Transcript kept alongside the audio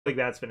like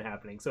that's been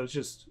happening. So it's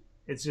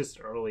just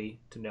early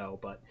to know.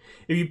 But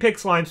if you pick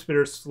Slime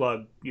Spitter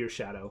Slug, your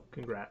Shadow,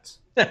 congrats.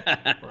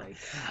 Like,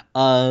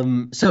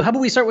 So how about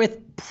we start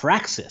with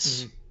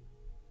Praxis?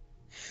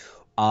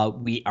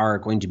 mhm. We are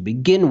going to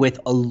begin with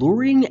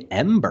Alluring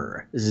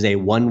Ember. This is a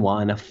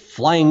 1/1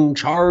 flying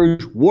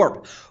charge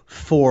warp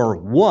for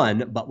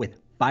 1, but with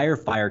fire,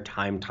 fire,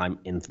 time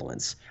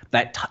influence.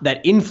 That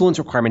influence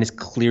requirement is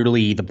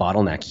clearly the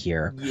bottleneck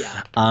here.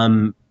 Yeah,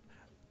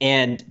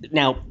 And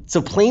now,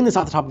 so playing this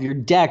off the top of your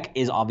deck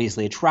is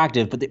obviously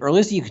attractive, but the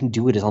earliest you can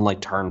do it is on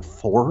like turn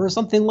 4 or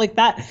something like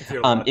that. if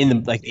you're In the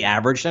lucky. like the Yeah.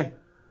 average deck.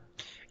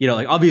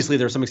 Like obviously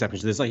there's some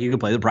exceptions to this. Like you can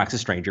play the Praxis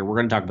Stranger. We're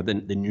going to talk about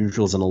the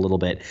neutrals in a little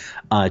bit,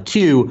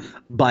 too.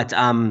 But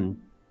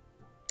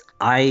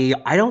I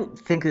don't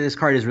think that this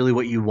card is really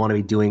what you want to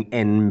be doing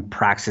in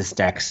Praxis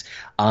decks,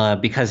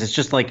 because it's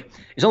just like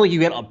it's not like you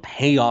get a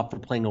payoff for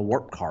playing a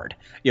warp card,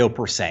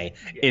 per se.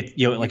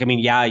 Yeah. Like I mean,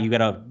 yeah, you got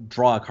to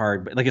draw a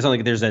card, but like it's not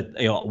like there's a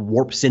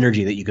warp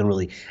synergy that you can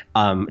really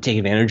take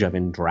advantage of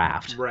in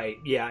draft. Right.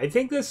 Yeah. I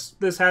think this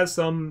has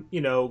some,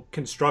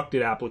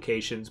 constructed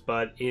applications,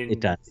 but It in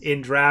does.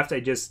 in draft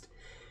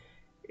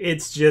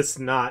it's just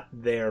not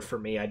there for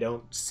me. I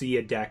don't see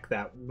a deck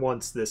that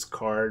wants this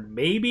card.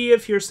 Maybe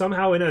if you're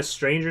somehow in a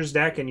Strangers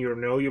deck and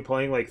you're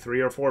playing like 3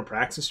 or 4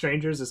 Praxis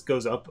Strangers, this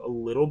goes up a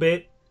little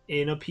bit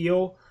in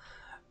appeal.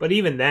 But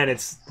even then,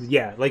 it's,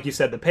 yeah, like you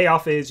said, the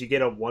payoff is you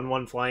get a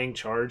 1/1 flying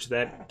charge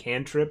that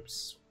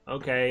cantrips.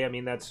 Okay, I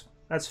mean that's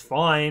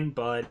fine,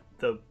 but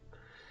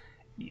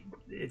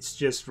it's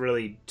just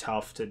really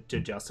tough to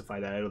justify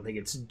that. I don't think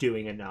it's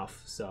doing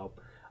enough. So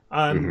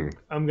Hmm.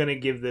 I'm gonna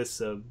give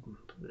this a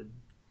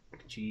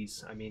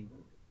geez, I mean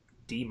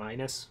D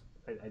minus.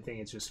 I think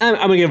it's just I'm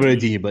gonna give it a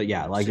D. D, but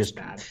yeah, It's like just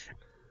just bad.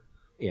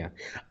 yeah.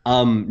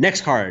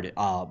 Next card.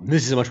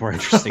 This is a much more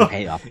interesting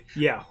payoff.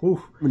 Yeah.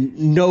 Whew.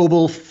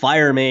 Noble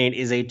Firemane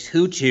is a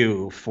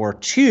 2/2 for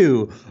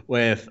 2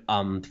 with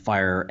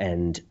fire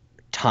and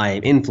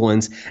time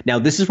influence. Now,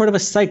 this is part of a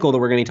cycle that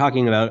we're going to be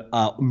talking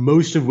about,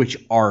 most of which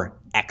are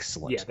Yeah,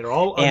 excellent they're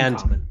all and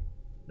uncommon.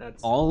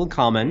 That's all in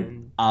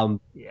common. and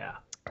yeah.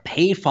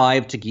 Pay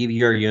 5 to give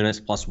your units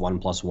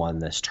 +1/+1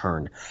 this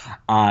turn.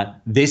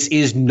 This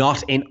is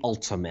not an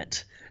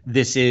ultimate.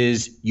 This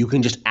is you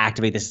can just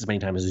activate this as many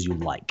times as you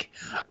like.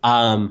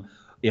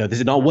 This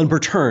is not one per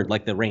turn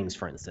like the rings,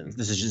 for instance.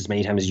 This is just as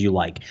many times as you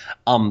like.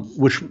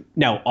 Which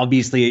now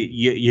obviously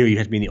you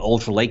have to be in the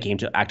ultra late game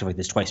to activate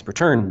this twice per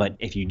turn, but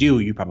if you do,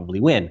 you probably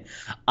win.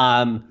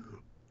 Um,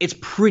 it's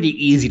pretty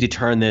easy to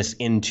turn this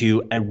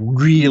into a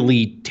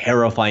really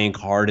terrifying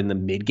card in the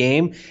mid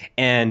game.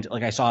 And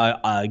like I saw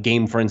a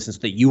game, for instance,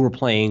 that you were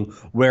playing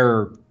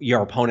where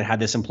your opponent had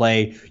this in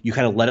play. You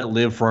kind of let it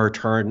live for a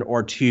turn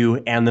or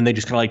two, and then they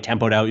just kind of like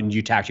tempoed out and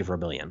you attacked you for $1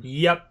 billion.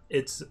 Yep,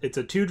 it's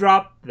a 2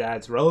 drop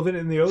that's relevant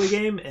in the early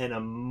game and a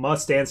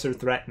must answer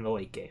threat in the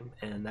late game.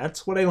 And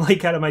that's what I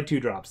like out of my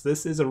 2 drops.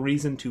 This is a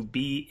reason to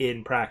be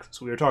in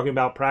Praxis. We were talking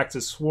about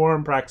Praxis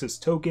Swarm, Praxis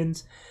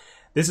Tokens.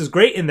 This is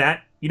great in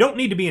that you don't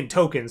need to be in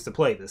tokens to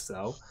play this,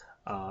 though.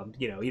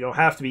 You don't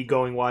have to be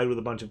going wide with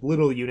a bunch of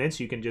little units.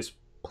 You can just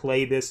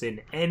play this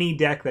in any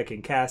deck that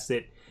can cast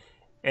it,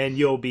 and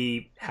you'll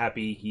be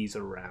happy he's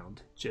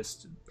around.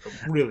 Just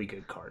a really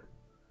good card.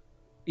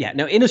 Yeah.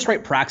 Now, in a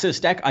straight Praxis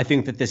deck, I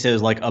think that this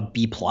is like a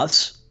B+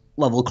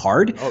 level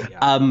card. Oh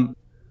yeah.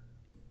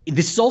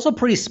 This is also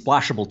pretty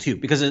splashable too,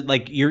 because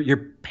like you're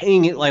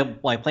paying it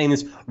like playing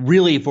this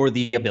really for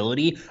the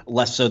ability,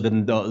 less so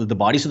than the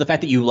body. So the fact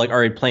that you like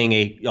are playing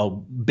a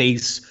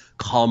base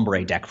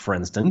Combre deck, for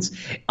instance,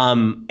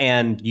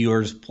 and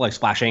you're like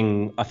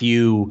splashing a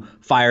few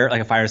fire,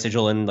 like a fire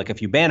sigil and like a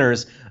few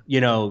banners,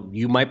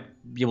 you might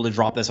be able to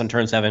drop this on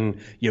turn 7,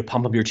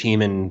 pump up your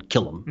team and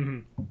kill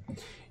them. Mm-hmm.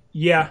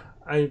 Yeah,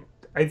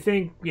 I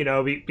think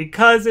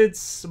because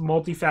it's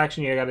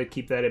multi-faction, you got to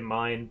keep that in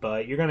mind.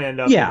 But you're gonna end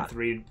up in Yeah.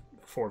 3,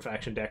 4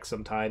 faction decks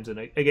sometimes, and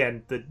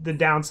again, the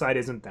downside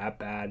isn't that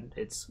bad.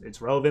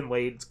 It's relevant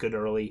late, it's good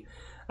early.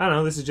 I don't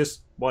know. This is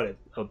just what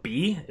a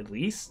B at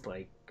least.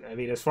 Like I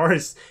mean, as far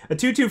as a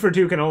 2/2 for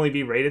 2 can only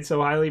be rated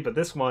so highly, but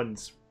this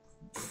one's,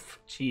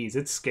 geez,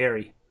 it's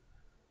scary.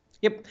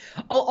 Yep.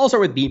 I'll start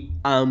with B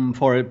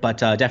for it, but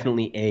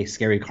definitely a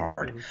scary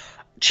card. Mm-hmm.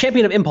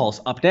 Champion of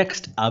Impulse up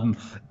next.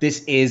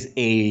 This is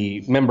a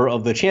member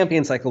of the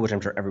Champion cycle, which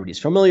I'm sure everybody's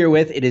familiar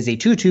with. It is a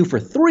 2/2 for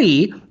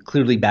 3,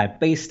 clearly bad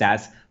base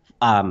stats.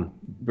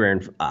 We're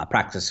in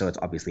Praxis, so it's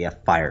obviously a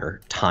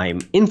fire time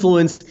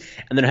influence.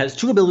 And then it has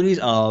 2 abilities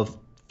of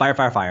fire,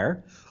 fire,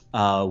 fire.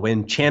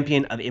 When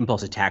Champion of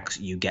Impulse attacks,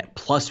 you get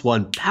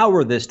 +1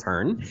 power this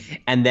turn.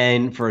 And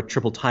then for a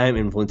triple time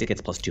influence, it gets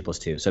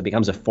 +2/+2. So it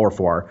becomes a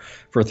 4/4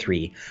 for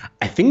 3.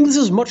 I think this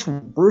is much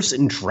worse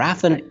in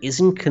draft than it is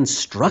in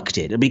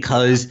constructed,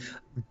 because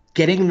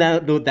getting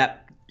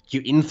that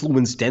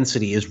influence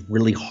density is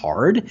really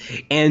hard.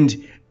 And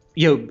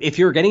if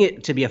you're getting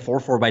it to be a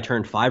 4/4 by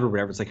turn 5 or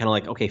whatever, it's like kind of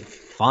like, okay,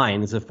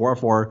 fine, it's a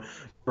 4/4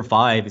 for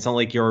 5. It's not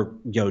like you're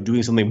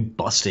doing something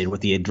busted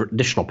with the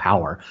additional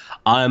power.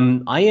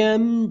 I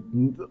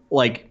am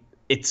like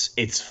it's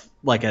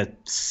like a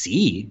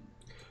C.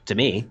 to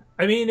me.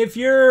 I mean, if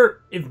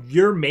your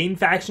main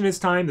faction is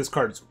time, this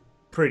card's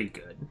pretty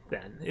good.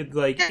 Then it's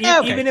like Yeah,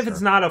 okay, even if sure.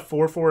 it's not a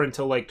 4/4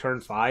 until like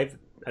turn 5,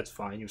 that's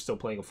fine. You're still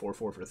playing a 4/4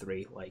 for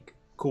 3. Like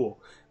cool.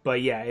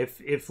 But yeah,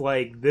 if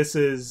like this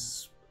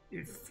is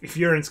if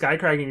you're in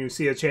Skycrag and you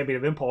see a Champion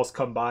of Impulse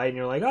come by and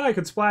you're like, oh, I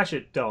could splash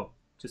it, don't.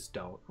 Just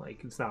don't.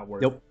 Like it's not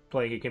worth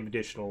playing a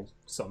conditional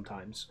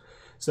sometimes.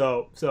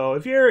 So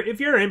if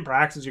you're in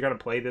Praxis, you're gonna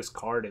play this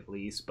card at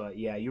least. But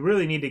yeah, you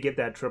really need to get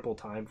that triple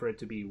time for it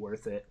to be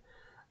worth it.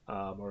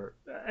 Or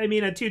I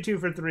mean, a 2/2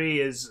 for 3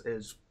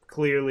 is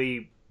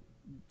clearly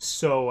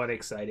so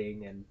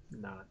unexciting and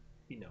not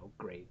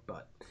great.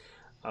 But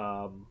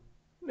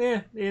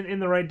in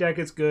the right deck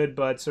it's good,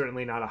 but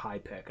certainly not a high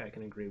pick. I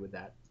can agree with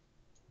that.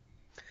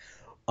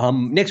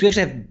 Next, we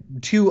actually have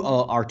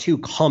our two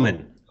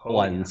common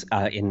ones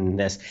in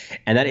this,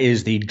 and that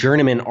is the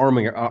Journeyman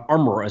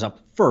Armor is up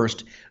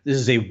first. This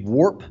is a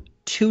Warp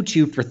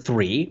 2/2 for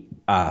 3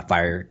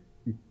 fire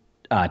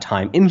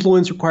time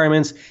influence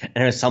requirements,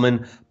 and has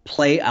summon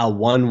play a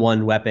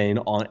 1/1 weapon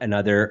on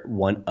another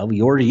one of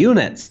your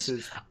units. This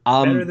is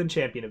better than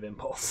Champion of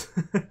Impulse.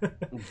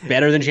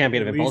 Better than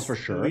Champion of Impulse for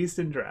sure. At least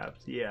in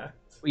draft, yeah.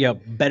 Yeah,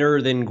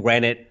 better than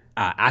Granite.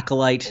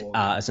 Acolyte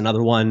is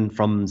another one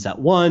from set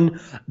 1.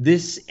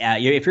 This,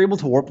 if you're able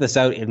to warp this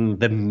out in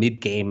the mid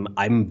game,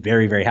 I'm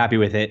very, very happy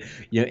with it.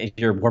 If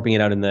you're warping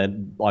it out in the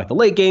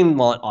late game,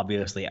 well,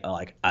 obviously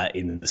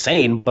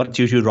insane, but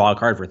 2/2 draw a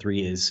card for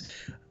 3 is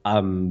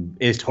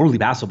totally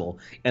passable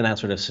in that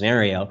sort of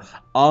scenario.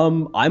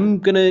 I'm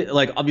gonna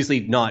obviously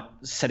not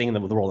setting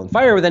them with Roll and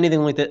Fire with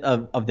anything like that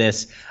of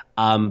this,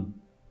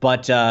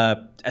 but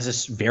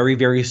as a very,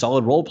 very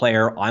solid role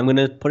player, I'm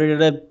gonna put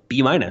it at a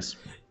B-.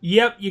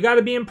 Yep, you got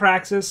to be in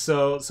Praxis,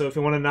 so if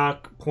you want to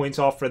knock points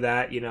off for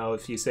that,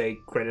 if you say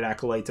Granite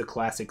Acolyte's a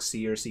classic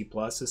C or C+,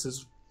 this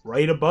is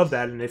right above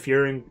that, and if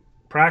you're in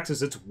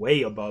Praxis, it's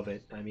way above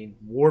it. I mean,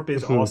 Warp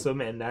is awesome,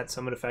 and that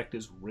summon effect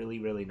is really,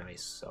 really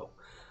nice. So,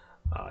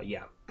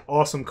 yeah,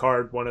 awesome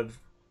card.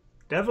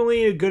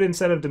 Definitely a good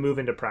incentive to move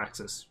into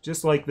Praxis,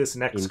 just like this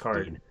next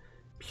card,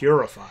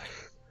 Purify.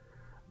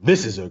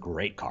 This is a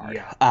great card.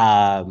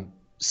 Yeah.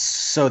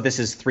 So this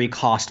is 3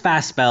 cost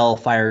fast spell,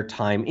 fire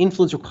time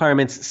influence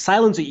requirements,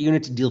 silence a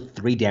unit to deal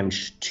 3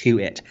 damage to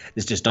it.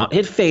 This does not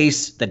hit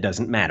face, that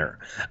doesn't matter.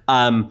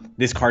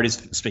 This card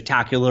is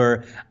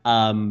spectacular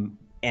and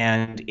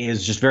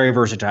is just very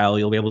versatile.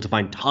 You'll be able to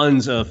find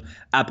tons of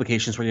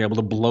applications where you're able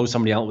to blow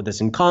somebody out with this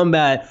in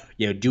combat,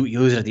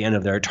 use it at the end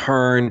of their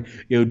turn,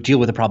 deal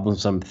with the problem of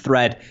some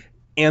threat.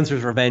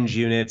 Answers revenge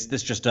units.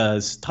 This just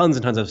does tons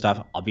and tons of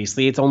stuff.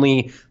 Obviously, it's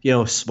only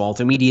small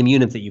to medium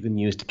units that you can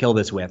use to kill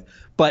this with.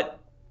 But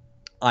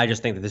I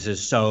just think that this is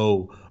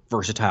so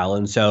versatile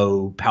and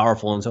so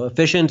powerful and so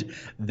efficient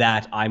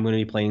that I'm going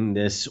to be playing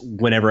this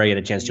whenever I get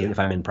a chance to, if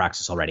I'm in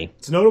Praxis already.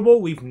 It's notable.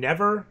 We've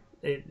never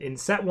in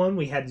set 1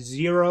 we had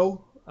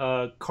 0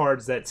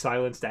 cards that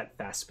silenced at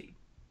fast speed.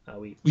 I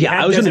was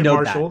going to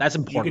note that. That's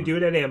important. You could do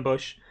it at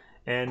ambush.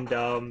 And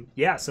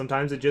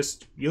sometimes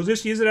you'll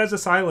just use it as a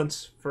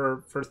silence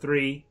for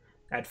 3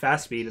 at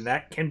fast speed, and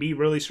that can be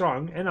really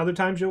strong. And other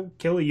times you'll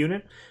kill a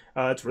unit.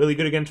 It's really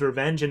good against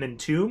Revenge and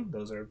Entomb.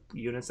 Those are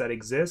units that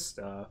exist.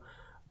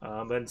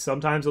 And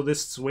sometimes they'll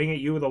just swing at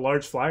you with a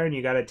large flyer, and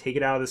you got to take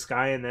it out of the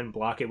sky and then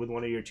block it with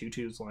one of your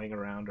 2/2s lying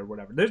around or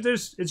whatever.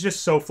 It's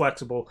just so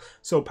flexible,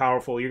 so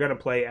powerful. You're gonna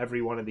play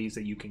every one of these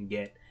that you can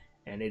get,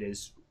 and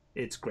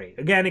it's great.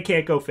 Again, it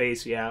can't go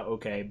face, yeah,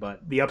 okay,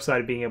 but the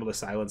upside of being able to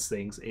silence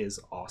things is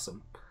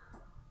awesome.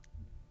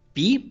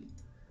 B?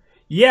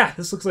 Yeah,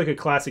 this looks like a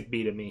classic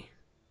B to me.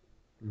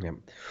 Yeah.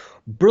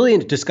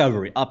 Brilliant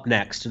Discovery up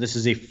next. This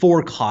is a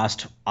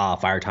 4-cost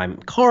fire time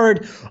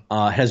card.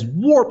 It has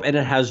Warp, and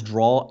it has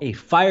draw a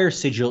Fire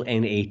Sigil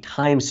and a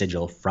Time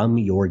Sigil from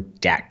your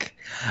deck.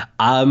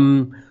 What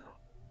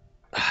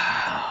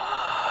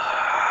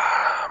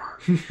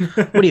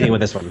do you think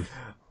with this one?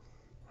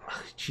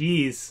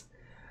 Jeez.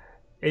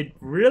 It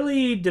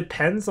really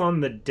depends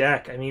on the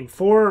deck. I mean,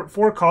 4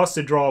 costs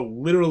to draw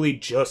literally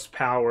just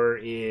power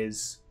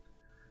is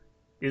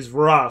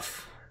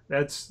rough.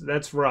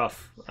 That's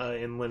rough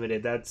in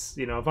limited. That's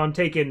if I'm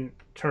taking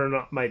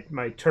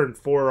my turn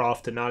 4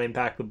 off to not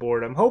impact the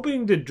board, I'm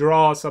hoping to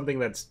draw something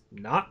that's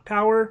not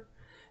power.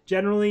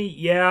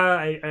 Generally,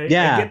 I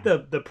get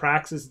the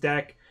Praxis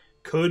deck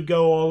could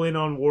go all in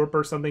on Warp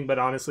or something, but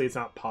honestly, it's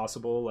not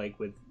possible. Like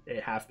with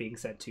it half being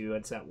set 2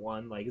 and set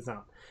 1, like it's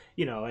not.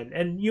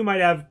 And you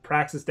might have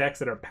Praxis decks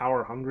that are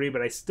power hungry,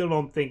 but I still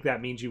don't think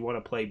that means you want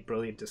to play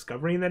Brilliant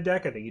Discovery in that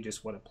deck. I think you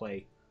just want to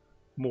play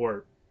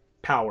more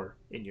power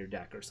in your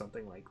deck or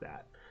something like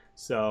that.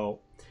 So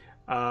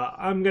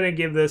I'm gonna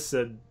give this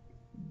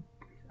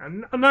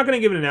I'm not gonna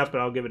give it an F,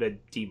 but I'll give it a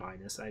D-. I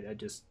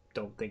just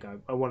don't think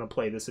I want to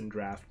play this in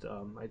draft.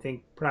 I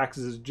think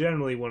Praxis is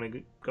generally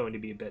going to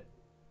be a bit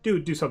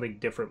do something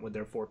different with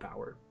their 4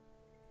 power.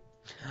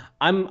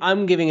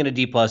 I'm giving it a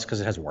D+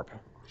 because it has Warp.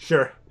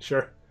 Sure.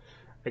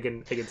 I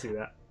can see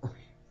that.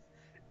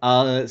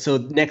 So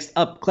next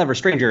up, Clever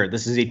Stranger.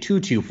 This is a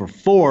 2/2 for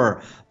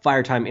 4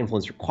 fire time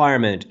influence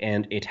requirement,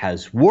 and it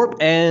has warp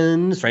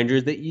and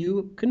strangers that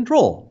you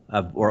control,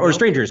 or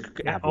strangers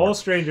have warp. All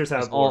strangers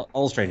have warp.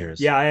 All strangers.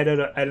 Yeah, I had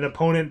an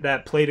opponent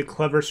that played a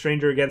Clever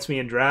Stranger against me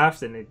in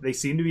draft, and they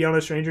seemed to be on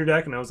a stranger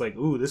deck, and I was like,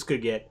 ooh, this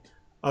could get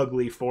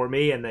ugly for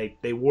me, and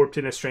they warped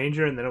in a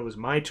stranger, and then it was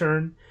my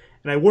turn.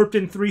 And I warped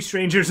in 3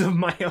 strangers of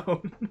my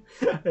own.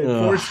 I had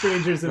 4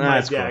 strangers in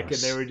my deck,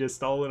 gross. and they were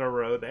just all in a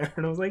row there.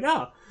 And I was like,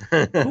 oh,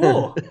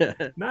 cool.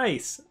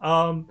 Nice.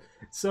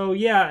 So,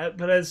 yeah,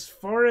 but as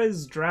far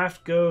as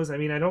draft goes, I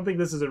mean, I don't think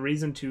this is a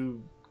reason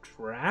to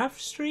draft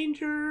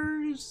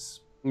strangers.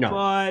 No.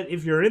 But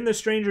if you're in the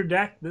stranger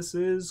deck, this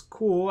is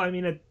cool. I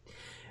mean,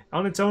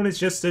 on its own, it's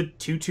just a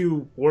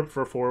 2/2 warp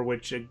for 4,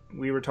 which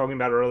we were talking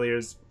about earlier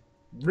is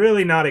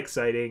really not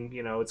exciting.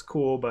 You know, it's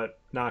cool, but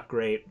not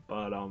great.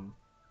 But,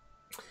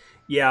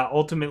 yeah,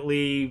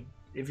 ultimately,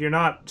 if you're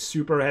not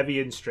super heavy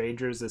in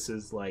strangers, this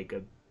is like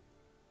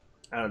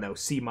I don't know,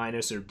 C-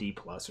 or D+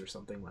 or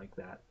something like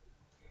that.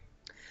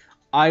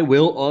 I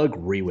will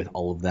agree with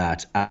all of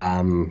that.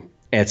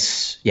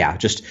 It's,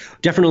 just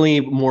definitely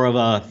more of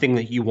a thing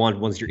that you want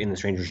once you're in the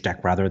Stranger's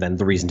deck rather than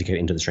the reason to get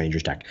into the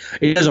Stranger's deck.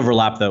 It does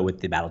overlap, though,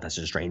 with the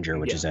Battle-Tested Stranger,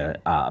 which is a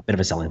bit of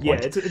a selling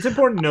point. Yeah, it's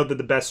important to note that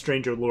the best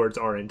Stranger lords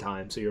are in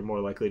time, so you're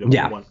more likely to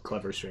want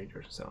Clever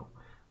Strangers. So,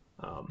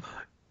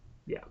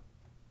 yeah.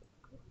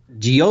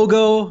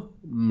 Diogo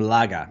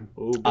Mlaga.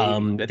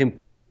 Oh, I think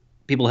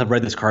people have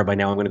read this card by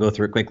now. I'm going to go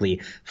through it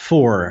quickly.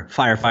 4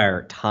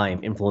 fire,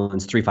 time,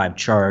 influence, 3/5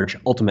 charge,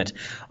 ultimate.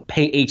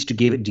 Pay H to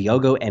give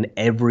Diogo and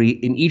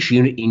in each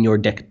unit in your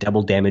deck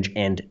double damage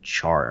and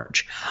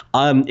charge.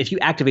 If you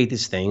activate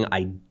this thing,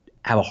 I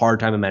have a hard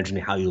time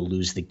imagining how you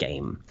lose the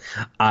game.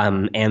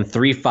 And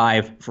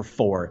 3/5 for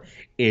 4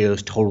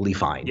 is totally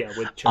fine. Yeah,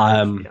 with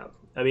charge. Yeah.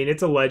 I mean,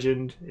 it's a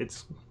legend.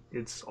 It's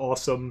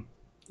awesome.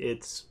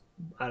 It's,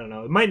 I don't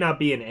know. It might not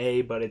be an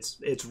A, but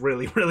it's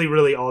really, really,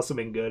 really awesome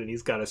and good. And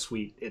he's got a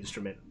sweet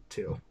instrument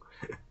too.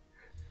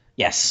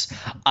 Yes,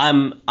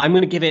 I'm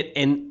going to give it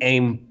an A-.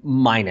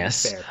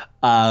 Fair.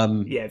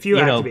 Yeah, if you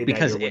activate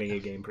that, you're winning a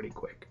game pretty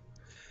quick.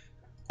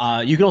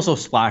 You can also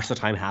splash the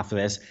time half of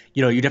this.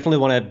 You definitely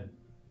want to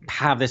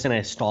have this in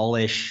a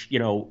stallish,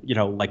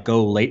 like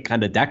go late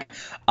kind of deck.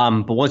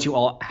 But once you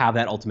all have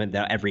that ultimate,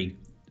 that every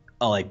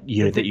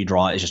unit that you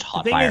draw is just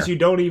hot fire. The thing is, you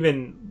don't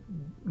even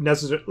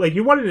necessarily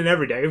you want it in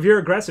every deck. If you're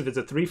aggressive, it's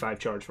a 3/5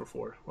 charge for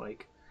 4.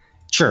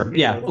 Sure,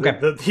 yeah, okay.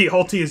 The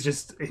ulti is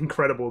just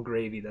incredible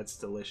gravy. That's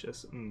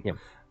delicious. Yeah.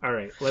 All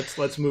right,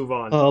 let's move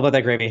on. Oh, about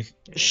that gravy.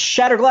 Yeah.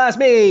 Shatterglass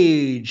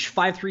Mage,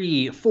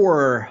 5/3,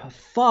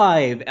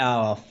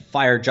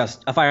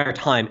 4/5, fire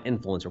time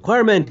influence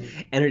requirement,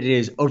 and it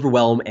is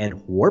overwhelm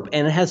and warp,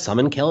 and it has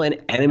summon, kill, and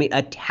enemy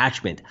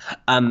attachment.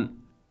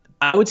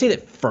 I would say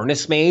that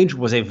Furnace Mage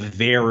was a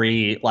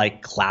very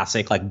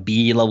classic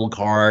B level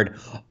card.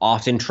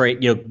 Often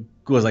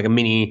was like a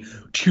mini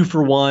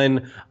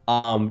 2-for-1.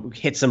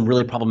 Hit some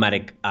really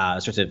problematic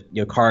sorts of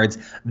cards.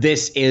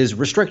 This is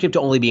restrictive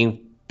to only being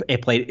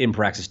played in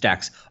Praxis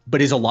decks,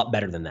 but is a lot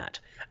better than that.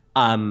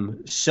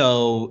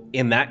 So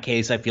in that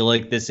case, I feel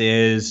like this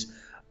is,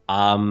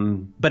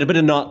 but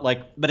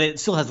it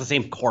still has the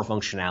same core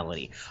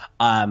functionality.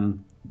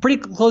 Pretty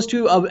close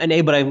to an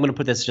A, but I'm going to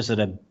put this just at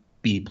a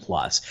B+,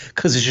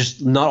 because it's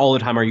just not all the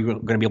time are you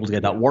going to be able to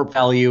get that warp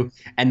value,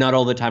 and not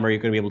all the time are you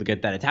going to be able to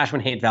get that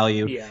attachment hate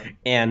value. Yeah.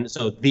 And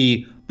so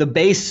the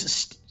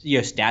base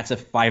stats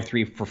of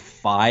 5/3 for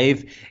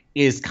 5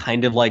 is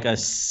kind of like a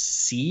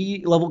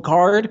C level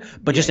card,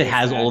 but it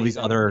has all of these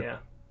other.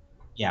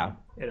 Yeah.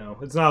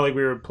 It's not like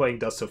we were playing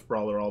Dust of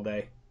Brawler all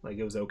day.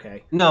 It was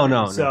okay.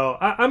 No. So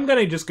I'm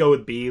gonna just go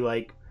with B.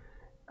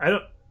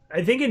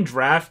 I think in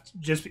draft,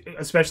 just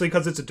especially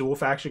because it's a dual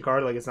faction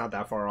card, it's not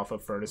that far off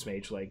of Furnace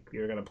Mage.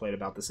 You're gonna play it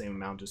about the same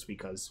amount, just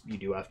because you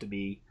do have to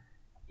be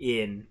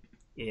in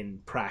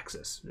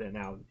Praxis. And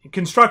now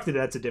constructed,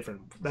 that's a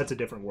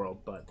different world.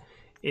 But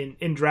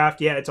in draft,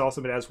 yeah, it's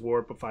awesome. It has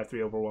warp, but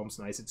 5/3 overwhelm's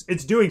nice.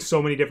 It's doing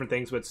so many different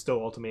things, but still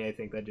ultimately, I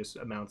think that just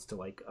amounts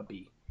to a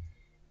B.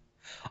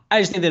 I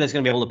just think that it's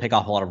going to be able to pick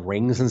off a lot of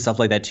rings and stuff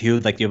like that too.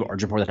 You have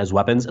Argentport that has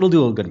weapons. It'll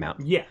do a good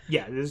amount. Yeah.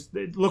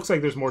 It looks like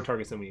there's more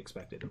targets than we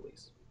expected, at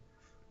least.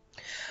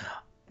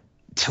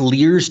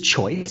 Talir's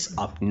Choice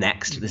up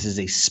next. This is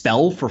a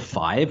spell for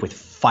 5 with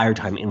fire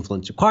time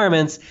influence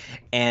requirements,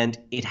 and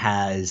it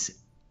has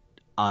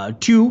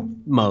 2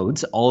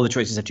 modes. All of the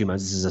choices have 2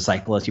 modes. This is a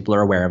cycle, as people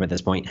are aware of at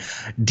this point.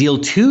 Deal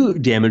 2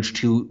 damage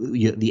to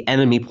the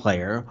enemy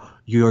player.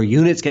 Your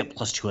units get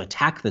 +2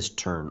 attack this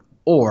turn,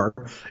 or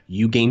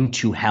you gain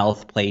 2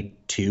 health. Play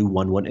 2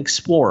 1/1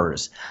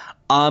 explorers.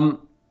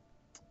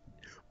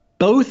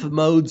 Both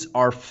modes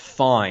are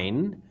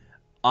fine.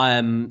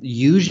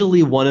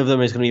 Usually one of them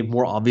is going to be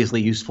more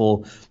obviously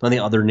useful than the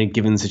other in a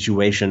given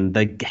situation.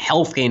 The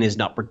health gain is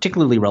not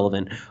particularly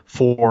relevant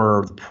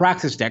for the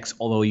Praxis decks,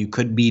 although you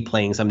could be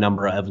playing some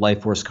number of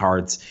Life Force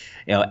cards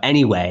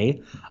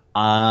anyway.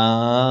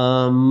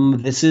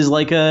 This is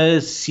like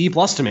a C+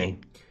 to me.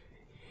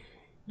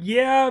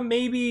 Yeah,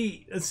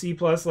 maybe a C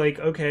plus. Like,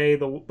 okay,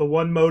 the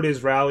one mode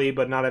is rally,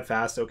 but not at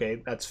fast.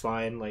 Okay, that's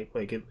fine. Like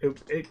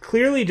it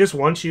clearly just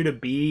wants you to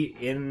be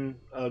in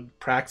a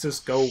Praxis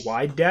go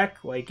wide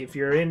deck. Like if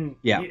you're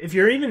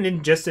even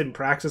in just in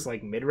Praxis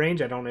like mid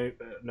range, I don't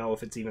know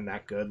if it's even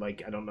that good.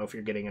 Like I don't know if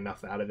you're getting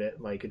enough out of it.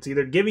 Like it's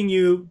either giving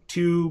you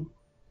two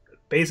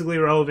basically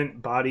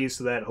relevant bodies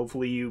so that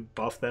hopefully you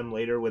buff them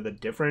later with a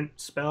different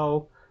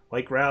spell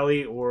like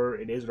rally, or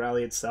it is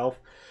rally itself.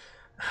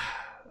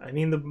 I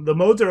mean, the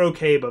modes are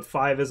okay, but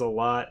 5 is a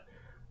lot.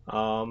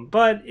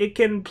 But it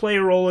can play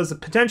a role as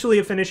potentially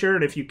a finisher,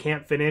 and if you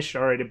can't finish,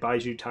 all right, it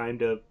buys you time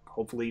to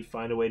hopefully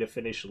find a way to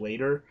finish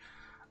later.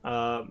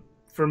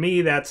 For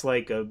me, that's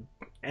like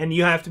and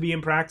you have to be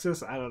in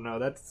Praxis. I don't know.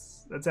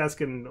 That's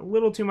asking a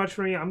little too much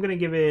for me. I'm gonna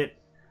give it.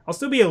 I'll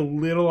still be a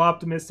little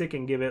optimistic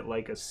and give it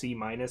like a C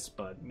minus,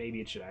 but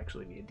maybe it should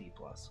actually be a D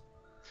plus.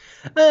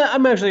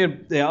 I'm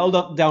actually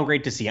I'll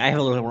downgrade to C. I have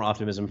a little more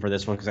optimism for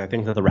this one because I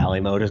think that the rally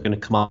mode is going to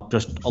come up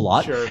just a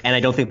lot, Sure. and I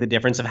don't think the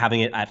difference of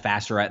having it at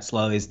fast or at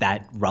slow is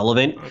that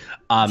relevant.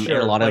 Sure. In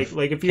a lot of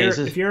like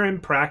cases. if you're in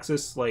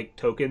Praxis like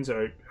tokens,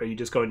 are you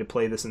just going to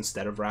play this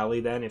instead of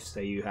rally then? If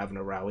say you have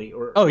a rally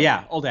or oh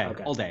yeah, all day,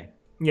 okay. all day.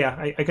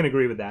 Yeah, I can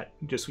agree with that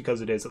just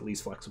because it is at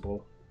least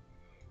flexible.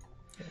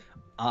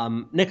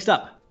 Next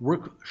up,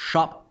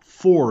 Workshop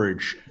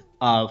Forge.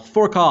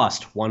 4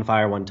 cost, 1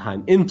 fire, 1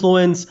 time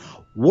influence.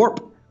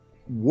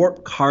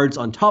 Warp cards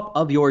on top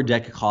of your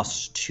deck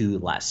costs 2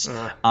 less.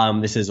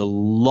 This is a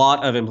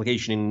lot of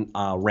implication in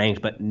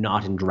ranked, but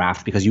not in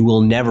draft, because you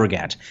will never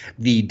get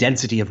the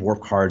density of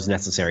warp cards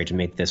necessary to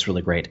make this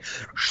really great.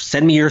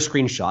 Send me your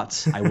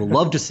screenshots. I will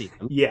love to see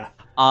them. Yeah.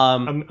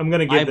 I'm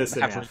gonna give this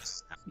an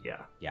F.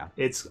 Yeah.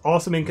 It's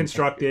awesome in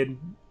constructed.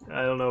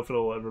 I don't know if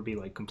it'll ever be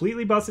like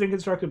completely busted in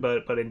constructed,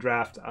 but in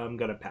draft, I'm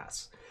gonna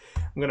pass.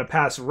 I'm gonna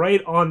pass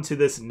right on to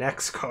this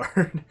next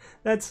card.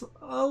 That's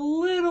a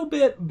little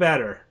bit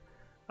better.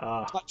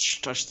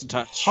 Touch the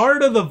touch.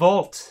 Heart of the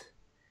Vault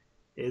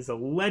is a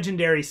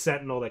legendary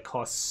sentinel that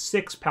costs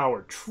 6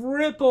 power,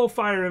 triple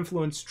fire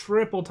influence,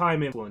 triple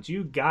time influence.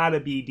 You gotta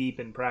be deep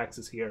in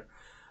Praxis here,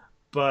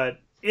 but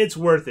it's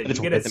worth it. You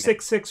get a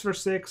 6/6 for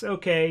 6.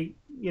 Okay,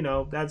 you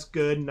know that's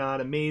good,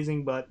 not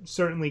amazing, but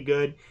certainly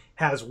good.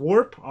 Has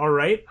warp. All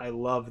right, I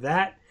love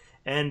that.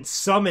 And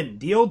summon,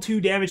 deal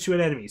 2 damage to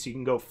an enemy. So you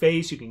can go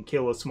face, you can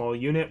kill a small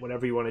unit,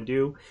 whatever you want to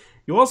do.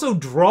 You also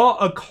draw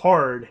a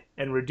card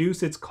and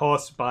reduce its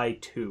cost by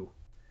 2.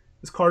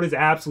 This card is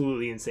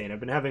absolutely insane.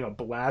 I've been having a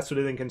blast with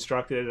it in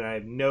constructed, and I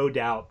have no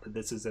doubt that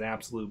this is an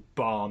absolute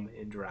bomb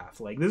in draft.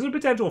 Like this is a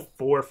potential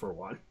 4 for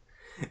 1.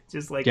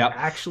 Just like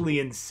actually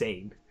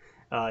insane.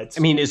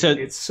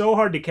 It's so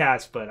hard to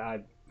cast,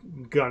 but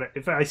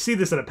if I see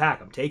this in a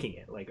pack, I'm taking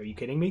it. Like, are you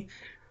kidding me?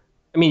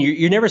 I mean,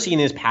 you're never seeing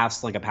this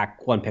past like a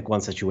pack 1 pick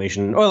 1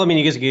 situation. Well, I mean,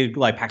 you guys get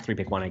like pack 3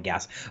 pick 1, I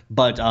guess.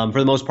 But for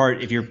the most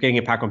part, if you're getting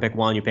a pack 1 pick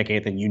 1, you pick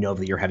it, then you know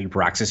that you're heavy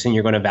Praxis, and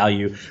you're going to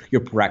value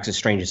your Praxis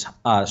strangers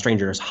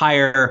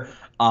higher.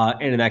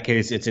 And in that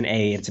case, it's an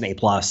A. It's an A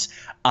plus.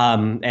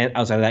 And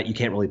outside of that, you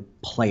can't really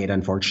play it,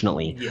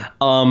 unfortunately. Yeah.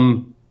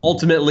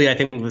 Ultimately, I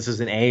think this is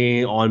an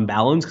A on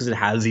balance because it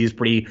has these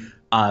pretty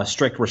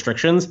strict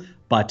restrictions.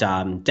 But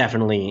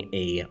definitely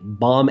a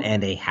bomb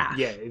and a half.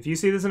 Yeah, if you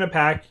see this in a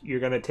pack, you're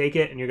going to take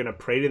it and you're going to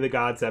pray to the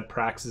gods that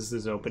Praxis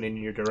is open in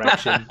your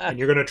direction. And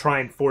you're going to try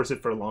and force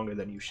it for longer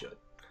than you should.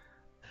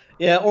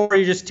 Yeah, or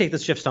you just take the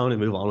shift stone and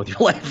move on with your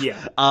life.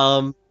 Yeah.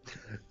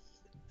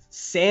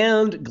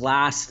 Sand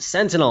Glass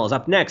Sentinel is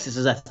up next. This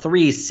is a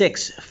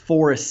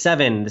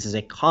 3/6/4/7. This is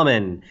a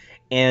common.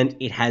 And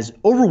it has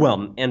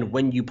Overwhelm. And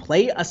when you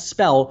play a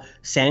spell,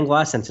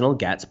 Sandglass Sentinel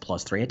gets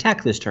 +3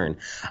 attack this turn.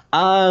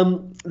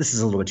 This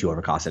is a little bit too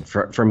overcosted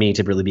for me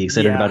to really be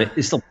excited about it.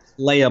 It's still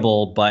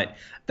playable, but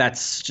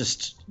that's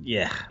just,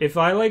 yeah. If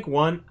I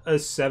want a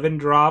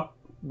 7-drop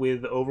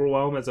with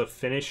Overwhelm as a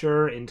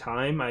finisher in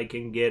time, I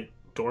can get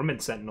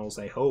Dormant Sentinels,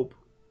 I hope.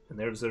 And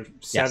there's a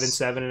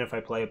 7/7, and if I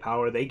play a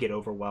power, they get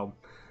Overwhelm.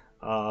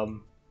 I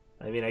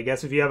mean, I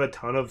guess if you have a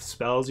ton of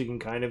spells, you can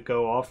kind of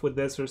go off with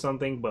this or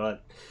something,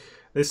 but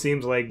this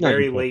seems like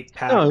very late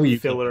pack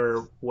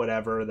filler,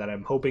 whatever, that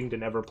I'm hoping to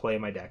never play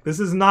in my deck. This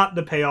is not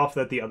the payoff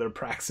that the other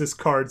Praxis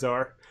cards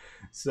are.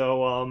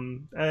 So, I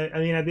mean,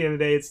 at the end of the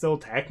day, it's still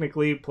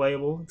technically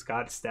playable. It's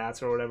got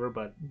stats or whatever,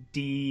 but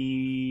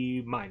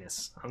D-.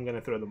 I'm going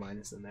to throw the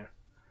minus in there.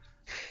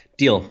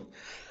 Deal.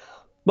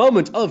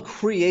 Moment of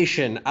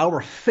Creation,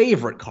 our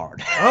favorite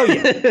card. Oh,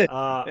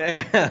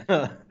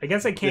 yeah. I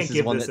guess I can't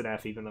give this an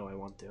F, even though I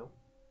want to.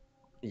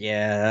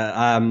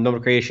 Yeah, Moment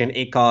of Creation,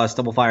 8 cost,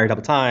 double fire,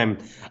 double time.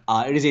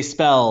 It is a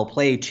spell.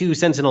 Play 2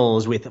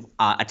 Sentinels with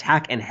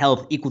attack and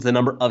health equal to the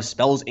number of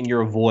spells in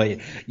your void.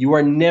 You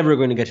are never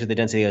going to get to the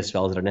density of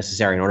spells that are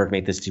necessary in order to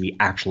make this to be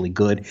actually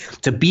good.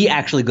 To be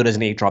actually good as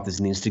an 8-drop, this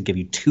needs to give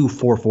you 2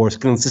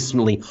 4/4s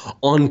consistently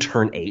on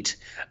turn 8.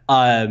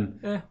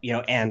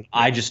 And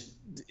I just...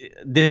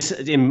 This,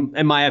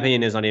 in my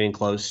opinion, is not even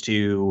close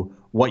to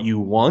what you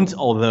want.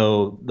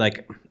 Although,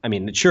 like, I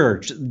mean,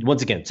 sure,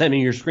 once again, send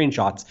me your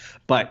screenshots,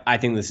 but I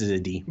think this is a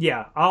D.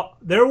 Yeah,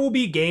 there will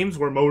be games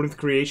where mode of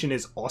creation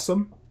is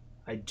awesome.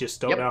 I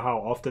just don't Yep. know how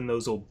often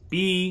those will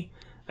be.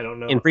 I don't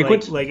know.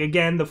 Infrequent? Like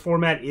again, the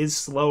format is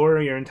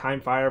slower. You're in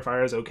time fire.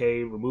 Fire is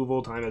okay.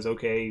 Removal time is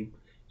okay.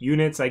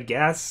 Units, I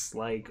guess.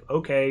 Like,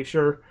 okay,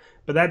 sure.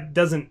 But that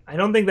doesn't... I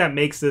don't think that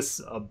makes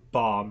this a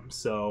bomb,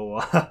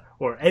 so...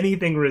 or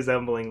anything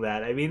resembling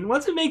that. I mean,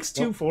 once it makes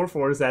two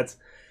 4/4s, that's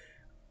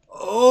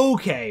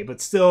okay.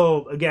 But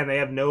still, again, they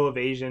have no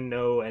evasion,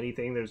 no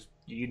anything.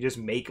 You just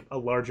make a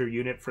larger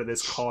unit for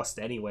this cost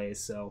anyway,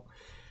 so...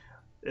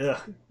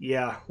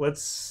 yeah,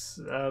 let's...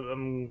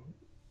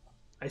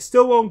 I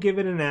still won't give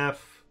it an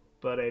F,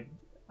 but I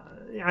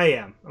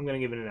am. I'm going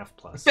to give it an F+.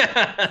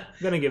 I'm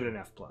going to give it an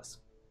F+.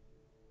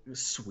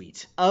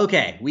 Sweet.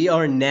 Okay, we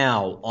are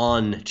now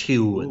on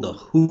to the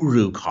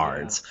Huru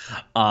cards.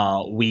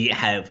 Yeah.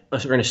 We're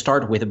going to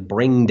start with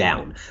Bring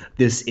Down.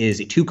 This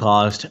is a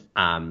 2-cost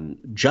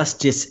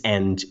Justice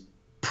and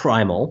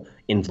Primal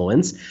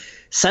influence.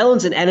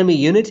 Silence an enemy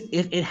unit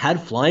if it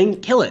had flying,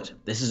 kill it.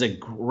 This is a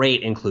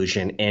great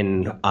inclusion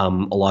in a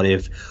lot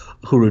of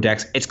Huru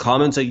decks. It's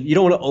common, so you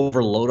don't want to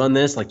overload on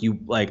this. I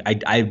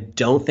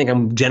don't think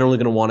I'm generally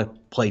going to want to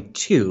play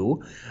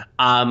 2.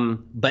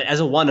 But as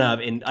a one of,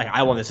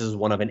 I want this as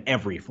one of in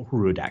every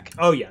Huru deck.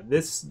 Oh yeah,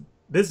 this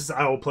is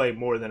I will play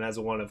more than as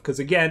a one of, because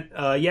again,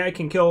 it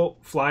can kill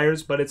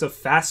flyers, but it's a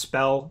fast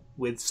spell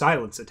with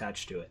silence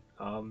attached to it.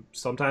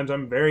 Sometimes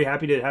I'm very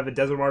happy to have a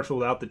Desert Marshal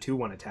without the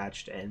 2/1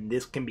 attached, and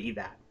this can be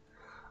that.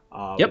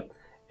 Yep.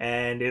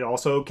 And it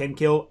also can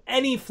kill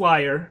any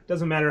flyer.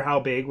 Doesn't matter how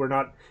big. We're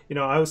not,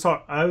 I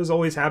was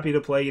always happy to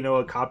play,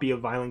 a copy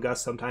of Violent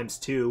Gust, sometimes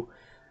 2.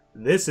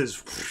 This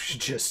is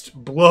just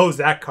blows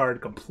that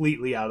card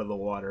completely out of the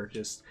water.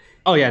 Just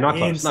not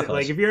close. Not close.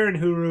 Like if you're in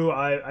Huru,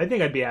 I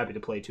think I'd be happy to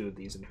play 2 of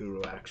these in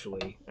Huru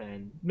actually,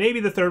 and maybe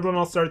the third one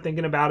I'll start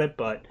thinking about it,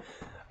 but.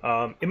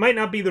 It might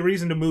not be the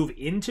reason to move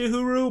into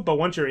Huru, but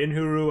once you're in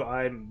Huru,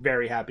 I'm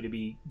very happy to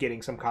be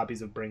getting some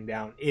copies of Bring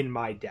Down in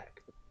my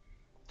deck.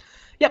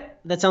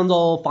 Yep, that sounds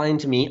all fine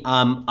to me.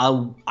 I'm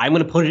going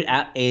to put it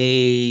at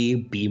a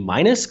B-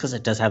 because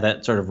it does have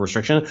that sort of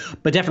restriction,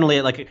 but definitely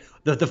like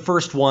the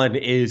first one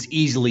is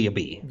easily a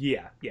B.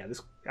 Yeah.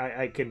 This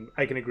I can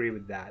agree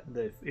with that.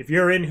 If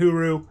you're in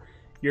Huru,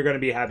 you're going to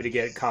be happy to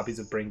get copies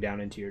of Bring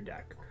Down into your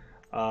deck.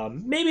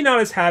 Maybe not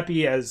as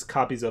happy as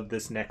copies of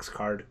this next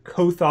card,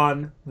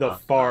 Kothon the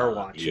Far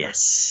Watcher.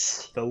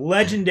 Yes. The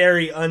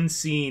legendary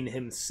Unseen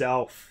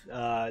himself.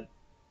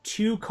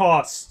 2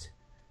 cost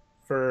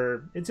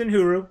for... It's in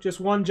Huru. Just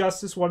 1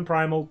 Justice, 1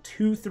 Primal,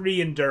 2/3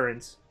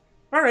 Endurance.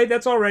 Alright,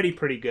 that's already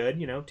pretty good.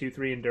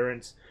 2/3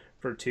 Endurance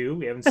for 2.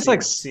 We haven't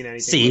seen anything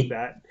C. like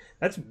that.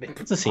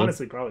 That's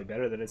honestly probably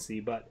better than a C.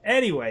 But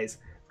anyways,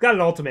 got an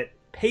ultimate.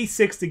 Pay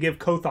 6 to give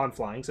Kothon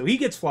flying. So he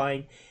gets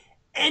flying.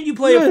 And you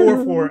play a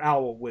 4/4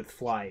 owl with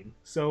flying.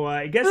 So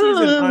I guess he's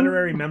an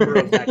honorary member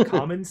of that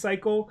common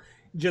cycle,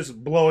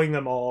 just blowing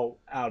them all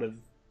out of,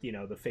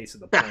 the face of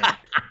the planet.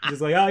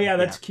 Just like, oh yeah,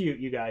 that's cute,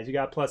 you guys. You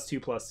got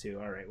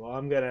 +2/+2. All right, well,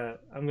 I'm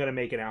gonna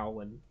make an owl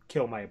and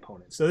kill my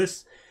opponent. So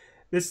this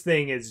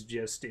thing is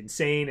just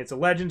insane. It's a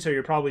legend, so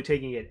you're probably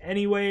taking it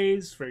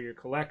anyways for your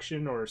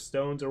collection or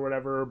stones or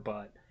whatever.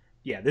 But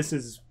yeah, this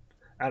is...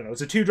 I don't know.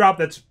 It's a 2-drop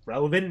that's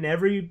relevant in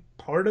every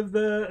part of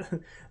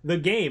the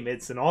game.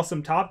 It's an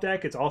awesome top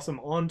deck. It's awesome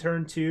on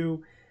turn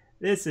 2.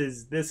 This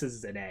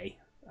is an A,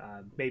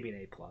 maybe an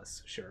A+.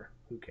 Sure,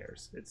 who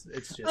cares? It's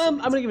just. I'm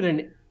gonna give it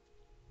an.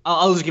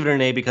 I'll just give it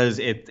an A because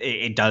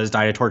it does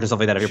die to torch and stuff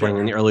like that if you're playing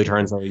in the early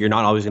turns, so you're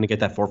not always going to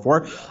get that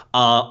 4/4.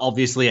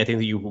 Obviously, I think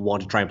that you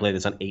want to try and play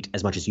this on 8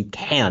 as much as you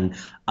can,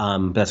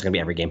 but that's going to be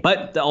every game.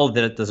 But all of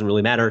that doesn't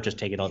really matter. Just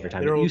take it all every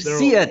time you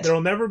see it. There will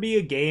never be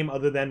a game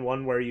other than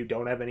one where you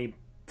don't have any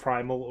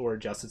Primal or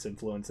Justice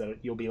influence that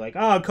you'll be like,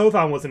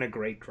 Kothon wasn't a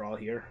great draw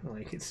here.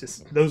 Like, it's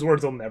just, those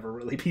words will never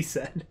really be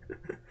said.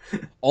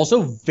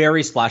 Also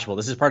very splashable.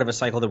 This is part of a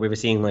cycle that we were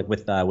seeing like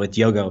with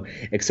Yogo,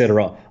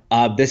 etc.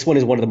 This one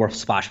is one of the more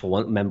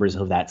splashable members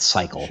of that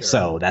cycle. Sure.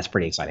 So that's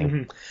pretty exciting.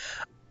 Mm-hmm.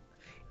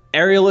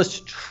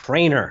 Aerialist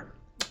Trainer.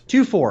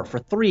 2/4 for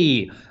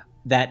 3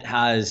 that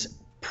has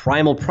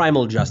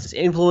Primal Justice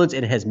influence,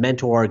 and it has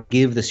Mentor,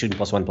 give the student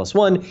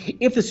 +1/+1.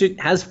 If the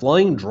student has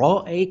flying,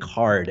 draw a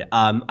card.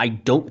 I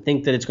don't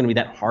think that it's going to be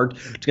that hard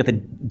to get the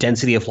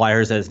density of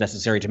flyers that is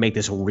necessary to make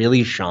this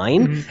really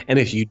shine. Mm-hmm. And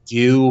if you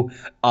do,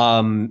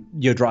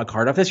 you draw a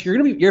card off this,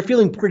 you're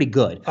feeling pretty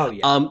good. Oh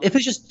yeah. If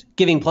it's just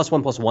giving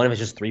 +1/+1, if it's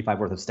just 3/5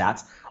 worth of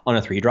stats on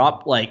a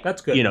 3-drop, like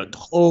that's good.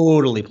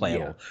 Totally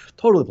playable. Yeah.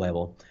 Totally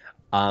playable.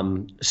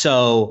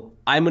 So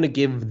I'm going to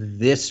give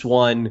this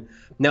one.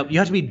 Now, you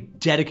have to be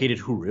dedicated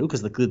Huru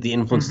because the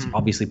influence is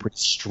obviously pretty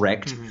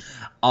strict.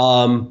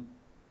 I'm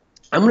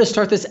going to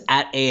start this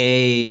at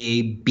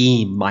a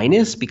B-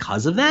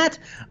 because of that.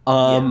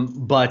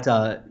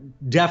 But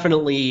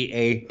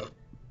definitely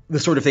the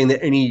sort of thing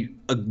that any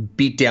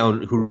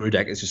beatdown Huru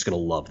deck is just going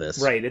to love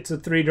this. Right. It's a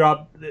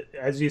 3-drop,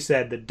 as you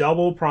said, the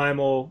double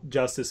Primal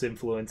Justice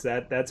influence.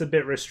 That's a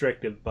bit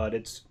restrictive, but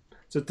it's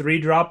It's a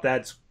 3-drop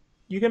that's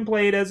you can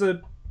play it as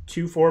a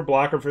 2/4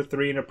 blocker for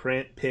 3 in a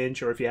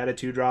pinch, or if you had a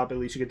 2-drop, at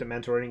least you get to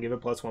mentor it and give it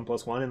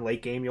 +1/+1. In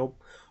late game, you'll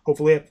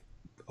hopefully have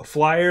a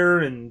flyer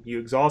and you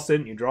exhaust it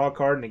and you draw a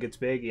card and it gets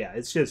big. Yeah,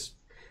 it's just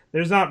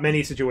there's not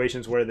many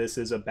situations where this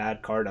is a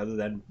bad card other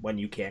than when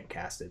you can't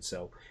cast it.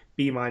 So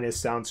B-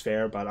 sounds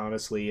fair, but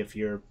honestly, if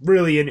you're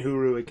really in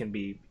Huru, it can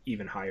be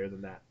even higher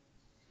than that.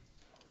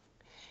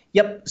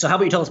 Yep. So how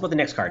about you tell us about the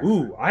next card?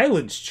 Ooh,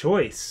 Island's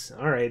Choice.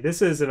 All right,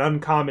 this is an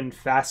uncommon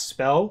fast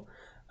spell.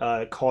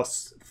 It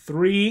costs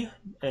 3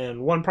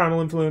 and 1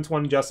 Primal Influence,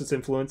 1 Justice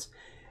Influence.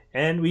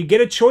 And we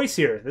get a choice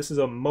here. This is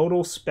a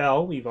modal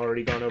spell. We've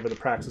already gone over the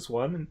Praxis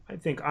one. And I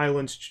think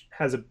Islands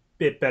has a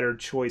bit better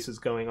choices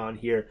going on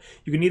here.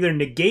 You can either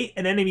negate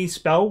an enemy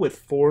spell with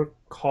 4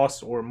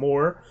 cost or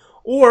more,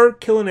 or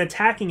kill an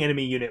attacking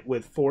enemy unit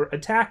with 4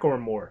 attack or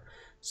more.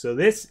 So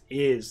this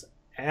is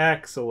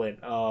excellent.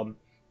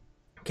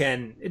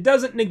 It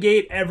doesn't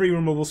negate every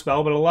removal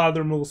spell, but a lot of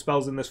the removal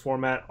spells in this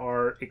format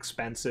are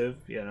expensive,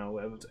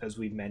 as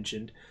we've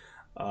mentioned.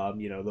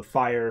 The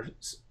fire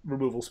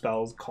removal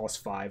spells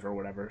cost 5 or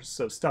whatever,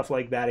 so stuff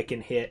like that it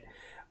can hit.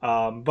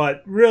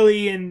 But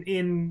really,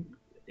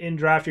 in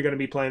draft, you're going to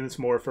be playing this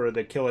more for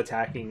the kill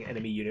attacking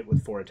enemy unit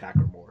with 4 attack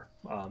or more.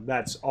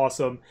 That's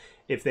awesome.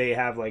 If they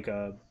have like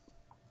a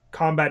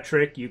combat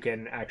trick, you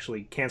can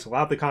actually cancel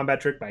out the combat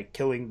trick by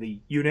killing the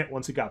unit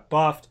once it got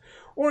buffed,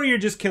 or you're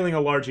just killing a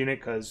large unit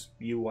because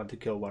you want to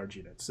kill large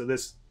units. So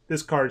this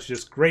card's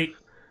just great.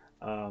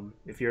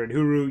 If you're in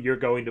Huru, you're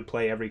going to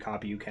play every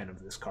copy you can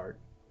of this card.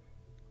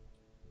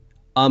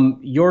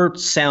 Your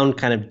sound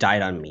kind of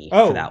died on me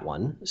for that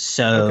one.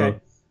 So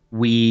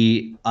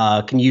okay.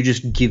 Can you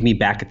just give me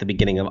back at the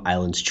beginning of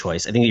Island's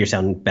Choice? I think you're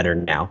sounding better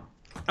now.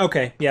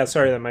 Okay. Yeah,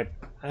 sorry that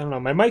I don't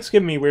know. My mic's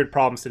giving me weird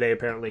problems today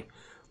apparently.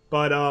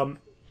 But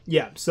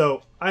yeah,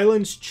 so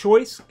Island's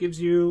Choice gives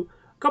you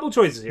a couple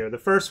choices here. The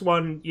first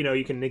one,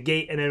 you can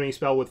negate an enemy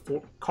spell with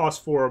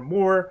cost 4 or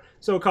more.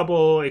 So a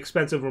couple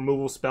expensive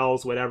removal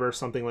spells, whatever,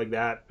 something like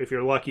that. If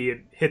you're lucky,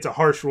 it hits a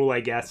harsh rule, I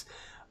guess.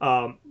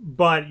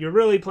 But you're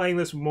really playing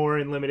this more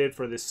in limited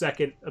for the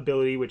second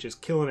ability, which is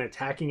kill an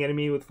attacking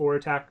enemy with 4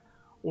 attack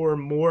or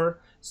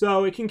more.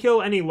 So it can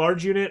kill any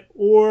large unit,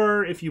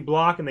 or if you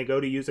block and they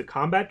go to use a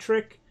combat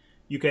trick,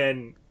 you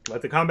can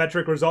let the combat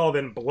trick resolve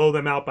and blow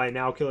them out by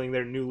now killing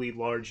their newly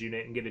large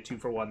unit and get a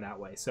 2-for-1 that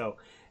way. So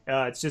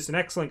it's just an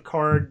excellent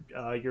card.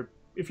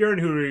 If you're in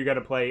Huru, you're going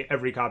to play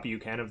every copy you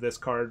can of this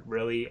card,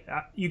 really.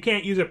 You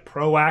can't use it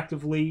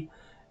proactively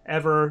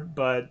ever,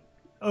 but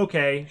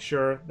okay,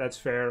 sure, that's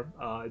fair.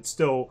 It's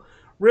still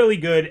really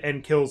good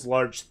and kills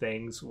large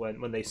things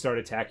when they start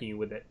attacking you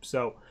with it.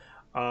 So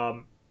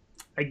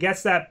I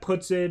guess that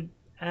puts it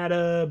at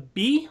a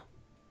B.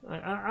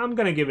 I'm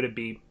going to give it a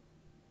B.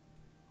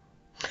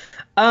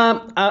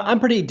 I'm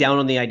pretty down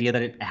on the idea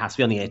that it has to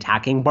be on the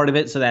attacking part of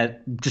it, so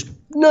that just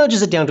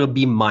nudges it down to a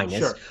B-,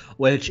 sure.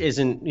 Which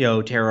isn't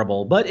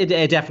terrible, but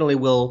it definitely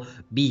will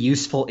be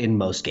useful in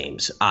most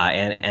games,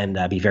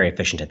 and be very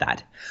efficient at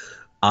that.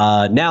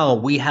 Now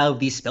we have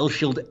the Spell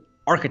Shield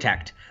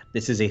Architect.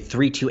 This is a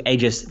 3/2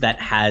 Aegis that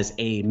has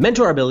a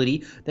mentor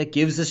ability that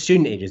gives the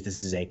student Aegis.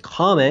 This is a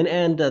common,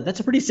 and that's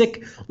a pretty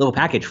sick little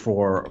package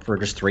for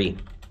just 3.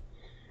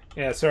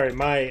 Yeah, sorry,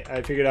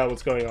 I figured out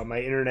what's going on. My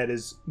internet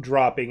is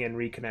dropping and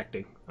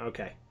reconnecting.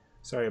 Okay,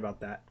 sorry about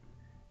that.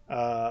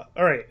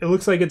 All right, it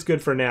looks like it's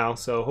good for now,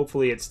 so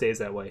hopefully it stays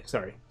that way.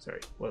 Sorry.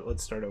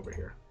 Let's start over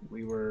here.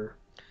 We were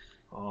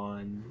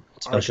on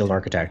Spell Shield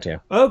Architect, yeah.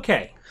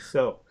 Okay,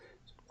 so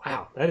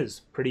wow, that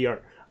is pretty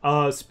art.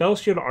 Spell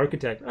Shield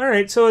Architect. All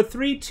right, so a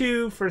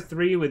 3/2 for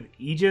 3 with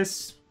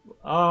Aegis.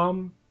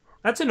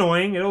 That's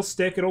annoying. It'll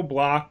stick, it'll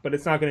block, but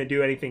it's not going to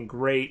do anything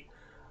great.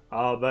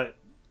 But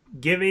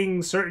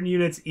giving certain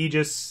units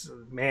Aegis,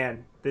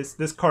 man,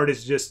 this card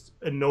is just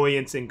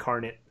annoyance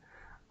incarnate.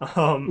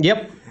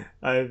 Yep.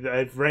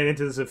 I've ran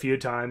into this a few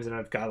times, and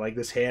I've got like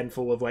this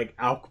handful of like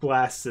Alk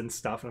Blasts and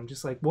stuff, and I'm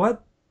just like,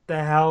 what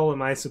the hell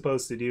am I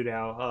supposed to do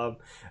now?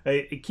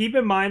 Keep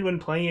in mind when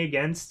playing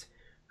against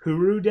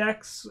Huru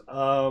decks,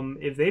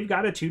 if they've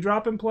got a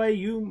 2-drop in play,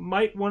 you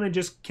might want to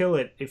just kill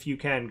it if you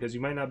can, because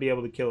you might not be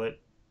able to kill it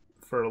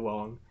for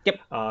long. Yep.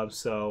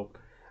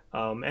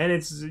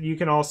 And you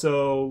can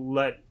also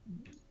let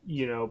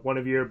one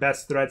of your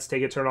best threats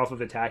take a turn off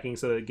of attacking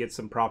so that it gets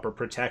some proper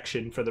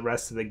protection for the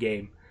rest of the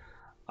game.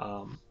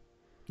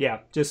 Yeah,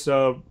 just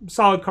a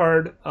solid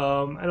card.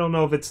 I don't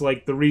know if it's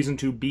like the reason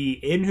to be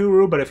in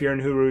Huru, but if you're in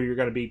Huru, you're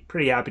going to be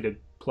pretty happy to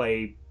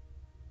play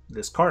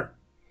this card.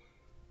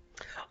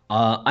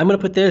 I'm going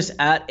to put this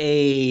at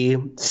a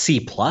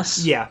C+.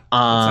 Yeah, that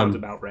sounds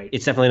about right.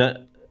 It's definitely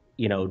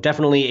not,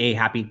 definitely a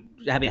happy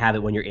to have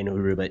it when you're in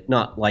Huru, but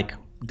not like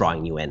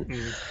drawing you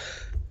in.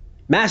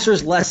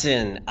 Master's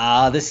Lesson.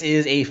 This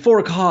is a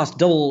 4-cost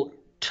double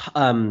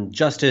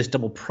Justice,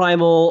 double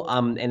Primal,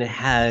 and it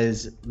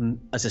has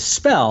as a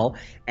spell,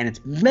 and its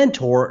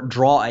mentor,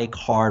 draw a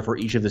card for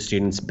each of the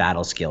students'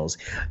 battle skills.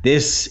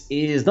 This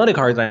is not a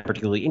card that I'm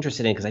particularly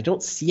interested in because I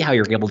don't see how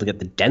you're able to get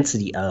the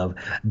density of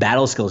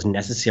battle skills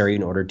necessary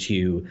in order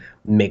to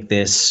make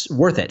this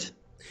worth it.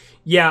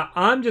 Yeah,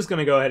 I'm just going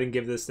to go ahead and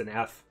give this an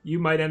F. You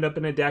might end up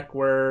in a deck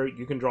where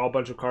you can draw a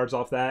bunch of cards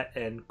off that,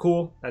 and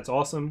cool, that's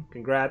awesome,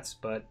 congrats.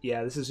 But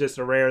yeah, this is just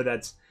a rare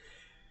that's,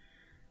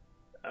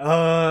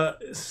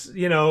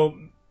 you know,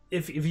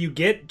 if you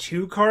get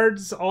 2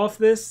 cards off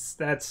this,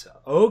 that's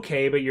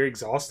okay, but you're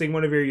exhausting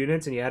one of your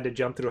units and you had to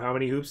jump through how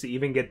many hoops to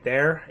even get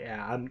there?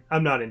 Yeah,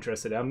 I'm not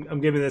interested.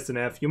 I'm giving this an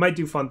F. You might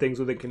do fun things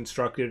with it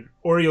constructed,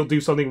 or you'll do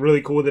something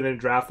really cool with it in a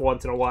draft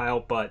once in a while,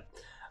 but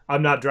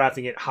I'm not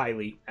drafting it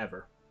highly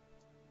ever.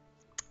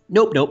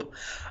 Nope.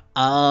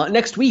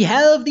 Next, we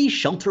have the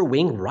Shelter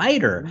Wing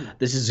Rider.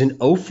 This is an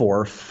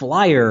 0/4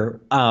 flyer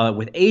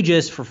with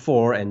Aegis for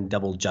 4 and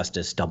double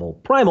Justice, double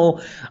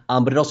Primal.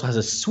 But it also has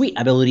a sweet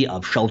ability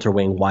of Shelter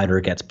Wing Rider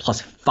gets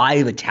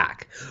 +5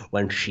 attack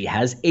when she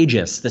has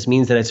Aegis. This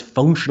means that it's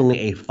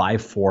functionally a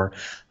 5/4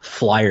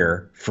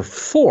 flyer for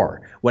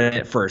 4 when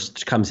it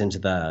first comes into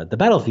the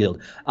battlefield.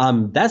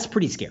 That's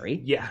pretty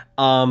scary. Yeah.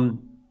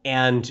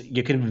 And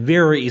you can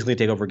very easily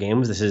take over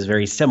games. This is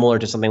very similar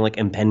to something like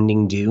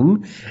Impending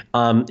Doom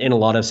in a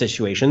lot of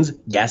situations.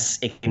 Yes,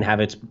 it can have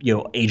its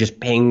Aegis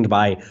pinged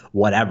by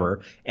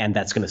whatever, and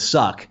that's going to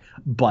suck.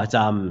 But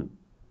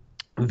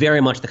very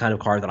much the kind of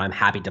card that I'm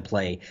happy to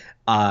play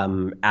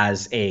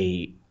as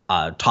a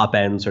top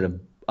end sort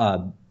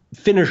of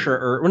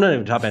finisher, or not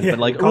even top end, but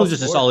like it was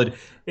just 4. A solid.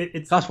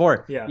 It's cost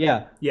 4.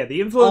 Yeah. The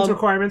influence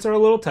requirements are a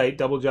little tight.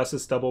 Double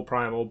Justice, double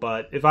Primal.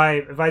 But if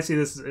I see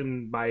this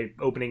in my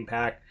opening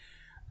pack,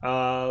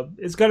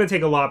 it's gonna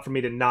take a lot for me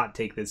to not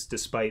take this,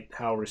 despite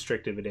how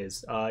restrictive it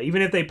is.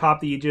 Even if they pop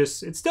the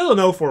Aegis, it's still an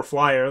 0/4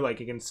 flyer. Like,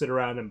 you can sit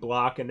around and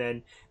block, and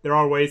then there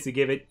are ways to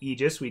give it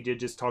Aegis. We did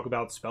just talk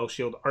about Spell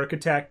Shield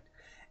Architect,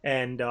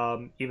 and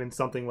even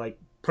something like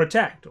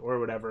Protect or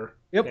whatever.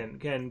 Yep.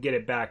 Can get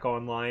it back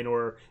online,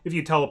 or if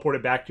you teleport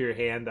it back to your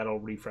hand, that'll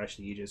refresh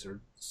the Aegis, or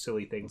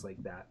silly things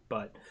like that.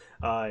 But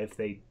if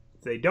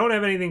they don't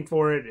have anything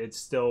for it,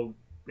 it's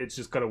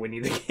just gonna win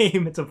you the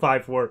game. It's a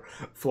 5/4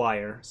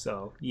 flyer,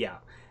 so yeah,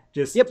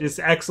 just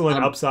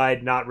excellent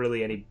upside, not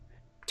really any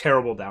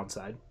terrible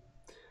downside.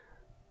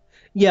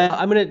 Yeah,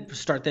 I'm going to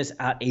start this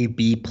at a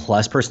B+.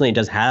 Personally, it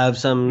does have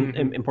some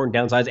important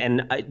downsides,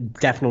 and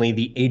definitely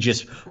the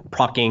Aegis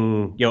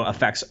proccing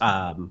effects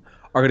are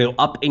going to go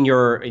up in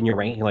your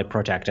ranking, like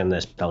Protect and the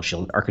Spell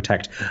Shield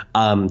Architect,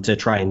 to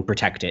try and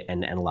protect it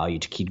and allow you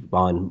to keep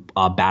on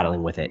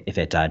battling with it if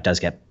it does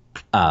get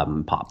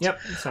popped. Yep,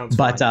 sounds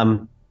fine.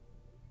 But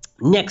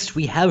next,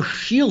 we have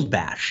Shield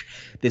Bash.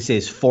 This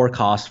is 4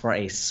 cost for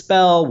a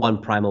spell,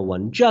 1 Primal,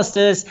 1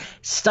 Justice.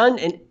 Stun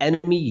an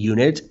enemy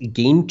unit,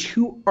 gain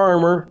 2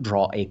 armor,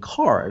 draw a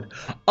card.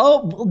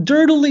 A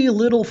dirtily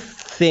little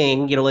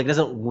thing, like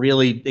doesn't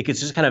really,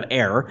 it's just kind of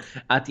air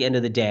at the end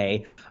of the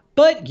day.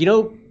 But,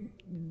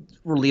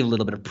 relieve a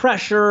little bit of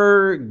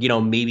pressure,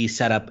 maybe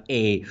set up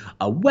a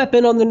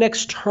weapon on the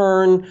next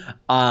turn,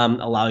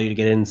 allow you to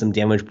get in some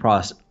damage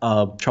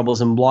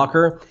troublesome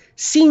blocker.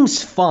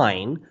 Seems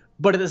fine.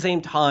 But at the same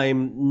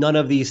time, none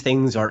of these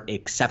things are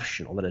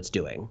exceptional that it's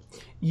doing.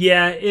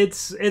 Yeah,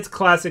 it's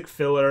classic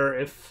filler.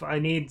 If I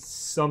need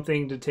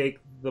something to take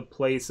the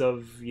place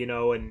of,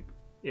 and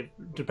if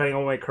depending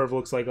on what my curve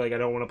looks like I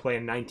don't want to play a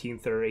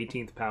 19th or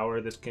 18th power,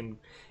 this can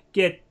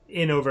get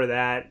in over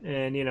that.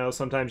 And,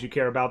 sometimes you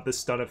care about the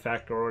stun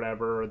effect or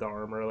whatever, or the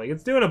armor. Like,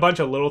 it's doing a bunch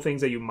of little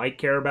things that you might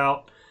care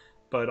about,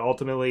 but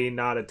ultimately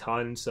not a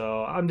ton.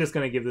 So I'm just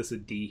going to give this a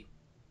D.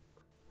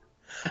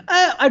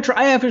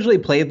 I officially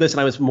played this,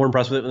 and I was more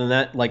impressed with it than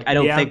that. Like, I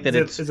don't think that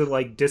is it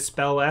like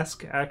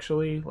Dispel-esque,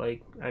 actually?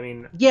 Like, I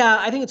mean... Yeah,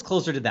 I think it's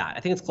closer to that. I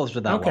think it's closer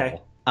to that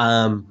level.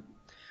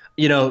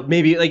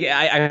 Maybe, like,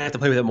 I have to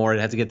play with it more. It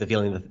has to get the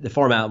feeling of the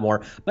format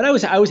more. But I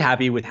was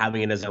happy with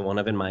having it as one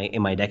of in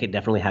my deck. It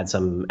definitely had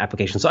some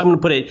application. So I'm going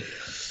to put it...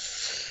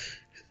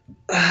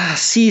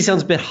 C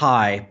sounds a bit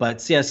high,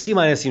 but yeah,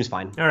 C- seems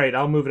fine. All right,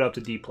 I'll move it up to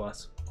D+.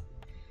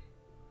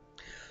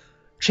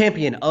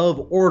 Champion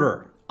of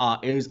Order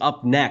is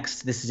up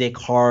next. This is a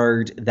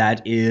card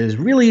that is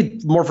really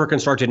more for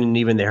constructed, and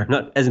even they're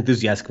not as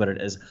enthusiastic about it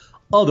as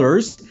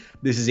others.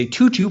 This is a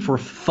 2/2 for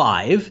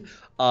 5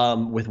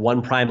 with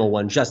 1 Primal,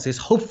 1 Justice.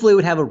 Hopefully it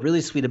would have a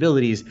really sweet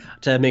abilities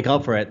to make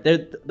up for it.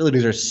 Their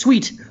abilities are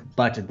sweet,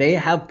 but they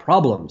have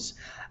problems.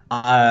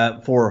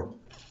 For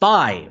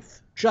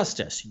 5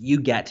 Justice,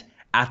 you get,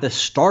 at the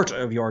start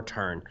of your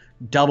turn,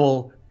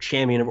 double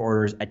Champion of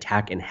Order's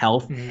attack and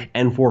health,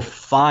 and for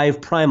 5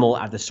 Primal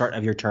at the start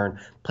of your turn,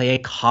 play a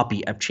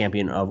copy of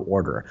Champion of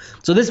Order.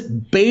 So this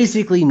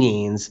basically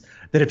means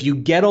that if you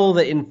get all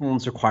the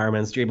influence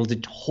requirements, you're able to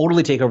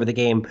totally take over the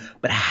game.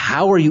 But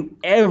how are you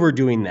ever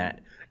doing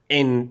that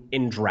in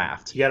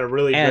draft? You got to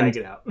really drag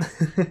it out.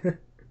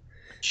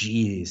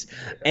 Jeez.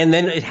 And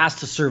then it has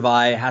to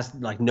survive. It has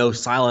no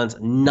silence,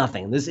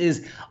 nothing. This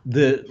is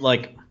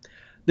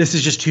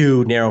just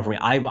too narrow for me.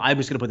 I'm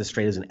just going to put this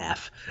straight as an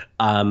F.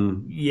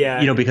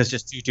 Because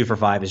just 2/2 for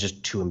 5 is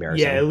just too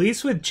embarrassing. Yeah, at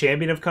least with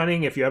Champion of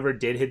Cunning, if you ever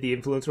did hit the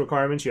influence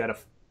requirements, you had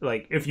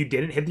if you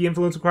didn't hit the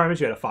influence requirements,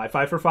 you had a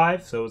 5/5 for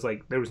 5. So it was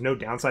there was no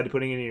downside to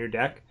putting it in your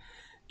deck.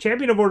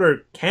 Champion of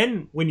Order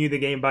can win you the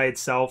game by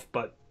itself,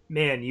 but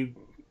man, you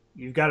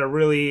you've got to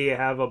really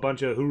have a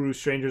bunch of Huru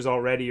Strangers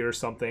already or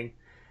something,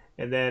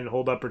 and then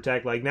hold up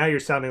protect. Like now you're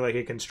sounding like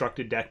a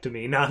constructed deck to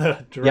me, not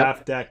a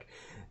draft deck.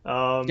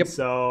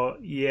 So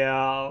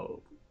yeah,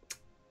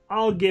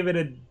 I'll give it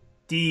a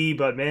D.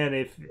 But man,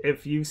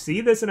 if you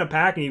see this in a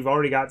pack and you've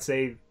already got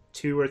say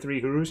 2 or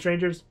 3 Huru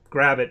Strangers,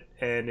 grab it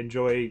and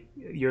enjoy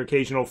your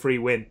occasional free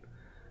win.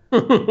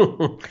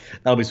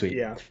 That'll be sweet.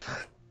 Yeah.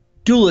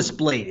 Duelist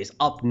Blade is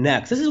up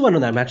next. This is one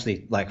that I'm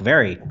actually like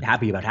very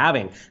happy about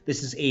having.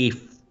 This is a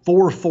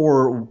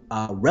 4/4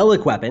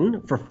 relic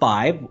weapon for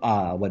 5,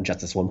 1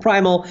 Justice, 1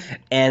 Primal,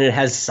 and it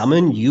has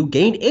Summon, you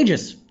gain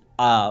Aegis.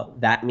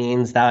 That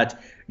means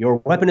that your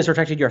weapon is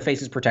protected, your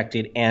face is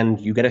protected, and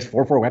you get a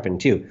 4/4 weapon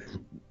too.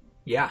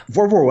 Yeah.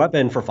 4/4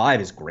 weapon for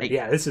 5 is great.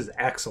 Yeah, this is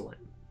excellent.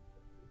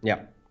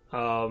 Yeah.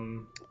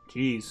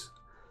 Geez.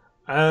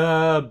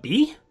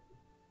 B?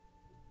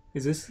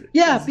 Is this?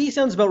 Yeah, B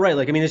sounds about right.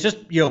 Like, I mean, it's just,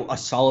 a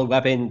solid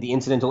weapon. The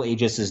incidental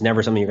Aegis is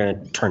never something you're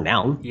going to turn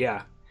down.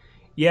 Yeah.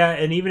 Yeah,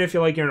 and even if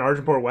you're in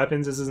Argenport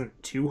weapons, this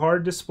isn't too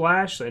hard to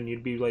splash, and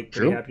you'd be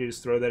pretty happy to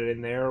just throw that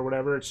in there or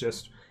whatever. It's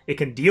just, it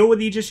can deal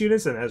with Aegis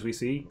units, and as we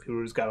see,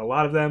 Huru's got a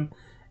lot of them,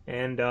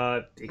 and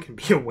it can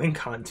be a win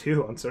con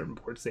too on certain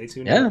port states.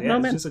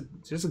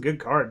 It's just a good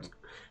card.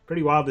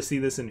 Pretty wild to see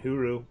this in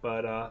Huru,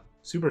 but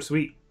super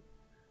sweet.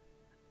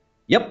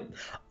 Yep.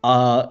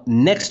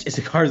 Next is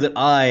a card that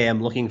I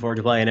am looking forward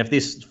to playing. If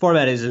this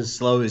format is as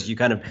slow as you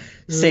kind of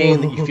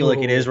saying that you feel like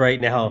it is right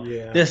now,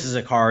 this is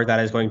a card that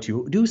is going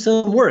to do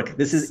some work.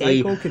 This is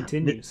cycle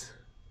continues.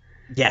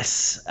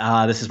 Yes.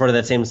 This is part of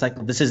that same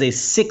cycle. This is a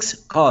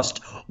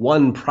 6-cost,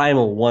 1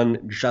 Primal,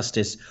 1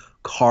 Justice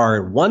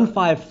card,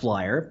 1/5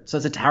 flyer. So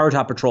it's a Tower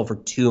Top Patrol for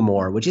 2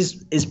 more, which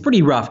is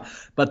pretty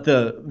rough, but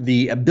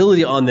the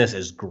ability on this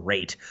is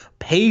great.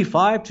 Pay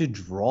 5 to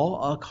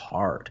draw a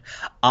card.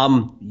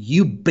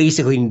 You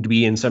basically need to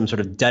be in some sort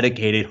of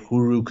dedicated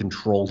Huru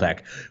control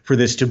deck for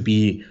this to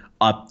be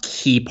a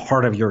key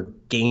part of your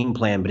game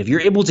plan. But if you're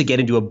able to get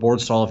into a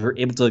board stall, if you're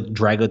able to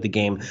drag out the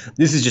game,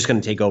 this is just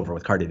going to take over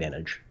with card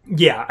advantage.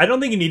 Yeah, I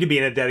don't think you need to be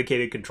in a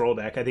dedicated control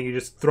deck. I think you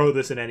just throw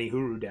this in any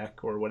Huru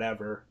deck or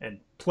whatever and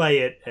play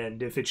it.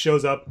 And if it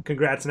shows up,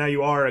 congrats, now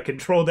you are a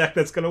control deck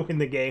that's going to win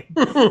the game.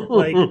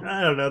 I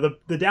don't know.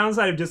 The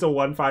downside of just a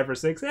 1/5 or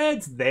 6,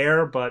 it's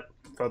there, but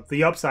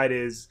the upside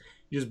is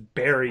you just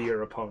bury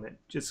your opponent.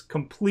 Just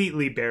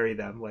completely bury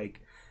them.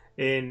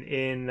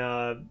 In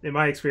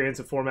my experience,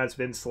 the format's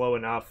been slow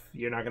enough.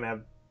 You're not going to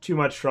have too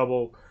much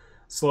trouble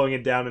slowing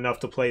it down enough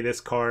to play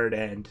this card.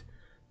 And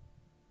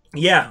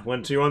yeah,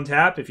 once you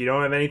untap, if you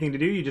don't have anything to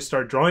do, you just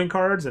start drawing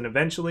cards, and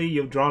eventually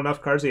you'll draw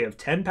enough cards that you have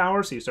 10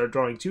 power, so you start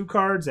drawing 2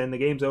 cards, and the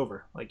game's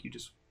over. Like, you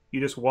just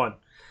won.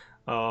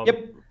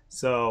 Yep.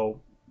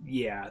 So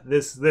yeah,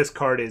 this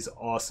card is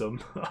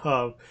awesome.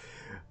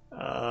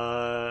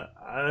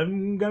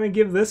 I'm gonna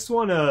give this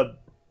one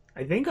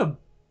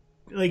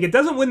it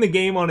doesn't win the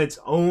game on its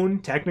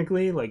own,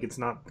 technically. It's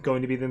not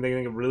going to be the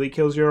thing that really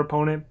kills your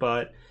opponent,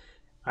 but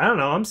I don't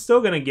know. I'm still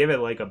going to give it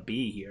a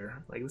B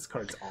here. This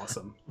card's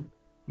awesome.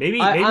 Maybe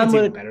it's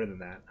even better than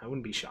that. I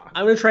wouldn't be shocked.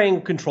 I'm going to try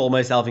and control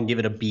myself and give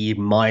it a B-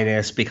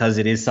 because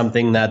it is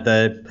something that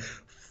the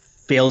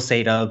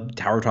fail-safe of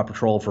Tower Top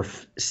Patrol for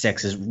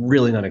 6 is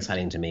really not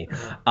exciting to me.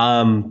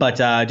 But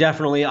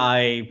definitely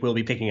I will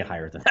be picking it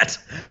higher than that.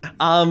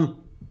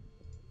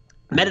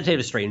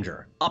 Meditative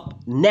Stranger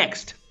up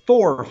next.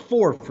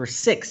 4/4 for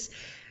 6,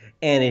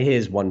 and it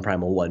is 1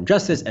 Primal, 1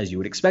 Justice, as you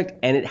would expect,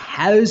 and it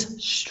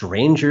has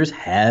Strangers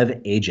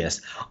Have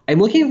Aegis. I'm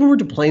looking forward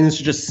to playing this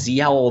to just see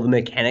how all the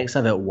mechanics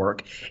of it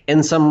work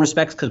in some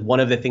respects, because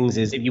one of the things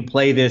is if you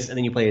play this and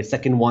then you play a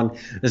second one,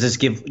 does this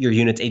give your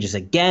units Aegis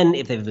again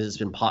if they've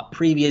been popped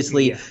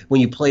previously? Yeah.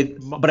 When you play,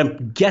 but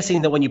I'm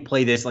guessing that when you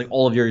play this,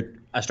 all of your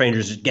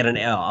strangers get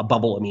a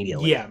bubble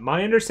immediately. Yeah,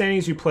 my understanding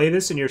is you play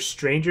this and your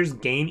strangers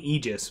gain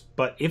Aegis,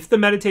 but if the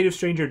Meditative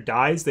Stranger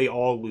dies, they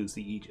all lose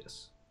the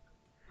Aegis.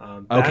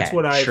 That's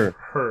what I've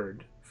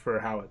heard for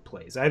how it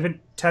plays. I haven't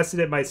tested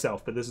it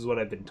myself, but this is what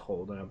I've been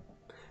told, and I'm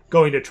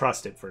going to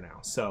trust it for now.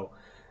 So,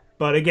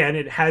 but again,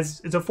 it's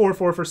a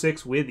 4/4 for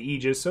 6 with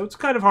Aegis, so it's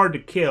kind of hard to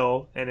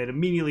kill, and it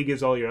immediately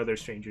gives all your other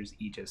strangers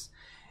Aegis.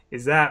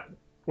 Is that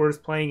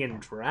worth playing in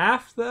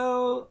draft,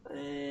 though?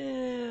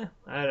 I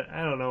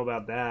don't know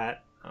about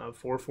that.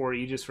 4/4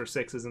 Aegis for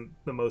 6 isn't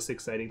the most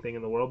exciting thing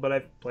in the world, but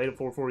I've played a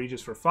 4/4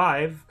 Aegis for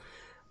 5,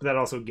 but that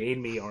also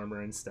gained me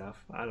armor and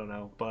stuff. I don't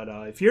know. But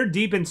if you're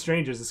deep in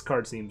strangers, this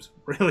card seems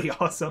really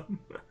awesome.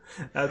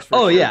 That's for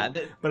sure. Yeah.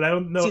 But I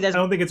don't know. I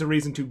don't think it's a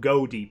reason to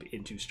go deep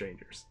into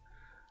strangers.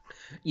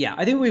 Yeah,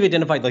 I think we've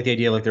identified the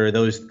idea there are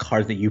those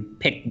cards that you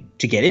pick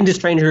to get into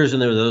strangers,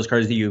 and there are those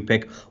cards that you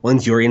pick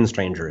once you're in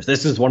strangers.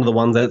 This is one of the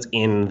ones that's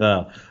in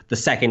the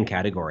second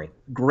category.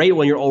 Great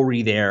when you're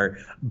already there,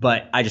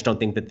 but I just don't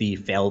think that the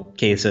failed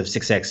case of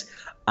 6/6,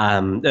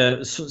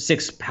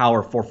 6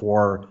 power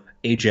 4/4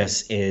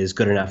 Aegis is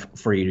good enough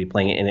for you to be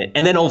playing it in it.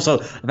 And then also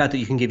the fact that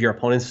you can give your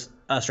opponents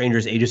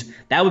strangers Aegis,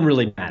 that one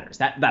really matters.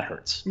 That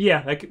hurts.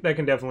 Yeah, that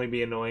can definitely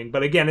be annoying.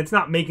 But again, it's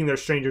not making their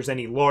strangers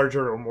any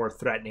larger or more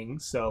threatening.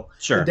 So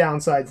the Sure.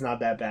 downside's not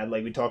that bad.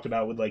 Like we talked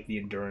about with like the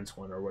endurance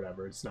one or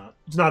whatever. It's not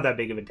that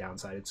big of a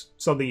downside. It's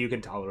something you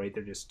can tolerate.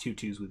 They're just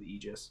 2/2s with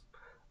Aegis.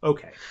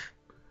 Okay.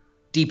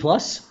 D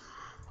plus.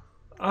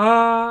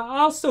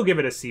 I'll still give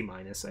it a C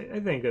minus. I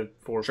think a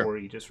 4/4 Sure.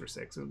 Aegis for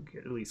 6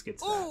 at least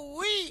gets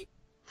that.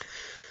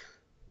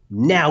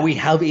 Now we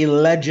have a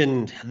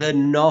legend, the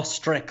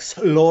Nostrix,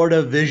 Lord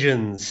of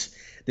Visions.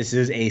 This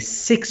is a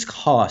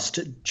 6-cost,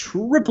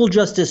 triple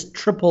justice,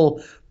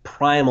 triple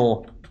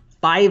primal,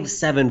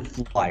 5/7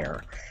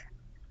 flyer.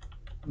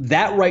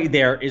 That right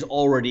there is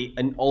already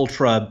an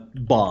ultra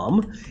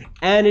bomb,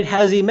 and it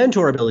has a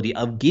mentor ability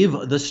of give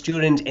the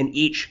student an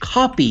each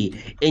copy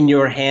in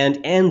your hand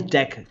and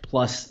deck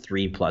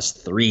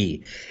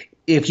 +3/+3.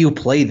 If you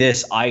play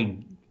this, I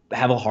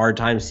have a hard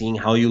time seeing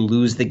how you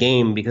lose the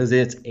game because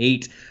it's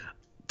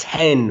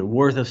 8-10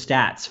 worth of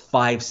stats,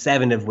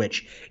 5/7 of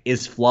which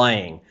is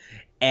flying.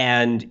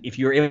 And if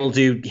you're able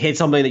to hit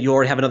something that you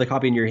already have another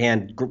copy in your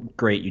hand,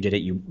 great, you did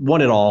it. You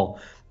won it all.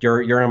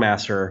 You're a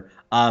master.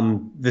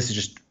 This is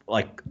just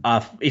like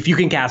if you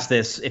can cast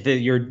this, if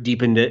you're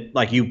deep into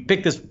like you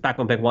pick this back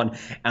one, pick one,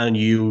 and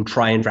you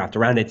try and draft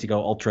around it to go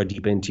ultra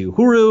deep into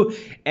Huru.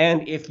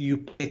 And if you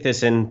pick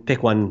this and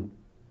pick one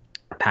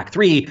pack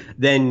 3,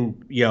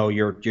 then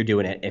you're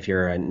doing it if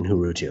you're in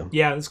Huru too.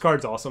 Yeah, this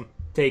card's awesome.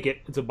 Take it.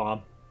 It's a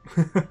bomb.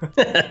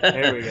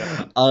 There we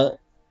go.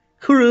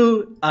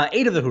 Huru,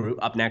 8 of the Huru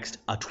up next,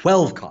 a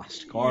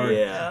 12-cost card.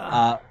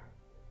 Yeah.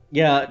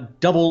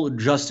 Double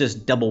justice,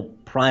 double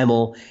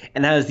primal,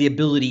 and has the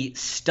ability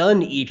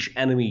stun each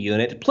enemy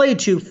unit, play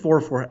 2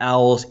 4/4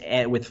 owls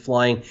with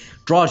flying,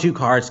 draw 2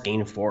 cards,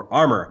 gain 4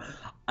 armor.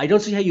 I don't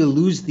see how you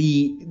lose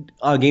the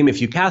game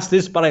if you cast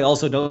this, but I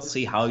also don't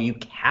see how you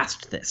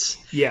cast this.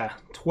 Yeah,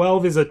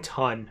 12 is a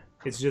ton.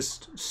 It's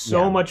just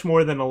so much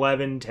more than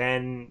 11,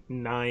 10,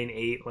 9,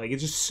 8. Like,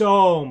 it's just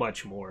so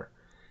much more.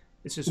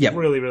 It's just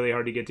really, really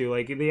hard to get to.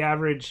 Like, the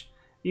average,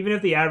 even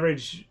if the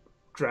average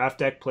draft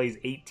deck plays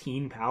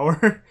 18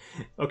 power,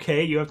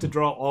 okay, you have to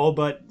draw all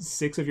but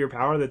 6 of your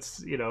power.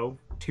 That's,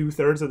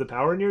 2/3 of the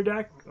power in your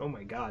deck. Oh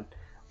my god.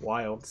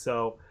 Wild.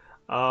 So,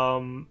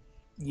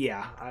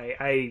 yeah,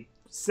 I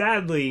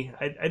sadly,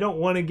 I don't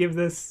want to give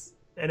this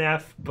an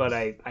F, but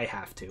I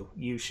have to.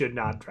 You should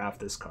not draft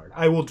this card.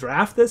 I will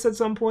draft this at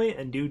some point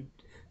and do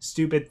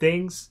stupid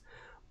things,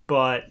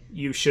 but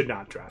you should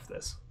not draft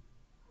this.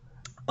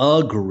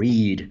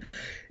 Agreed.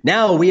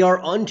 Now we are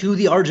onto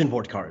the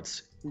Argenport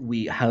cards. Are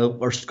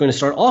going to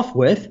start off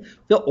with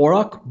the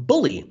Auroch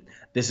Bully.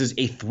 This is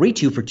a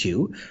 3/2 for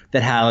 2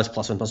 that has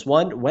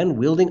 +1/+1 when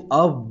wielding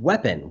a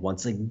weapon.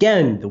 Once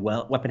again, the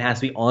weapon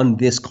has to be on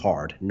this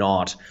card,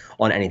 not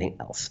on anything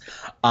else.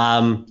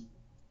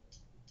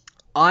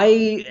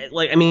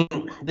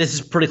 This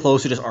is pretty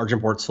close to just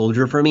Argenport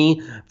Soldier for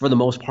me. For the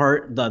most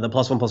part, the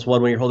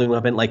 +1/+1 when you're holding a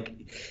weapon, like,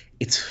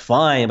 it's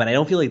fine, but I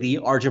don't feel like the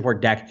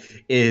Argenport deck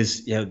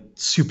is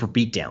super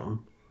beat down.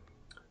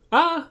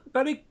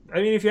 But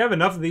if you have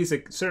enough of these,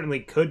 it certainly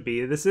could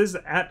be. This is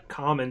at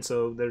common,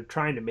 so they're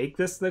trying to make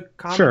this the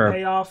common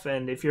payoff.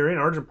 And if you're in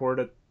Argenport,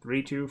 a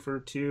 3/2 for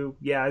 2,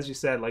 yeah, as you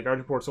said, like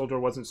Argenport Soldier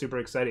wasn't super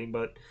exciting,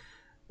 but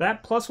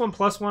that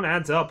 +1/+1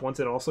 adds up once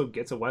it also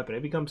gets a weapon.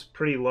 It becomes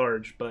pretty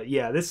large. But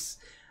yeah,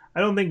 I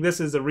don't think this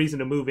is a reason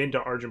to move into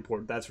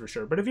Argenport, that's for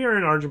sure. But if you're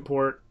in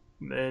Argenport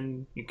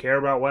and you care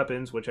about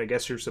weapons, which I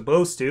guess you're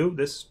supposed to,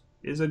 this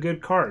is a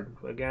good card.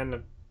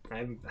 Again,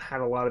 I've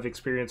had a lot of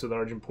experience with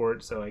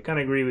Argenport, so I kind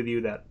of agree with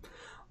you that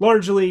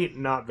largely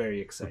not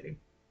very exciting.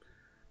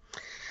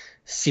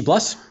 C+?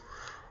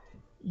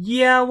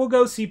 Yeah, we'll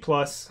go C+.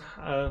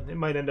 It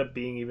might end up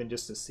being even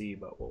just a C,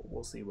 but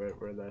we'll see where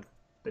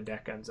the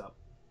deck ends up.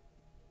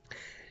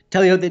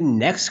 Tell you the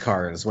next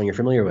cards when you're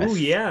familiar with. Oh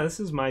yeah, this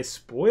is my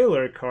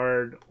spoiler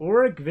card,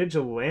 Auric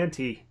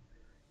Vigilante.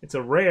 It's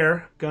a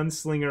rare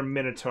Gunslinger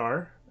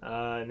Minotaur,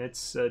 and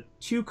it's a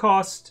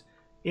 2-cost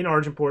in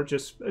Argenport,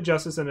 just a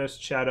Justice and a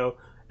Shadow,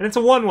 and it's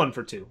a 1/1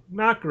 for 2.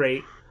 Not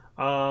great.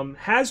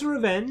 Has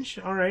Revenge,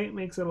 alright,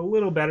 makes it a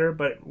little better,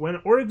 but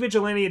when Auric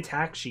Vigilante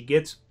attacks, she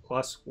gets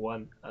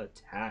 +1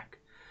 attack.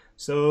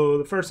 So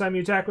the first time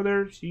you attack with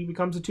her, she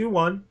becomes a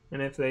 2/1,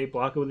 and if they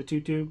block it with a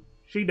 2/2,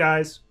 she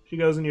dies. She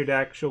goes in your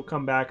deck, she'll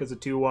come back as a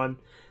 2/1, and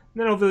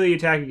then hopefully you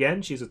attack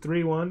again, she's a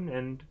 3/1,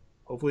 and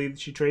hopefully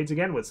she trades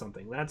again with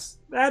something.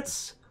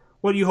 That's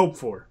what you hope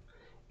for.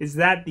 Is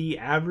that the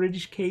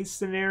average case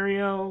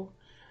scenario?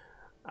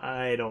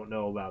 I don't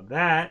know about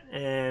that.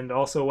 And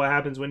also what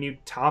happens when you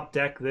top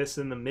deck this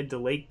in the mid to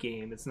late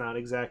game. It's not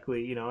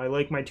exactly, I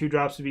like my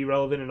 2-drops to be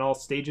relevant in all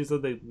stages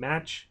of the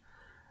match.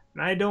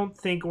 And I don't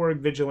think Auric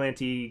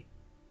Vigilante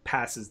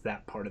passes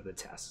that part of the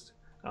test.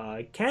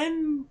 It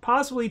can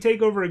possibly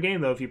take over a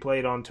game, though, if you play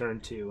it on turn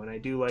 2. And I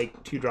do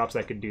like 2-drops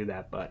that could do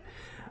that. But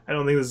I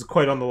don't think this is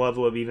quite on the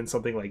level of even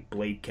something like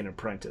Bladekin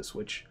Apprentice,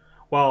 which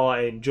while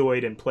I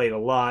enjoyed and played a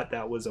lot,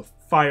 that was a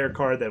fire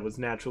card that was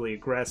naturally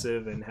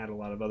aggressive and had a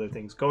lot of other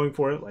things going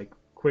for it, like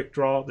quick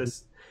draw.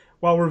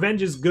 While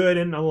Revenge is good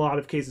and in a lot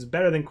of cases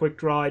better than quick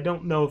draw, I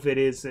don't know if it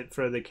is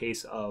for the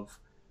case of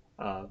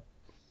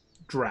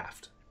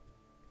draft.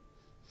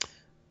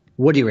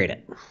 What do you rate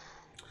it?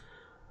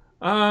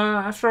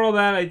 After all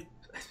that,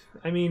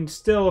 I mean,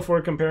 still, if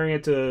we're comparing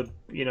it to,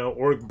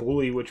 Orc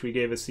Bully, which we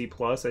gave a C+,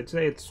 I'd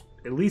say it's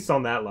at least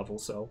on that level,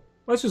 so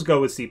let's just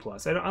go with C+.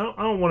 I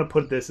don't want to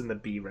put this in the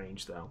B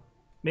range, though.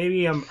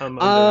 Maybe I'm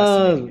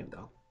underestimating it,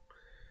 though.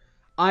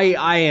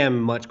 I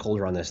am much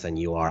colder on this than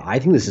you are. I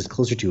think this is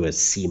closer to a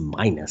C-.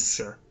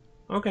 Sure.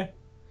 Okay.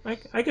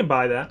 I can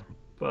buy that.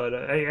 But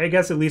I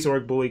guess at least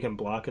Orc Bully can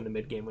block in the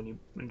mid-game when you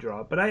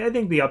draw. But I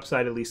think the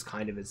upside at least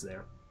kind of is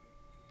there.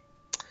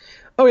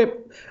 Okay.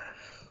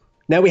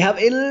 Now we have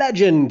a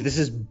legend. This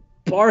is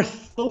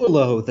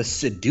Bartholo the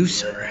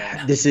Seducer.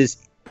 This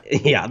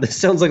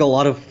sounds like a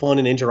lot of fun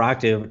and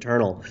interactive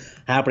Eternal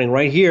happening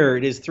right here.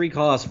 It is 3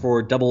 costs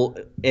for double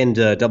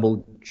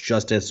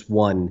Justice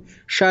 1.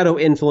 Shadow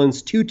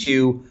Influence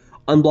 2/2,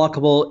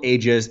 unblockable,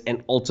 Aegis,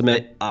 and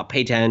ultimate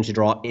pay 10 to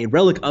draw a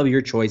relic of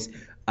your choice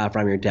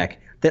from your deck.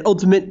 That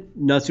ultimate,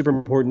 not super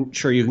important.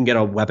 Sure, you can get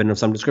a weapon of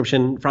some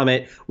description from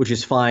it, which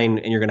is fine,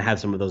 and you're going to have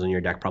some of those in your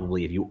deck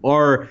probably if you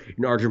are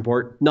an Argent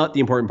Port. Not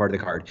the important part of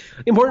the card.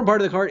 The important part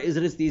of the card is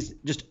that it's these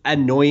just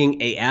annoying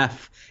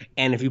AF,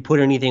 and if you put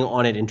anything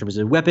on it in terms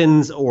of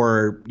weapons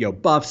or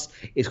buffs,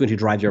 it's going to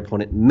drive your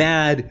opponent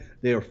mad.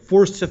 They are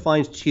forced to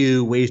find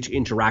 2 ways to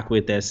interact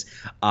with this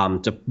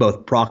to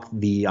both proc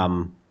the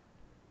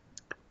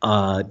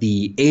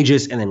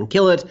Aegis and then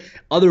kill it.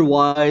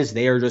 Otherwise,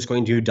 they are just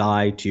going to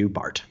die to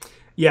Bart.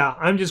 Yeah,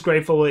 I'm just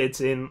grateful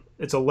it's a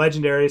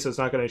legendary, so it's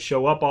not going to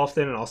show up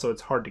often, and also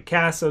it's hard to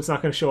cast, so it's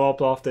not going to show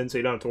up often, so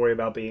you don't have to worry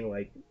about being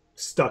like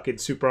stuck in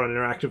super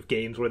uninteractive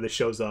games where this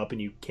shows up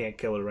and you can't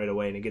kill it right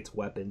away and it gets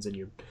weapons and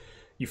you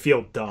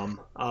feel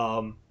dumb.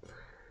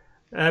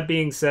 That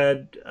being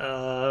said,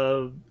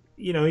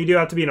 you do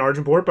have to be an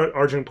Argent Port, but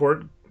Argent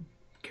Port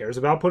cares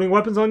about putting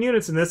weapons on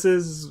units, and this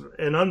is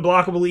an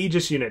unblockable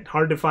Aegis unit.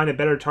 Hard to find a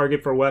better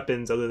target for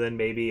weapons other than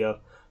maybe a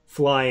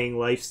flying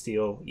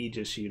lifesteal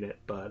Aegis unit.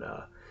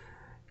 But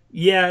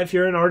yeah, if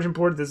you're an Argent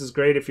Port, this is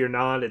great. If you're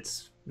not,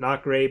 it's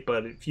not great.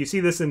 But if you see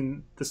this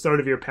in the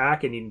start of your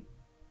pack and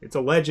it's a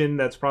legend,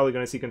 that's probably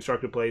going to see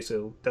constructed play,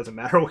 so it doesn't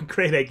matter what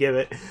grade I give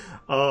it.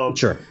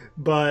 Sure.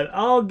 But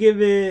I'll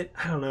give it,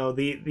 I don't know,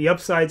 the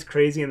upside's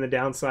crazy and the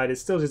downside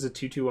is still just a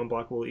 2/2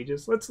 unblockable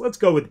Aegis. Let's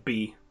go with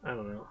B. I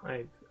don't know.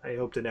 I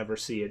hope to never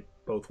see it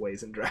both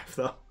ways in draft,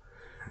 though.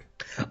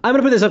 I'm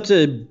going to put this up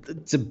to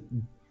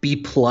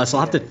B+. I'll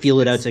have to feel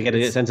it out to get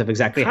a sense of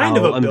exactly how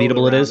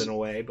unbeatable it is. In a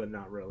way, but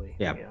not really.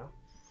 Yeah.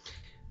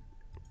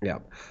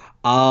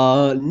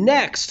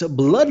 Next,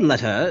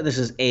 Bloodletter. This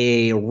is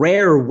a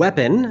rare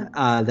weapon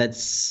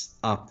that's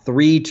a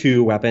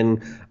 3/2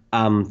 weapon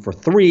for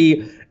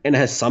 3, and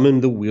has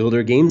summoned the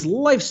wielder gains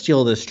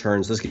lifesteal this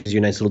turn. So this gives you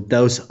a nice little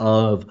dose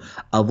of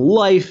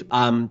life.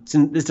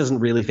 This doesn't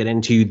really fit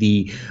into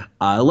the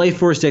life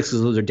force decks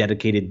because those are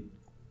dedicated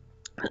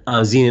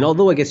Xenon,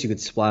 although I guess you could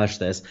splash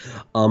this,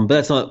 but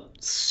that's not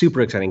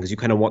super exciting because you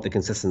kind of want the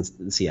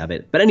consistency of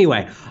it. But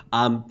anyway,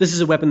 this is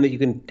a weapon that you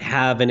can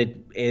have, and it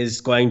is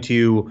going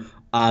to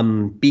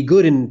be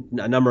good in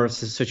a number of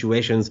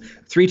situations.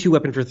 3/2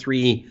 weapon for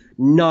 3,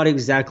 not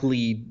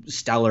exactly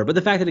stellar, but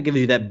the fact that it gives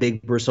you that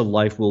big burst of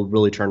life will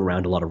really turn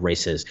around a lot of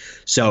races.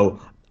 So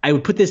I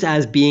would put this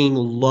as being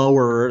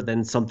lower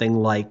than something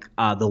like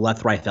the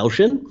Lethrai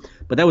Felsion,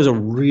 but that was a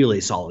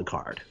really solid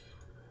card.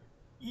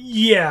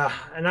 Yeah,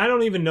 and I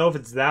don't even know if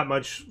it's that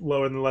much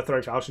lower than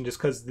Lethrai Falchion just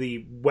because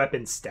the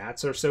weapon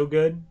stats are so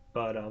good.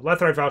 But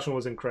Lethrai Falchion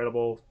was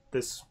incredible.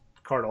 This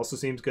card also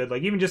seems good.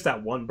 Like, even just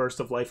that one burst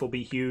of life will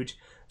be huge.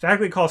 The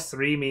fact that it costs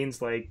 3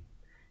 means, like,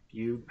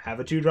 you have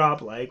a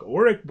 2-drop like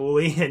Orc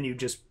Bully and you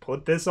just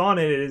put this on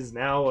it. It is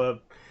now a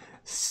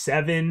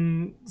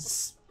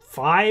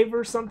 7/5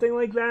 or something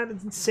like that.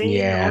 It's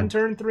insane. On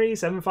turn 3,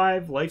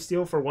 7/5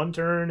 lifesteal for 1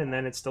 turn, and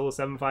then it's still a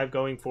 7/5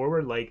 going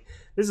forward. Like,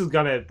 this is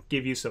gonna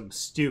give you some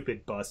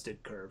stupid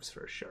busted curves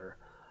for sure.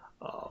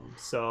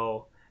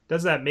 So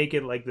does that make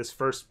it like this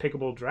first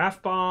pickable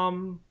draft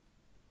bomb?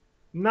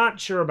 Not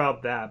sure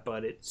about that,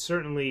 but it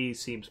certainly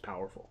seems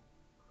powerful.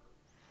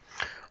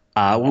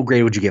 What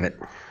grade would you give it?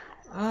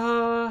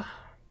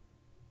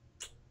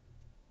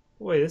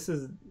 Boy,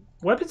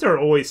 weapons are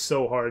always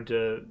so hard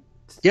to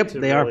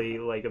really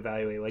like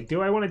evaluate. Like,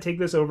 do I want to take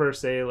this over,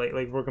 say,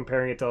 like we're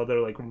comparing it to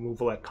other like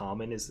removal at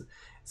common? Is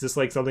this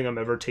like something I'm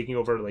ever taking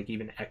over, like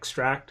even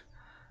extract?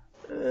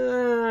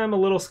 I'm a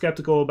little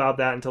skeptical about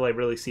that until I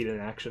really see it in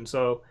action.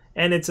 So,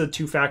 and it's a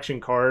 2-faction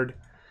card.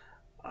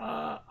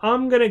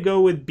 I'm gonna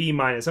go with B-.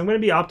 I'm gonna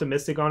be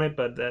optimistic on it,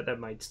 but that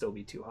might still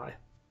be too high.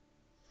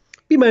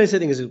 B- I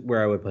think is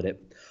where I would put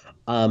it.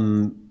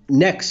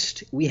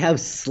 Next, we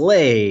have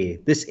Slay.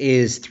 This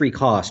is 3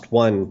 cost,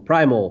 1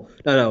 primal.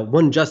 No,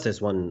 1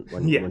 justice, 1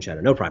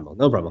 shadow. No primal.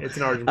 It's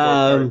an Argent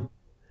card.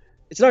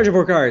 It's an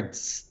Argent card.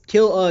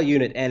 Kill a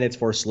unit, and it's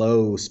for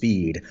slow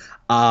speed.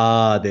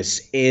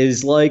 This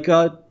is like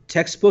a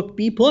textbook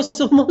B plus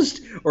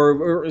almost,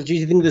 or do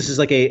you think this is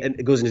like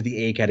it goes into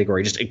the A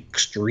category, just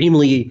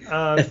extremely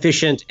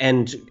efficient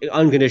and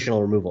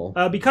unconditional removal?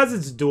 Because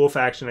it's dual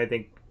faction, I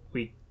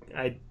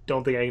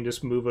don't think I can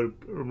just move a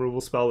removal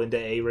spell into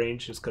A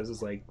range just because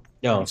it's like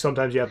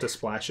sometimes you have to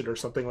splash it or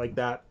something like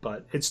that.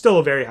 But it's still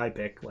a very high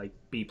pick. Like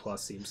B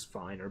plus seems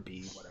fine, or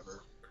B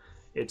whatever.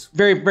 It's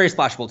very, very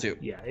splashable too.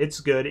 Yeah,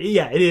 it's good.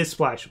 Yeah, it is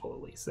splashable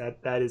at least.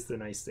 That is the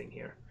nice thing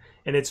here.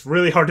 And it's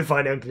really hard to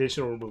find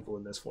unconditional removal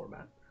in this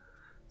format.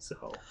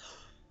 So,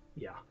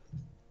 yeah.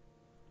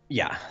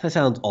 Yeah, that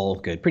sounds all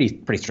good.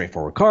 Pretty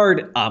straightforward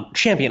card.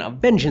 Champion of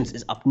Vengeance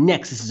is up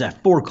next. This is a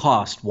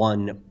 4-cost,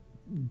 1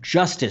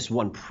 Justice,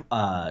 1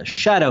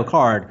 Shadow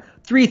card,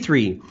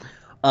 3/3.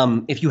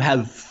 If you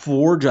have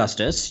 4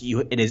 Justice,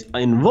 it is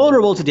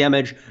invulnerable to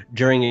damage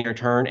during your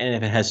turn, and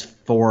if it has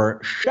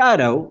 4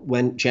 Shadow,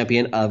 when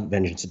Champion of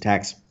Vengeance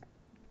attacks,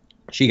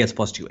 she gets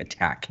 +2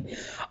 attack.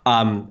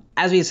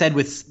 As we said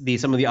with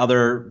some of the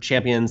other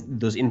champions,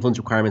 those influence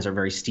requirements are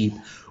very steep,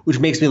 which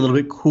makes me a little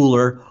bit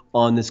cooler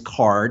on this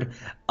card.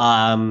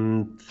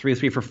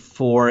 3/3 for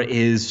 4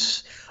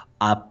 is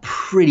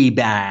pretty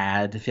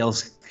bad. It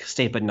feels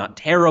state, but not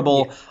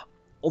terrible. Yeah.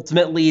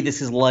 Ultimately,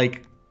 this is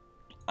like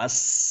a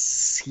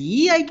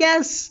C, I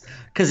guess,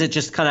 because it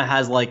just kind of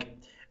has like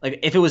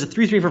if it was a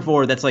 3/3 for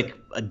 4, that's like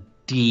a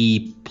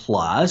D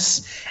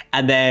plus,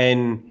 and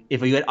then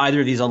if you had either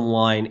of these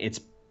online,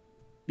 it's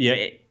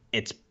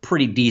it's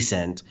pretty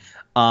decent.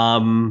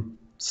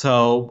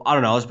 So I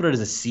don't know. Let's put it as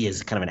a C,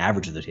 as kind of an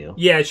average of the two.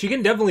 Yeah, she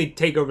can definitely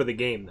take over the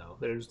game, though.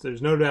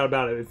 There's no doubt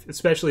about it.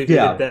 Especially if you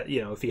hit that,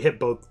 if you hit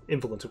both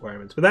influence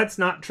requirements. But that's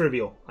not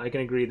trivial. I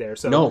can agree there.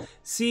 So no.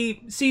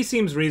 C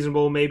seems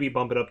reasonable. Maybe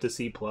bump it up to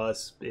C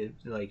plus.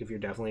 Like if you're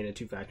definitely in a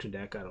 2-faction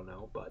deck, I don't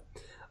know. But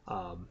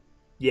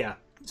yeah,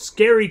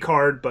 scary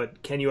card.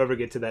 But can you ever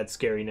get to that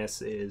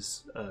scariness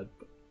is a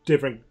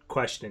different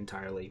question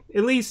entirely.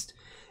 At least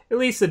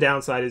the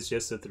downside is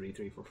just a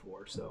 3/3 for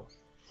 4. So.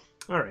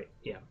 All right,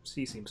 yeah,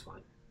 C seems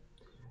fine.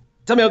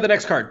 Tell me about the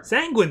next card.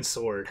 Sanguine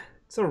Sword.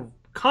 It's a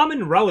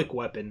common relic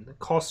weapon. It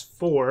costs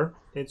 4.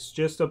 It's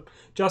just a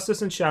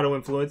Justice and Shadow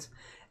influence.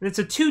 And it's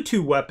a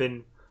 2/2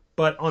 weapon,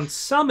 but on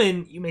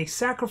summon, you may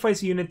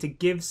sacrifice a unit to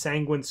give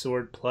Sanguine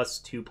Sword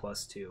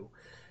 +2/+2.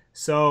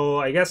 So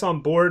I guess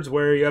on boards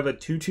where you have a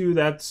 2/2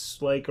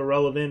 that's like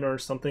irrelevant or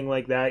something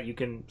like that, you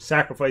can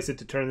sacrifice it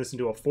to turn this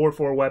into a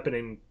 4/4 weapon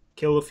and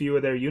kill a few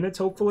of their units,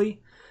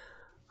 hopefully.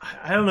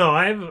 I don't know.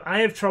 I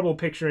have trouble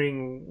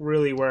picturing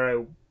really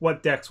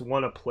what decks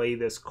want to play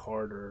this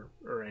card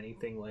or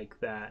anything like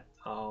that.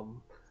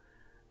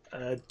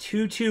 A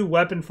 2/2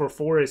 weapon for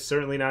 4 is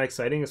certainly not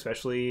exciting,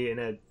 especially in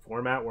a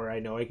format where I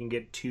know I can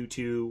get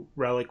 2/2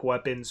 relic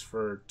weapons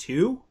for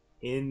 2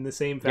 in the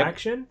same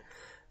faction. Yep.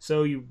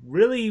 So you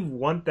really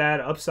want that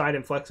upside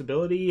and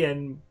flexibility,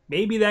 and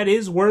maybe that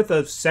is worth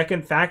a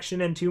second faction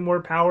and 2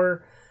 more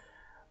power.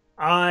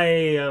 I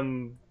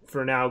am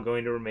for now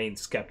going to remain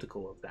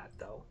skeptical of that,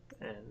 though.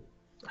 And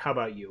how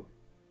about you?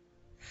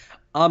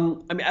 I mean,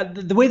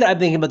 the way that I'm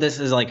thinking about this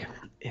is like,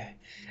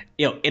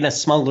 in a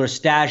smuggler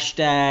stash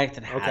deck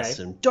that has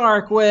some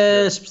dark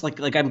wisps. Sure.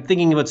 Like I'm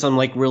thinking about some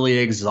like really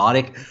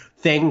exotic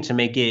thing to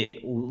make it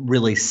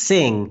really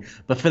sing.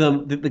 But for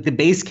the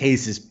base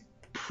case is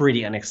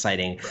pretty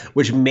unexciting, right,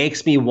 which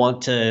makes me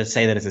want to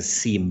say that it's a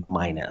C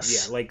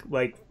minus. Yeah,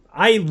 like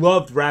I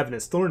loved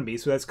Ravenous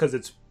Thornbeast, so that's because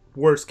its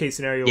worst case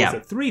scenario was a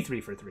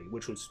 3/3 for 3,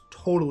 which was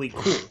totally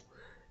cool.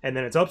 And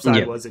then its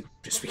upside was it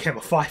just became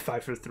a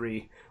 5/5 for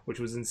 3, which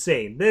was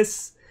insane.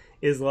 This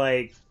is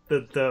like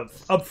the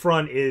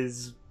upfront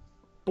is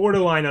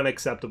borderline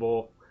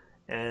unacceptable,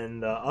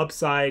 and the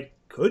upside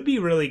could be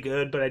really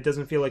good, but it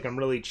doesn't feel like I'm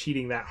really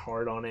cheating that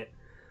hard on it.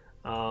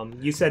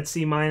 You said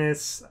C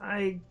minus.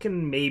 I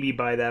can maybe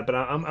buy that, but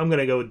I'm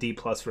gonna go with D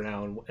plus for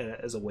now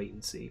as a wait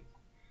and see.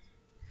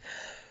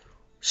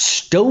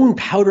 Stone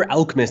Powder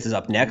Alchemist is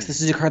up next.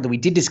 This is a card that we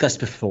did discuss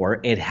before.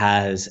 It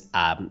has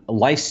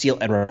Lifesteal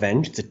and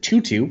Revenge. It's a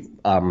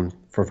 2/2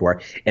 for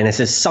 4. And it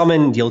says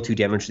summon, deal 2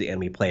 damage to the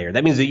enemy player.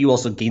 That means that you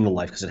also gain the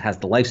life because it has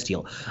the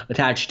Lifesteal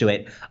attached to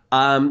it.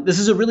 This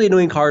is a really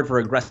annoying card for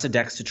aggressive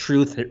decks to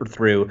chew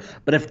through.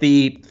 But if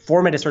the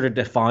format is sort of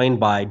defined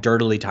by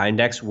dirtily timed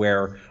decks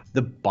where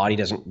the body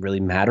doesn't really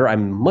matter,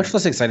 I'm much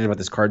less excited about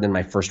this card than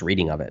my first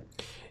reading of it.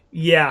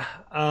 Yeah.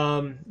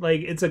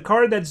 Like it's a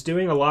card that's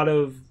doing a lot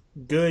of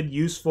good,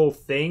 useful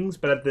things,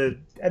 but at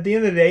the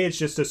end of the day, it's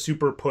just a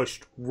super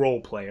pushed role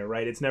player,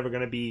 right? It's never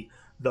going to be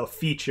the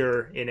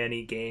feature in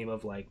any game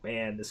of like,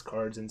 man, this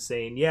card's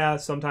insane. Yeah,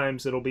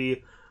 sometimes it'll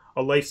be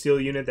a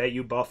lifesteal unit that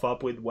you buff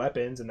up with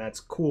weapons, and that's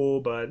cool,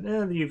 but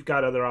you've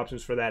got other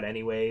options for that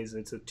anyways.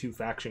 It's a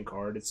 2-faction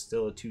card. It's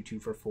still a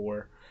 2/2 for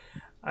 4.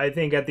 I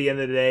think at the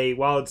end of the day,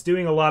 while it's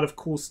doing a lot of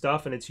cool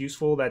stuff and it's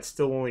useful, that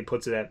still only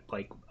puts it at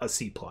like a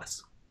C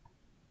plus.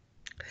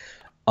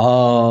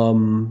 I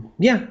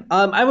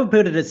would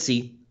put it at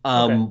C.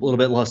 A Okay. little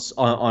bit less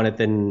on it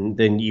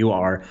than you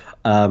are,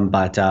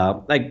 but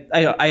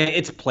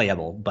it's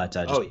playable, but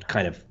Oh just yeah.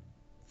 kind of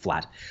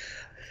flat.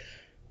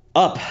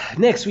 Up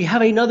next, we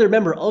have another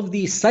member of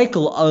the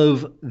cycle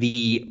of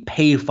the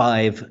pay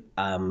five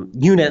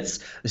units.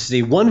 This is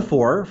a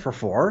 1/4 for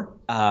 4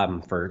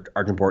 for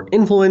Argenport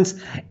Influence,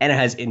 and it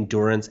has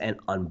endurance and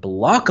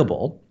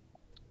unblockable.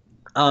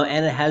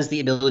 And it has the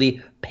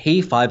ability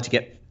pay 5 to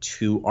get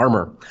 2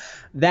 armor.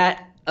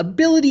 That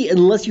ability,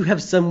 unless you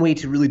have some way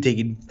to really take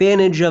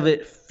advantage of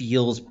it,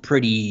 feels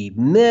pretty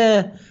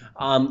meh.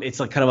 It's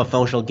like kind of a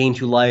functional gain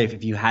to life.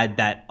 If you had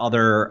that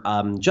other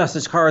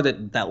justice card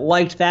that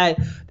liked that,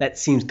 that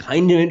seems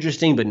kind of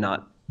interesting, but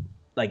not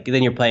like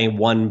then you're playing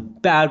one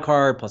bad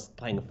card plus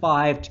playing a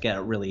 5 to get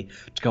it really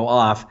to go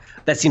off.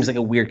 That seems like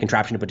a weird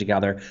contraption to put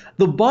together.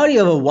 The body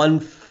of a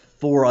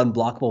 1/4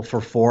 unblockable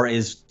for 4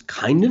 is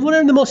kind of what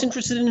I'm the most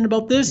interested in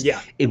about this. Yeah.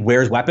 It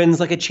wears weapons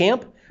like a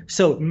champ.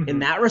 So in Hmm.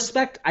 that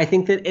respect, I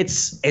think that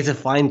it's a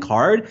fine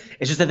card.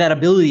 It's just that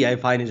ability I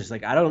find is just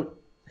like I don't.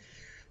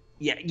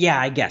 Yeah,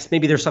 I guess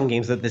maybe there's some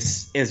games that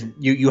this is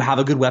you have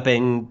a good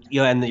weapon,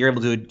 and you're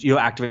able to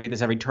activate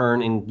this every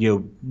turn and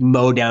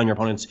mow down your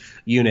opponent's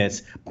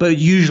units. But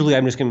usually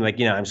I'm just gonna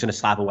I'm just gonna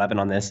slap a weapon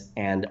on this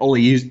and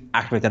only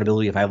activate that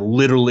ability if I have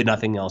literally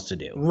nothing else to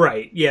do.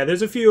 Right. Yeah.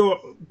 There's a few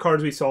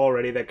cards we saw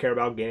already that care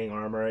about gaining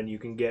armor, and you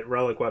can get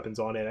relic weapons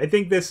on it. I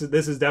think this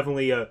is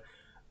definitely a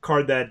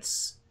card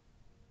that's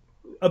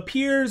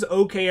appears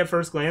okay at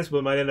first glance,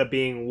 but might end up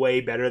being way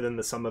better than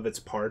the sum of its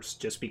parts,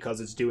 just because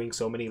it's doing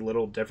so many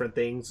little different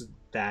things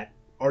that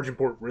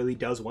Argenport really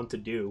does want to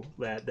do.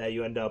 That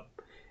you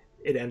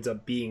it ends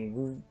up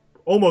being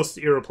almost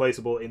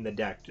irreplaceable in the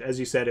deck. As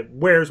you said, it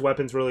wears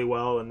weapons really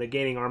well, and the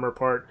gaining armor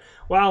part,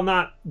 while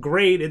not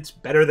great, it's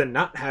better than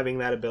not having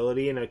that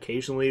ability, and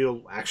occasionally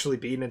it'll actually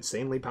be an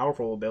insanely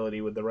powerful ability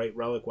with the right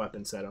relic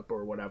weapon setup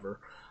or whatever.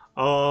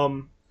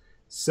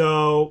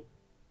 So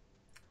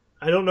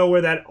I don't know where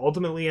that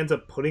ultimately ends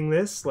up putting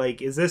this.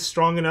 Like, is this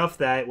strong enough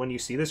that when you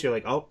see this, you're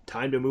like, oh,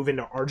 time to move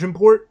into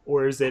Argenport?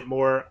 Or is it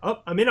more, oh,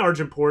 I'm in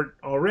Argenport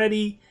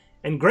already,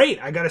 and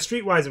great, I got a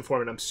Streetwise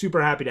Informant. I'm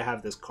super happy to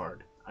have this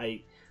card.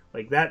 I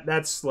like that.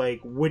 That's like,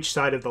 which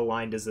side of the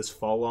line does this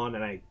fall on?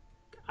 And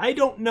I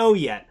don't know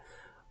yet.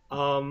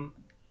 I'm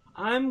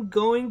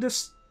going to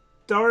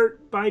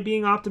start by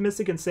being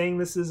optimistic and saying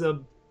this is a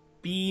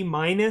B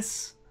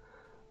minus,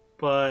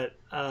 but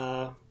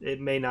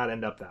it may not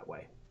end up that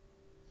way.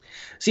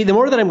 See, the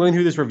more that I'm going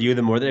through this review,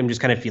 the more that I'm just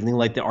kind of feeling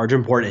like the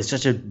Argenport is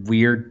such a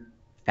weird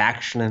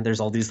faction, and there's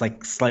all these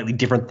like slightly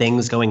different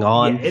things going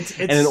on. Yeah, it's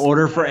and in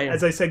order for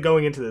as I said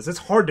going into this, it's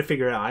hard to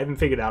figure out. I haven't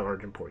figured out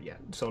Argenport yet,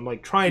 so I'm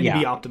like trying to be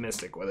yeah.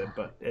 optimistic with it,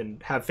 but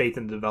and have faith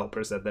in the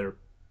developers that they're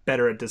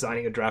better at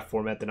designing a draft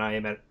format than I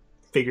am at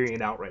figuring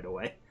it out right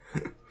away.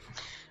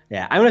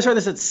 Yeah, I'm gonna start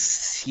this at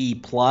C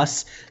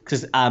plus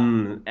because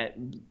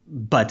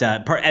but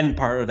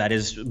part of that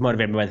is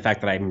motivated by the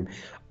fact that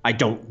I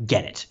don't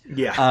get it.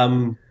 Yeah.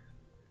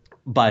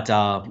 But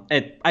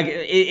it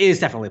is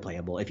definitely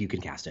playable if you can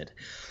cast it.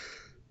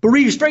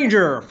 Bereaved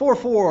Stranger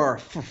 4/4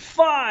 for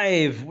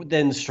 5.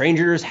 Then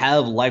Strangers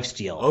have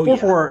Lifesteal. Oh,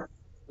 4/4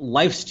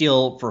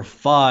 Lifesteal for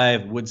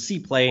 5 would see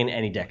play in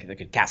any deck that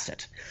could cast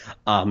it.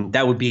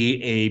 That would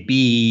be a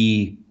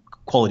B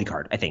quality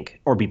card, I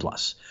think, or B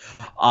plus.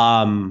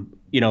 At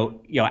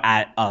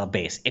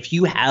base. If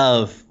you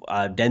have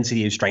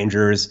density of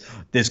Strangers,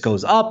 this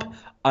goes up.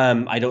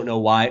 I don't know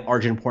why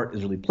Argenport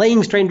is really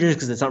playing Strangers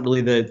because it's not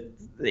really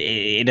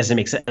it doesn't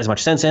make as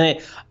much sense in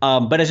it.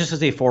 But it's just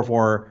as a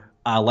 4/4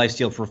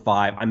 lifesteal for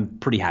 5. I'm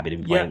pretty happy to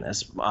be playing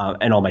this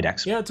in all my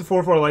decks. Yeah, it's a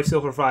 4/4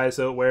 lifesteal for 5,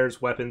 so it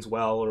wears weapons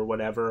well or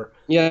whatever.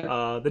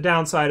 Yeah. The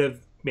downside of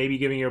maybe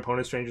giving your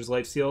opponent Stranger's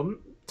lifesteal,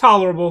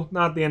 tolerable,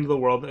 not the end of the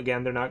world.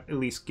 Again, they're not at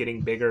least getting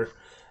bigger.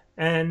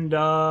 And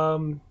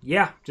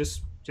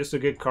just a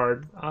good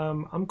card.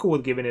 I'm cool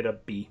with giving it a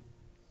B.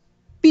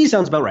 B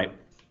sounds about right.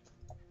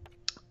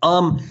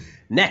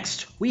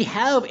 Next, we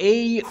have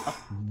a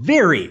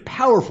very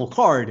powerful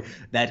card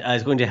that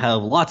is going to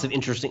have lots of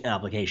interesting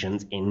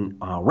applications in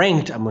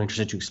ranked. I'm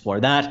interested to explore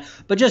that.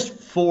 But just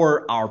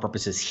for our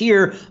purposes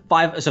here,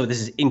 5. So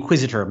this is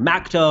Inquisitor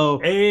Macto.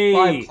 A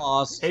 5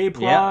 plus. A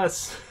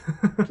plus.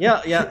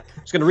 Yeah.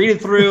 Just gonna read it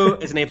through.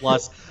 It's an A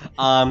plus.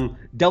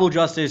 Double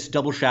Justice,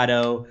 Double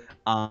Shadow,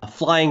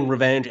 Flying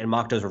Revenge, and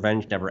Macto's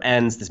Revenge never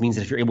ends. This means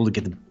that if you're able to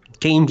get the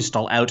game to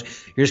stall out,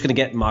 you're just going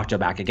to get Macto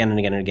back again and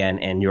again and again,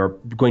 and you're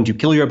going to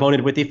kill your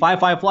opponent with a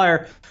 5/5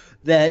 flyer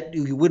that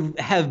would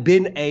have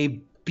been a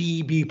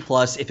B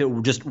plus if it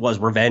just was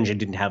Revenge and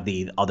didn't have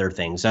the other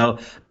thing. So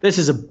this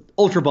is a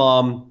Ultra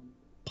Bomb.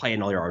 Play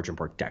in all your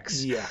Argenport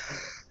decks. Yeah.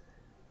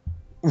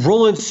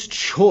 Roland's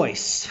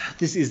Choice.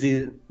 This is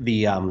the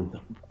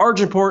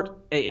Argenport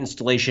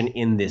installation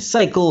in this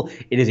cycle.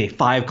 It is a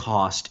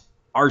 5-cost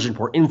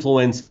Argenport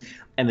influence,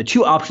 and the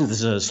 2 options. This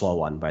is a slow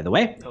one, by the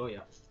way. Oh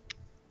yeah.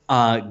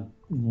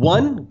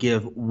 1,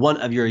 give one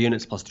of your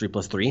units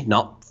 +3/+3,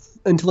 not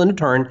until end of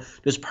turn,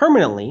 just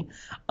permanently,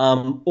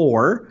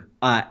 or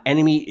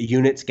Enemy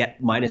units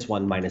get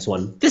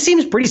 -1/-1. This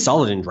seems pretty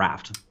solid in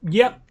draft.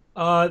 Yep.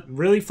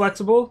 Really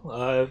flexible.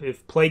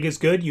 If Plague is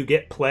good, you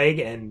get Plague,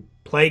 and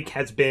Plague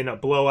has been a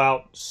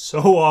blowout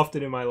so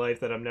often in my life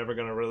that I'm never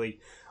going to really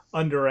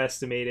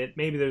underestimate it.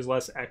 Maybe there's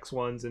less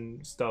X1s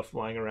and stuff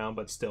lying around,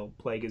 but still,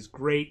 Plague is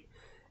great.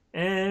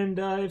 And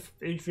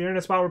if you're in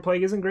a spot where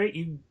Plague isn't great,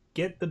 you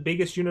get the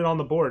biggest unit on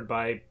the board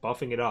by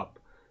buffing it up.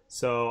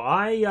 So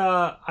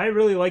I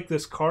really like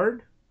this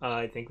card.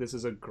 I think this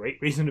is a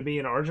great reason to be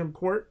an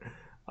Argenport.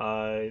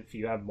 If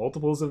you have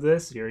multiples of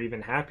this, you're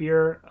even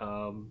happier.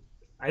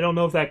 I don't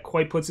know if that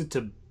quite puts it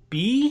to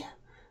B,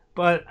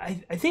 but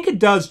I think it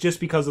does just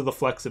because of the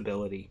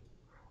flexibility.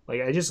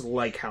 Like, I just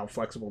like how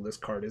flexible this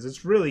card is.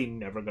 It's really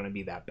never going to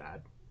be that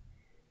bad.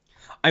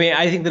 I mean,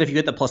 I think that if you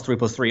get the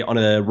 +3/+3 on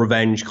a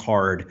revenge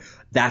card,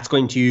 that's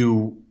going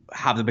to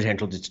have the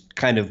potential to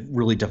kind of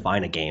really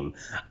define a game.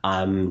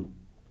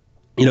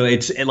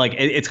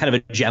 It's kind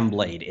of a gem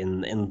blade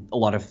in a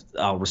lot of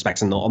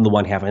respects on the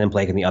one half and then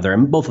Plague in the other,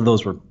 and both of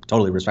those were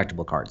totally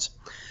respectable cards.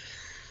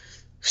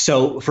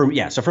 So for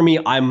me,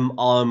 I'm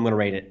gonna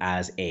rate it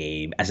as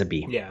a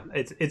B. Yeah,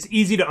 it's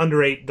easy to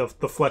underrate the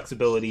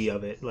flexibility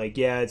of it. Like,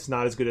 yeah, it's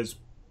not as good as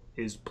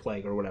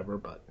Plague or whatever,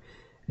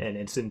 and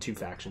it's in 2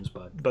 factions,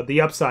 but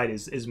the upside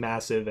is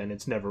massive, and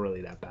it's never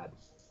really that bad.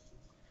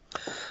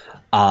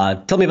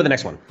 Tell me about the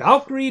next one.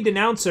 Valkyrie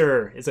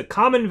Denouncer is a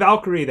common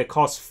Valkyrie that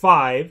costs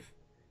 5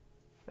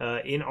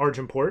 in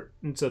Argenport.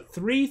 It's a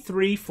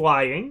 3/3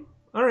 flying.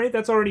 All right,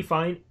 that's already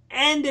fine.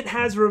 And it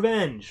has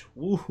revenge.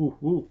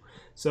 Woo-hoo-hoo.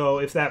 So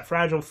if that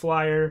fragile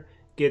flyer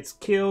gets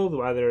killed,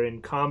 whether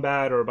in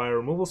combat or by a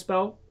removal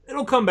spell,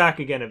 it'll come back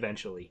again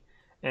eventually.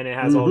 And it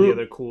has all the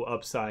other cool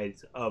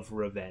upsides of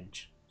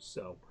revenge.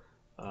 So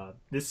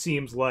this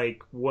seems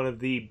like one of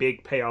the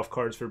big payoff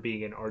cards for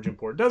being an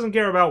Argenport. Doesn't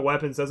care about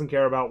weapons, doesn't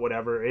care about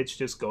whatever. It's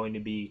just going to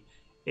be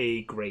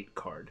a great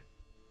card.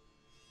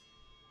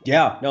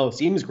 Yeah, no, it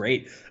seems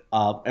great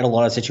in a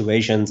lot of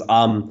situations.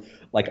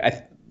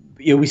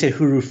 We said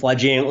Huru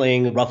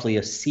Flagelling, roughly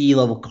a C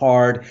level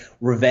card.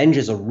 Revenge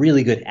is a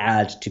really good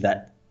add to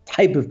that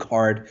type of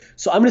card.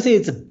 So I'm going to say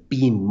it's a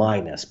B-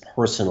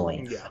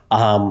 personally.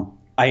 Yeah.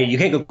 You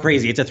can't go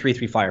crazy. It's a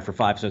 3/3 flyer for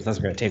 5, so it's not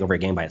going to take over a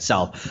game by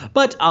itself.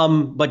 But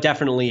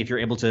definitely, if you're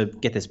able to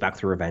get this back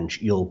through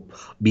Revenge, you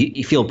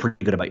feel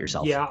pretty good about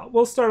yourself. Yeah,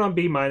 we'll start on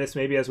B-.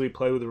 Maybe as we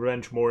play with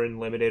Revenge more in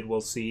Limited,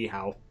 we'll see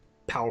how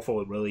powerful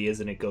it really is,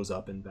 and it goes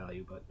up in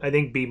value. But I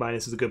think B-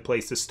 is a good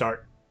place to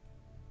start.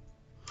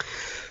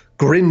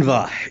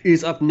 Grinva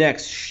is up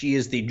next. She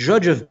is the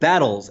Judge of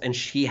Battles, and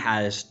she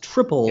has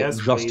triple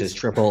justice,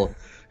 triple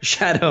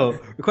shadow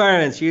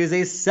requirements. She is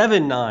a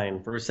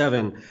 7/9 for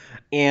 7,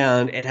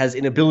 and it has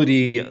an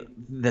ability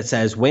that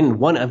says when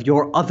one of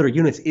your other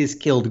units is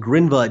killed,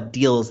 Grinva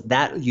deals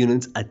that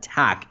unit's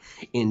attack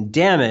in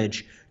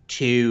damage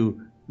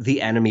to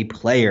the enemy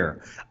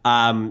player.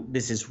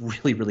 This is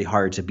really, really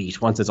hard to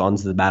beat once it's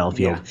onto the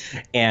battlefield.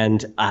 Yeah.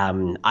 And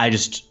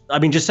just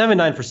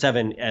 7/9 for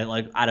 7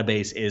 out of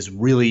base is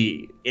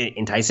really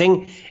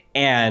enticing,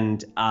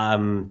 and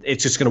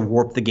it's just going to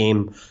warp the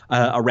game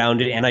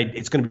around it, and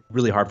it's going to be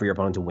really hard for your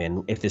opponent to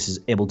win if this is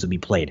able to be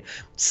played.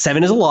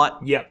 7 is a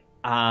lot. Yep.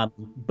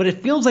 But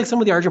it feels like some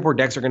of the Argenport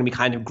decks are going to be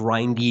kind of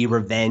grindy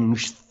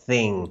revenge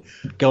thing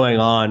going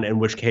on, in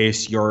which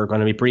case you're going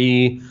to be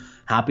pretty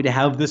happy to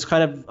have this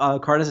kind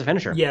of card as a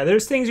finisher. Yeah,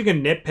 there's things you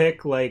can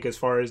nitpick, like as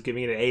far as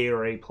giving it an A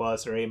or A+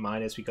 or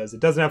A-, because it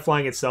doesn't have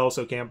flying itself,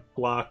 so it can't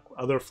block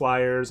other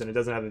flyers, and it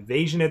doesn't have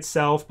evasion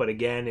itself, but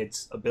again,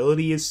 its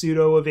ability is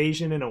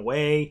pseudo-evasion in a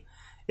way.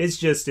 It's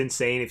just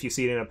insane. If you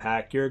see it in a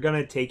pack, you're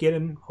going to take it,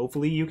 and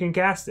hopefully you can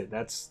cast it.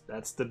 That's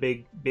the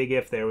big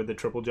if there with the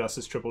triple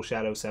justice, triple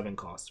shadow 7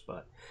 cost.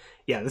 But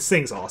yeah, this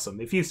thing's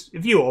awesome. If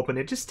you open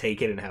it, just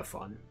take it and have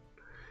fun.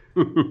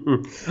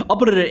 I'll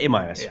put it at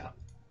A-. Yeah.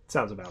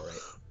 Sounds about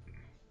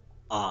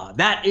right.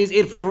 That is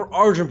it for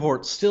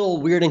Argenport. Still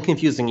weird and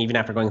confusing even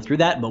after going through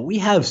that, but we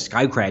have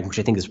Skycrag, which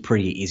I think is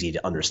pretty easy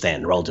to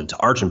understand relative to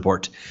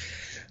Argenport.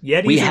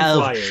 Yetis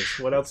and flyers.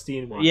 What else do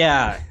you want?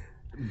 Yeah,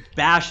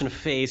 bash and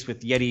face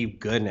with Yeti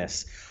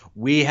goodness.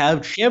 We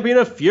have Champion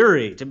of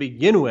Fury to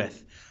begin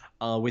with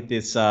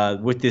this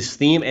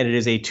theme, and it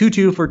is a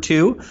 2/2 for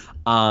 2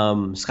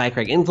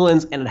 Skycrag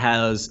influence, and it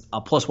has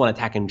a +1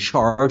 attack and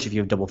charge if you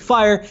have double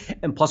fire,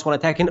 and +1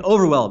 attack and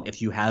overwhelm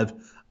if you have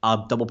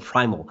double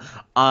primal.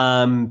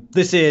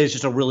 This is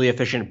just a really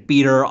efficient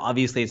beater.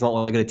 Obviously, it's not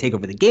going to take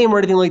over the game or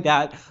anything like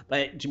that,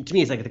 but to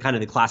me, it's like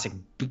the classic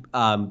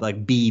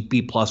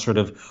B+ sort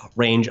of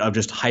range of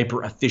just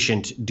hyper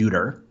efficient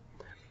duder.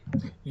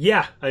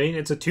 Yeah, I mean,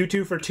 it's a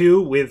 2/2 for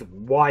 2 with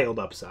wild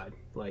upside.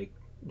 Like,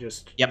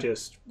 just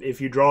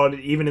if you draw it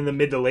even in the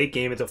mid to late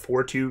game, it's a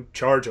 4/2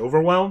 charge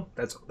overwhelm.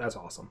 That's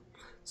awesome.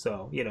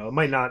 So, it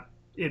might not.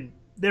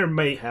 There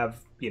may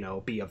have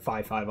be a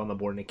 5/5 on the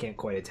board and it can't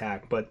quite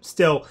attack, but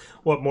still,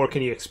 what more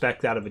can you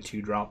expect out of a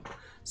 2-drop?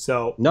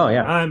 So no,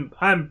 yeah,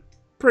 I'm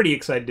pretty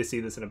excited to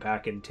see this in a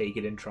pack and take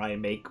it and try and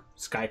make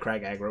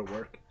Skycrag aggro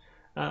work.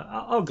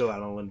 I'll go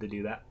out on a limb to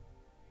do that.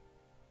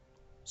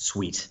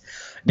 Sweet.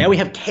 Now we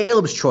have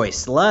Caleb's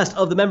choice, the last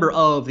of the member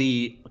of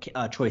the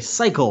choice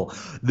cycle.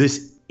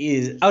 This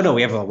is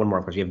we have one more,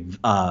 of course. We have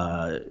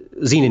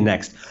Xenon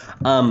next.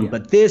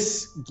 But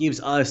this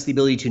gives us the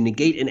ability to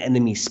negate an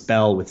enemy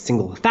spell with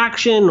single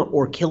faction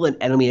or kill an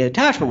enemy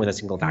attachment with a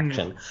single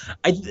faction.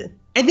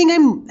 I think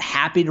I'm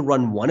happy to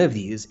run one of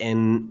these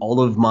in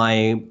all of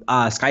my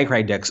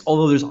Skycrag decks,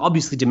 although there's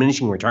obviously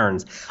diminishing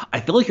returns. I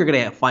feel like you're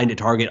going to find a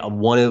target of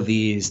one of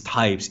these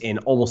types in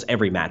almost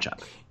every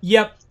matchup.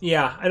 Yep,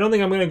 yeah. I don't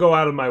think I'm going to go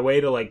out of my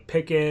way to like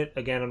pick it.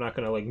 Again, I'm not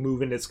going to like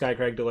move into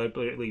Skycrag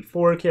deliberately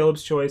for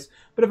Caleb's choice.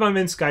 But if I'm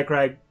in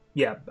Skycrag,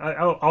 yeah,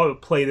 I'll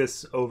play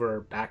this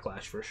over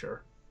Backlash for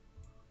sure.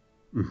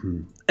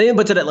 Mm-hmm. I think it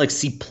puts it at like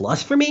C+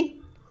 for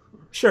me.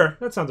 Sure,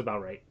 that sounds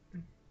about right.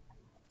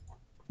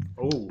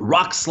 Oh,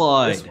 Rock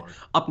Slide.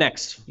 Up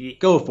next.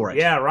 Go for it.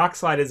 Yeah, Rock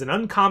Slide is an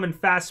uncommon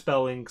fast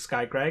spell in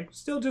Skycrag.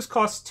 Still just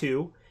costs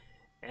 2.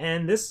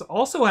 And this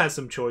also has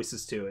some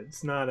choices to it.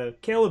 It's not a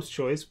Caleb's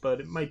choice, but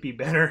it might be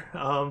better.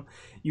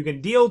 You can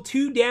deal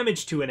 2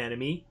 damage to an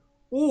enemy,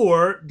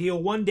 or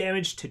deal 1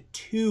 damage to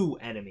 2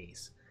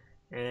 enemies.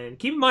 And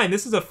keep in mind,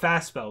 this is a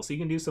fast spell, so you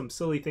can do some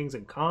silly things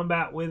in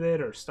combat with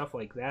it, or stuff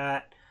like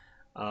that.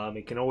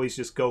 It can always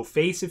just go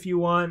face if you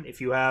want. If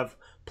you have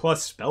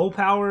plus spell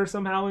power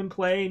somehow in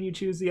play, and you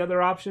choose the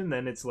other option,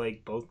 then it's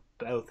like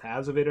both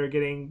halves of it are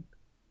getting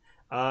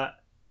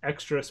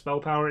extra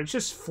spell power. It's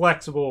just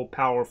flexible,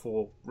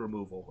 powerful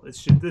removal.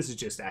 This is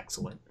just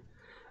excellent.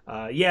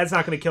 Yeah, it's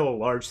not going to kill a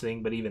large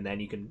thing, but even then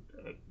you can,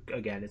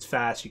 again, it's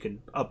fast. You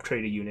can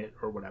uptrade a unit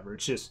or whatever.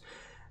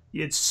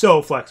 It's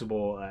so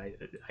flexible.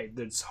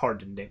 It's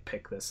hard to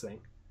nitpick this thing.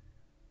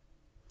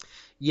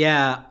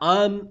 Yeah.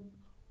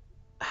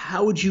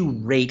 How would you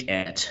rate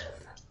it?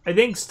 I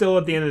think still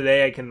at the end of the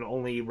day, I can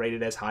only rate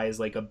it as high as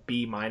like a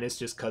B-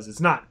 just because it's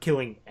not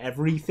killing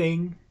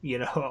everything,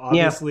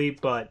 obviously, yeah.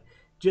 But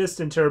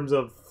just in terms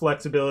of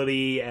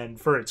flexibility and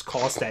for its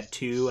cost at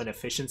 2 and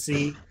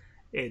efficiency,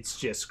 it's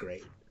just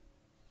great.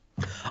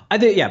 I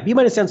think, yeah,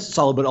 B- sounds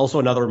solid, but also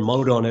another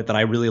mode on it that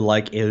I really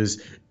like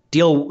is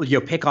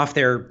pick off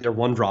their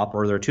 1-drop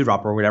or their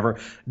 2-drop or whatever,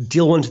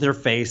 deal 1 to their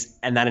face,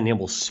 and that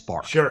enables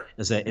Spark. Sure.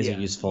 Is a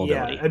useful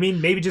ability. I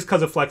mean, maybe just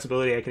because of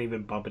flexibility, I can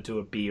even bump it to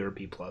a B or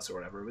B+ or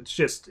whatever. It's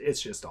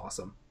just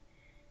awesome.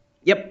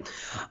 Yep.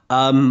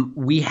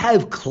 We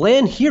have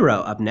Clan Hero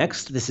up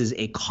next. This is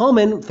a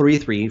common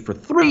 3/3 for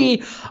 3.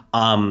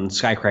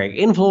 Skycrag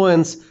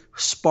Influence,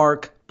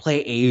 Spark,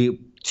 play a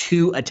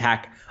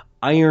 2-attack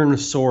Iron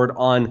Sword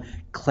on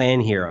Clan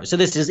Hero. So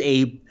this is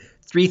a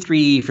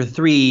 3/3 for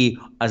 3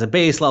 as a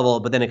base level,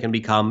 but then it can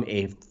become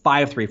a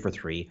 5/3 for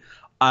 3.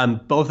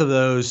 Both of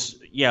those,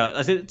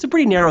 yeah, it's a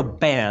pretty narrow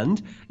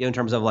band, in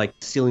terms of like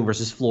ceiling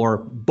versus floor,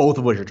 both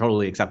of which are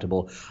totally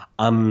acceptable.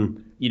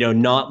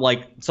 Not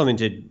like something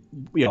to,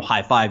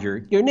 high five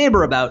your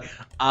neighbor about,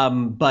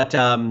 but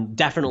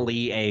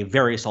definitely a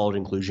very solid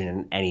inclusion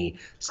in any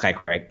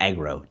Skycrag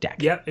aggro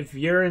deck. Yep, if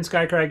you're in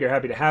Skycrag, you're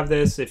happy to have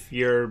this. If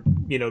you're,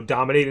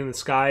 dominating the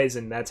skies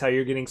and that's how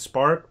you're getting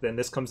Spark, then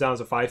this comes down as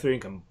a 5/3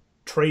 and can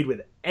trade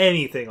with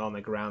anything on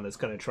the ground that's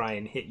going to try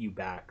and hit you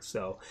back.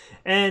 So,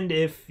 and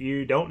if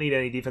you don't need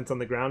any defense on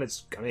the ground,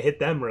 it's going to hit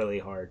them really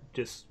hard.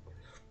 Just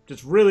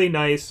really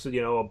nice,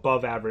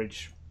 above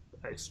average,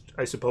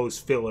 I suppose,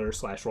 filler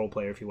 / role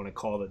player, if you want to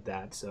call it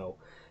that. So,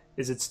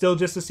 is it still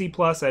just a C+?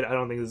 I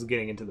don't think this is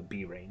getting into the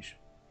B range.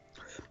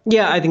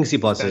 Yeah, I think C+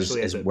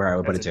 is where I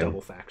would put it too.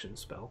 Double faction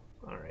spell.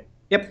 All right.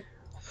 Yep.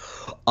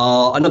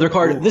 Another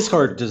card. Ooh. This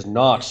card does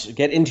not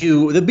get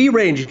into the B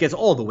range. It gets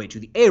all the way to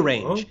the A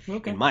range,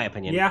 in my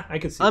opinion. Yeah, I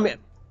can see.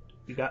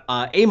 You got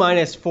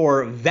A-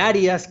 for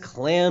Vadius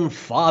Clan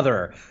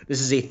Father.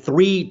 This is a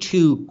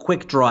 3/2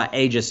 quick draw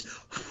Aegis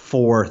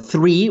for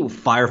 3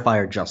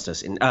 Fire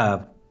Justice in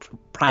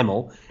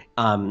Primal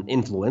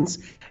Influence,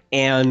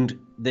 and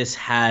this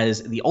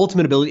has the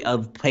ultimate ability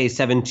of play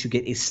 7 to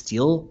get a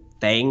Steel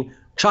Fang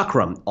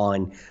Chakram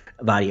on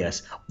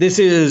Vadius. This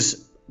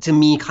is, to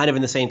me, kind of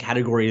in the same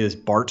category as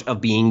Bart of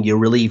being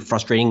really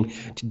frustrating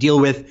to deal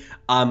with.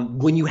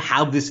 When you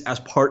have this as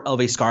part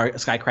of a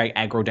Skycrag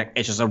aggro deck,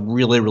 it's just a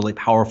really, really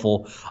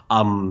powerful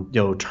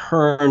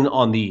turn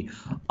on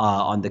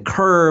the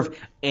curve,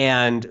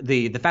 and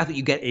the fact that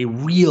you get a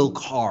real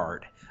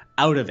card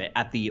out of it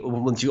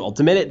once you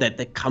ultimate it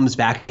that comes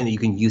back and that you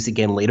can use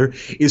again later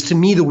is, to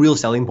me, the real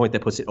selling point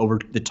that puts it over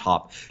the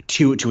top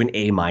to an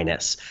A-.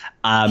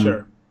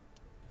 Sure.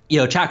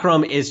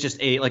 Chakram is just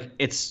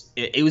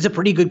it was a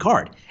pretty good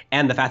card,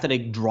 and the fact that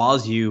it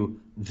draws you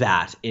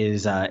that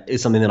is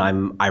something that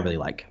I really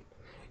like.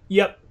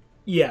 Yep.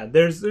 Yeah,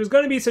 there's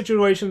going to be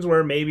situations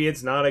where maybe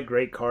it's not a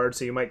great card,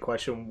 so you might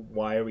question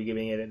why are we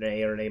giving it an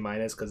A or an A-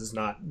 because it's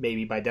not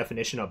maybe by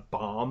definition a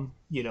bomb.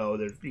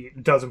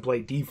 It doesn't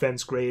play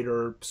defense great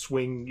or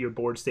swing your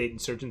board state in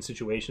certain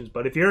situations.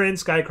 But if you're in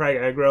Skycrag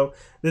aggro,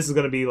 this is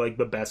going to be like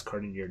the best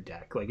card in your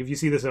deck. Like if you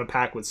see this in a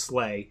pack with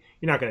Slay,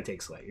 you're not going to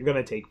take Slay. You're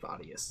going to take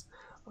Vadius.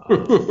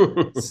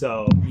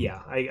 So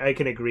yeah, I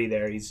can agree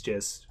there. He's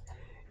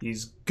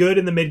good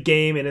in the mid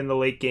game, and in the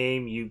late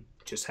game, you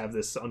just have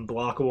this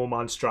unblockable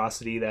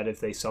monstrosity that if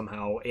they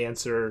somehow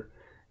answer,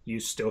 you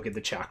still get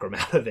the chakram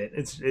out of it.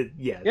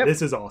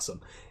 This is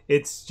awesome.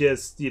 It's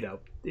just, you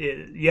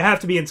have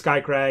to be in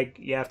Skycrag.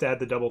 You have to have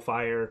the double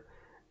fire.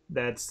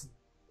 That's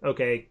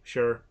okay,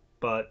 sure.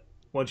 But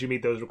once you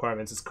meet those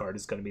requirements, this card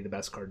is going to be the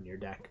best card in your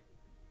deck.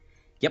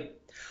 Yep.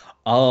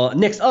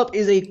 Next up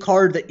is a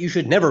card that you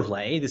should never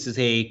play. This is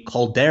a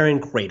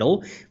Calderan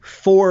Cradle,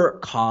 4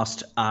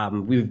 cost.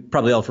 We're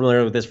probably all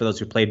familiar with this for those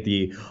who played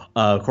the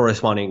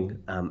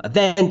corresponding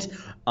event.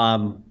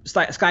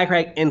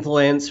 Skycrag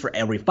Influence. For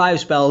every 5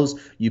 spells,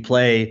 you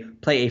play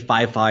a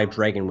 5/5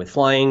 dragon with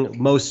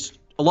flying.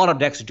 A lot of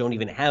decks don't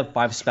even have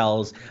 5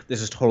 spells.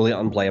 This is totally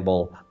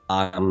unplayable.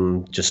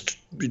 Just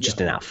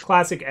enough.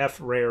 Classic F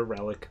rare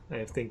relic.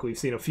 I think we've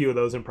seen a few of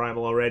those in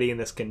Primal already, and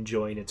this can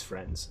join its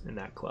friends in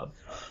that club.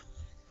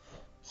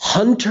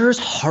 Hunter's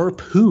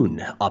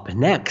Harpoon up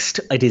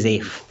next. It is a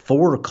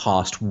 4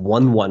 cost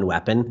 1/1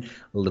 weapon,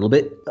 a little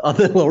bit on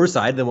the lower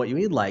side than what you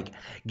would like.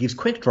 Gives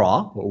quick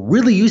draw,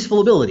 really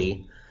useful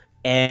ability,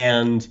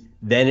 and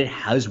then it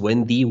has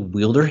when the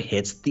wielder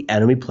hits the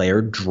enemy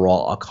player,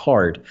 draw a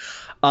card.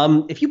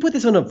 If you put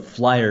this on a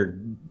flyer,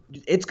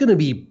 it's going to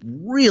be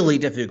really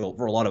difficult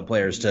for a lot of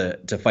players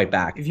to fight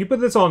back. If you put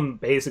this on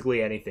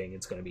basically anything,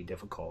 it's going to be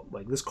difficult.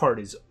 Like, this card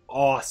is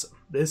awesome.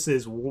 This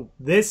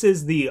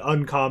is the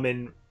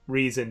uncommon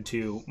reason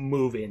to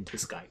move into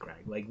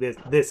Skycrag. Like,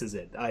 this is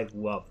it. I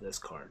love this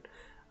card.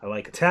 I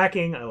like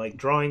attacking, I like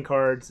drawing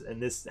cards,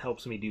 and this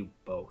helps me do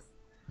both.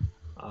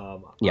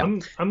 I'm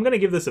going to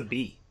give this a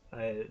B.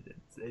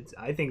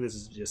 I think this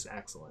is just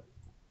excellent.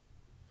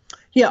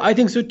 Yeah, I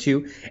think so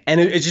too. And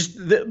it's just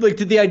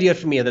the idea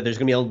for me that there's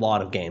going to be a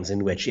lot of games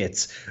in which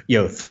it's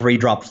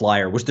 3-drop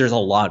flyer, which there's a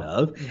lot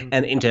of,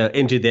 and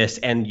into this,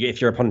 and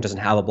if your opponent doesn't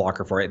have a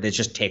blocker for it, it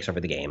just takes over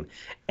the game,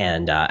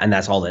 and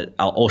that's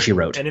all she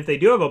wrote. And if they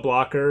do have a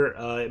blocker,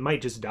 it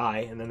might just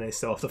die, and then they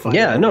still have to find.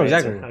 Yeah, no,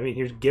 exactly. I mean,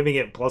 you're giving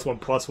it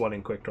 +1/+1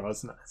 in quick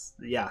draws.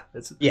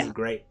 This is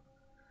great.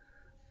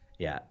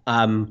 Yeah,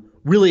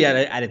 really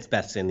at its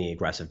best in the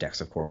aggressive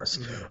decks, of course.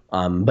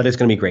 But it's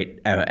going to be great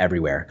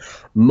everywhere.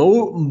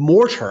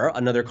 Mortar,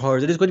 another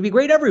card that is going to be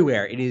great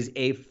everywhere. It is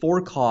a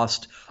 4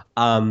 cost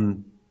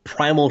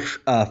primal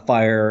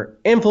fire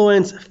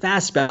influence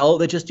fast spell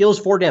that just deals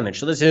 4 damage.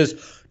 So this is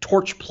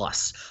Torch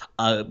Plus.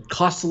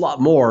 Costs a lot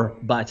more,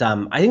 but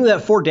I think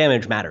that 4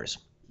 damage matters.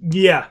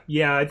 Yeah.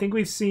 I think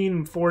we've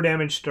seen 4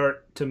 damage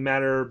start to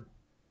matter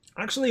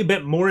actually a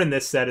bit more in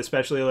this set,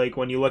 especially like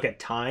when you look at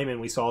time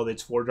and we saw that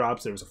it's 4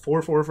 drops. There was a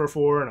 4/4 for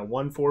 4 and a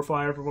 1/4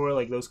 flyer for 4.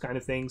 Like, those kind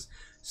of things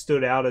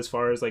stood out as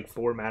far as like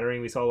 4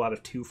 mattering. We saw a lot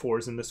of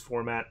 2/4s in this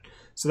format.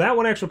 So that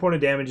 1 extra point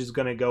of damage is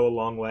going to go a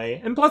long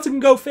way. And plus it can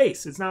go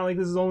face. It's not like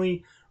this is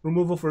only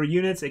removal for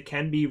units. It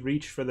can be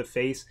reach for the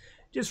face.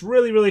 Just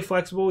really, really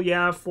flexible.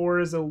 Yeah,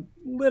 4 is a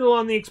little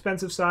on the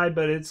expensive side,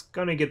 but it's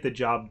going to get the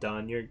job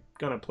done. You're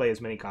going to play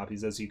as many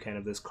copies as you can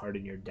of this card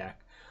in your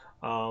deck.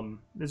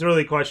 There's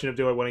really a question of,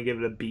 do I want to give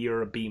it a B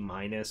or a B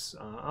minus?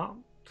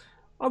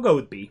 I'll go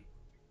with B.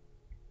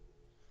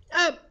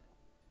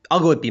 I'll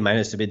go with B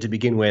minus to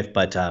begin with,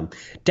 but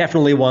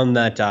definitely one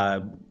that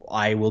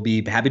I will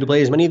be happy to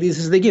play as many of these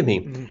as they give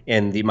me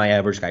in my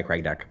average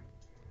Skycrag deck.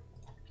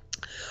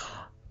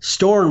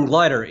 Storm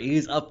Glider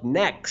is up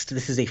next.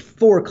 This is a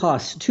 4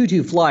 cost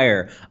 2/2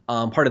 flyer,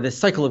 part of this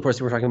cycle, of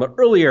course, we were talking about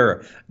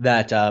earlier,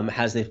 that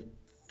has the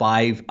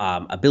 5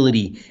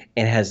 ability,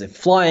 and has a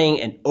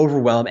flying and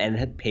overwhelm, and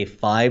had pay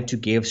 5 to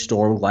give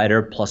Storm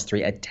Glider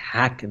 +3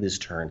 attack this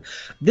turn.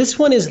 This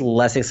one is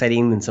less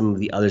exciting than some of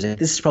the others.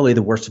 This is probably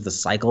the worst of the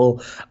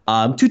cycle.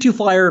 2/2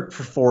 flyer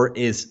for 4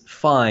 is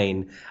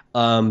fine.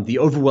 The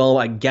overwhelm,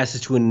 I guess,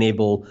 is to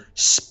enable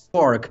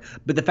Spark,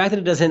 but the fact that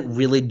it doesn't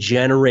really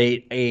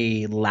generate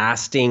a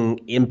lasting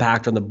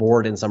impact on the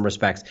board in some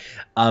respects,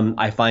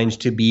 I find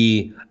to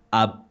be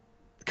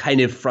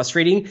kind of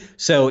frustrating.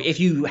 So if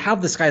you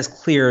have the skies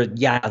clear,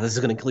 this is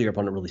going to kill your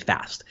opponent really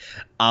fast.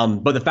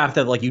 But the fact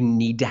that you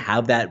need to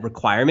have that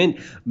requirement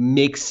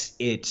makes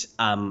it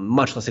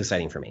much less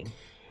exciting for me.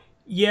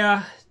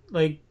 Yeah,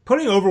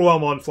 putting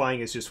overwhelm on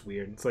flying is just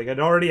weird. It's it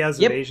already has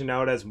evasion,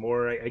 now it has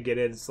more. I get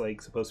it. It's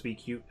supposed to be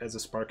cute as a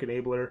spark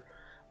enabler,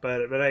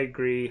 but I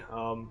agree.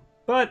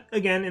 But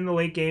again, in the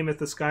late game, if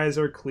the skies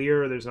are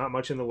clear, there's not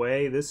much in the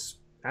way. This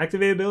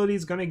activate ability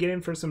is going to get in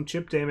for some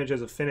chip damage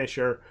as a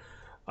finisher.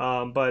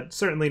 But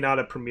certainly not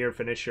a premier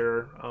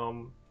finisher.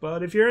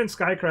 But if you're in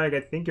Skycrag,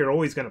 I think you're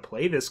always going to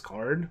play this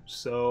card.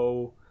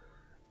 So,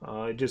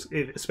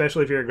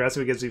 especially if you're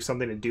aggressive, it gives you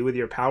something to do with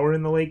your power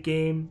in the late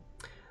game.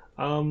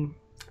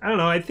 I don't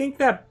know. I think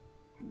that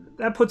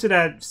puts it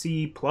at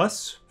C+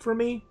 for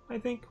me, I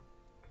think.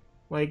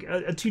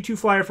 A 2/2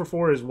 flyer for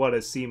 4 is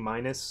a C-.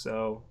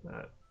 So,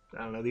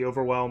 I don't know. The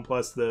overwhelm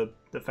plus the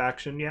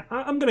faction. Yeah,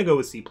 I'm going to go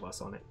with C+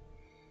 on it.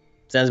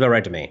 Sounds about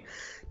right to me.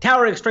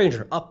 Towering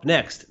Stranger up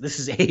next. This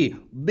is a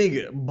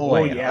big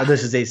boy. Oh, yeah.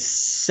 This is a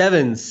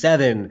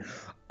 7/7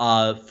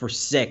 for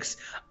 6.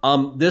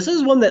 This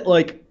is one that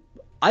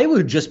I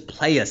would just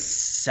play a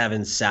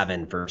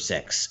 7/7 for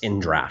 6 in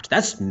draft.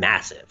 That's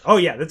massive. Oh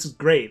yeah, that's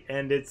great,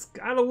 and it's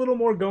got a little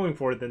more going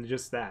for it than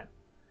just that.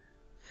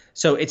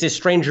 So it's a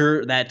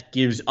stranger that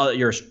gives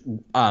your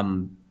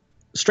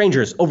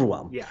strangers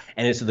overwhelm. Yeah.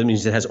 And it's the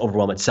means it has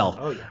overwhelm itself.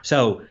 Oh yeah.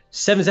 So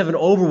 7/7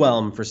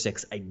 overwhelm for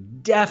 6, I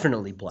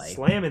definitely play.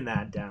 Slamming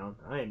that down.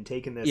 I am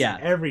taking this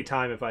every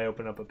time if I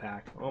open up a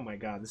pack. Oh my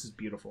god, this is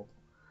beautiful.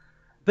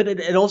 But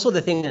and also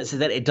the thing is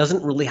that it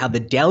doesn't really have the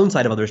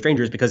downside of other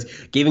strangers, because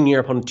giving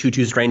your opponent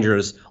 2/2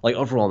 strangers like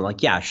overwhelm,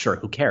 like, yeah, sure,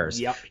 who cares?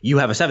 Yep. You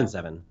have a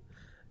 7/7.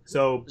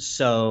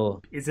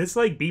 So is this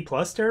like B+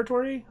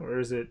 territory, or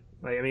is it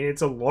like, I mean,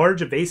 it's a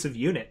large evasive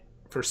unit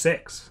for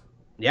 6.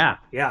 Yeah.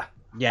 Yeah.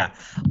 Yeah.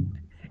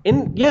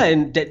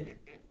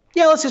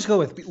 Let's just go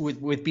with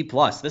B+.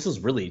 This is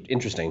really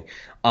interesting.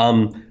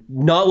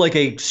 Not like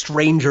a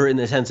stranger in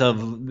the sense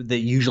of that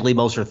usually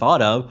most are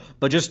thought of,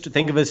 but just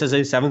think of this as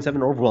a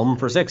 7/7 overwhelm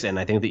for 6, and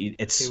I think that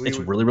it's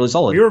really, really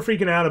solid. We were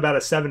freaking out about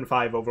a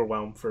 7/5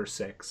 overwhelm for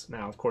 6.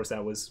 Now, of course,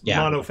 that was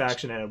mono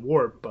faction and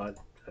warp, but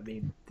I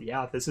mean,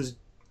 yeah, this is.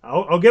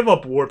 I'll give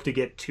up warp to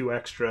get 2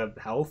 extra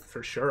health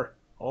for sure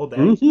all day.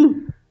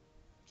 Mm-hmm.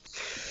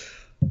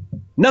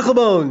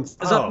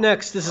 Knucklebones is up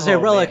next. This is a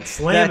relic. Man,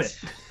 slam it.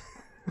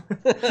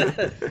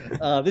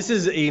 This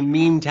is a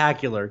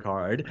meme-tacular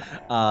card.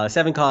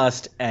 7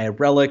 cost, a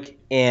relic,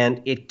 and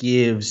it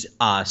gives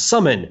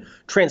summon.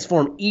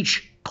 Transform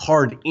each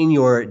card in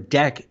your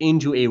deck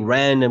into a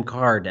random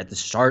card at the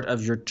start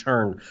of your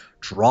turn.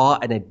 Draw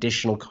an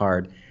additional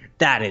card.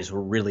 That is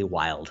really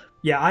wild.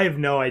 Yeah, I have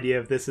no idea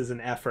if this is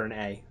an F or an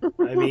A.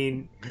 I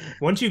mean,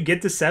 once you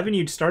get to 7,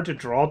 you'd start to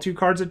draw 2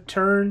 cards a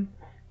turn.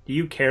 Do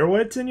you care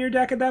what's in your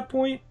deck at that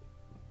point?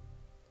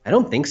 I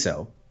don't think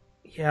so.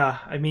 Yeah,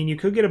 I mean, you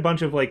could get a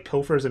bunch of, like,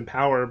 pilfers and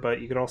power,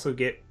 but you could also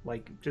get,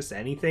 like, just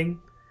anything.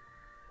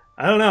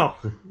 I don't know.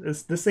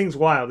 This thing's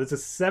wild. It's a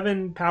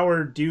 7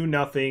 power do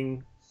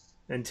nothing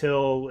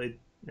until it,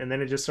 and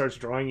then it just starts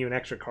drawing you an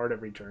extra card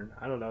every turn.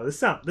 I don't know.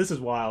 This is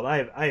wild.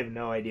 I have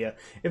no idea.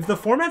 If the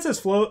format's as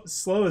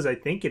slow as I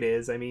think it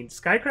is, I mean,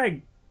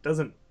 Skycrag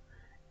doesn't.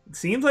 It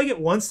seems like it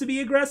wants to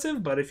be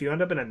aggressive, but if you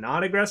end up in a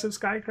non-aggressive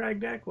Skycrag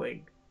deck,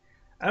 like,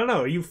 I don't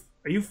know. Are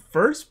you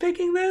first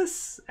picking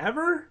this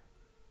ever?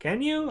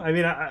 Can you? I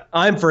mean,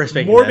 I'm first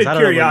picking morbid this.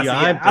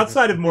 curiosity.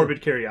 Outside of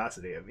morbid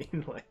curiosity, I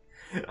mean, like,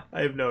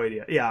 I have no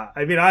idea. Yeah,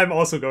 I mean, I'm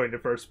also going to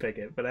first pick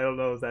it, but I don't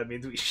know if that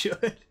means we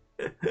should.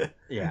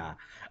 Yeah.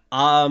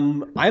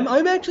 I'm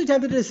actually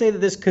tempted to say that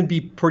this could be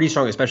pretty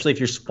strong, especially if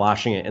you're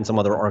splashing it in some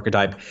other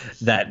archetype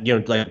that, you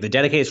know, like the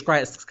dedicated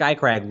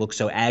Skycrag looks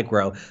so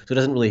aggro, so it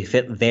doesn't really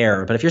fit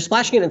there. But if you're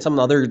splashing it in some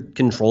other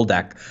control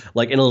deck,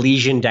 like an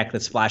Elysian deck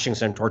that's splashing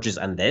some torches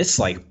and this,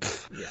 like,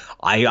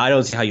 I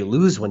don't see how you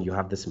lose when you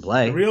have this in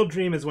play. The real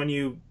dream is when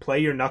you play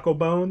your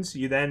Knucklebones,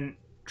 you then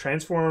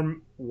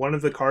transform one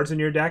of the cards in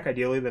your deck,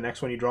 ideally the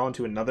next one you draw,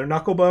 into another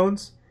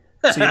Knucklebones.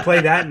 So you play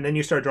that, and then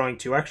you start drawing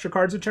 2 extra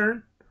cards a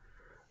turn.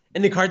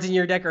 And the cards in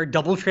your deck are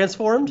double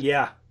transformed?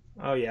 Yeah.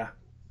 Oh, yeah.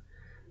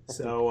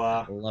 So,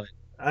 I love it.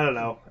 I don't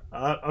know.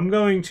 I'm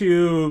going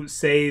to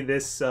say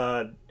this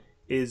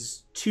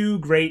is too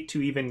great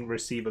to even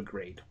receive a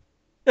grade.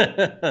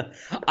 I'm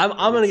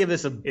going to give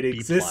this a B+. It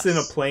exists in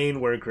a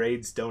plane where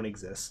grades don't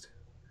exist.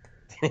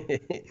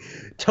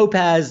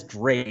 Topaz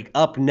Drake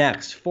up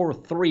next for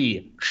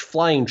 3,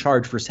 flying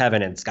charge for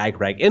 7, and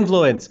Skycrag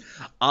influence.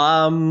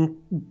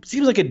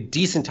 Seems like a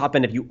decent top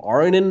end if you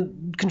are in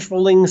a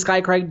controlling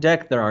Skycrag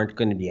deck. There aren't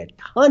going to be a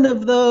ton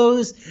of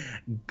those.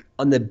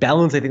 On the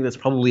balance, I think that's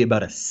probably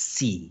about a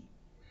C.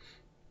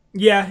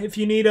 Yeah, if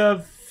you need a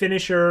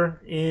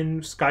finisher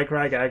in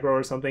Skycrag aggro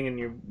or something and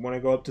you want to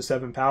go up to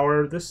 7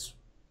 power, this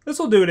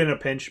will do it in a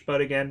pinch.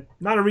 But again,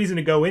 not a reason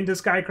to go into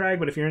Skycrag,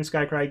 but if you're in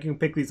Skycrag, you can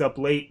pick these up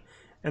late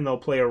and they'll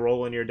play a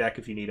role in your deck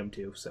if you need them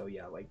to. So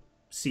yeah, like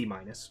C-.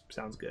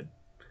 Sounds good.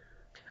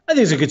 I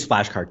think it's a good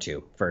splash card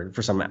too for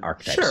some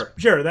archetypes.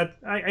 Sure. That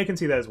I can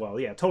see that as well.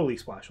 Yeah, totally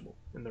splashable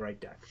in the right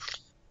deck.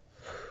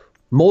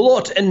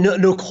 Molot and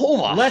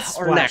Nokova less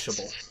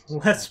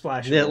splashable. Less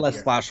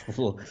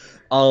splashable.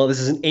 This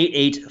is an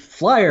 8/8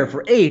 flyer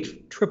for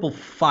 8, triple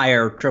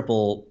fire,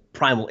 triple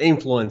primal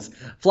influence,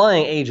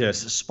 flying Aegis,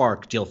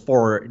 spark, deal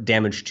 4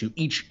 damage to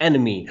each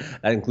enemy.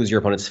 That includes your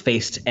opponent's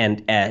face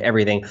and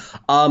everything.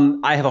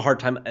 I have a hard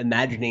time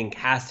imagining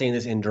casting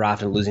this in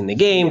draft and losing the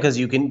game, because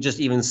you can just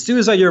even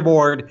suicide your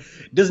board.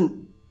 It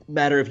doesn't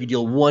matter if you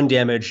deal 1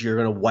 damage, you're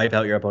going to wipe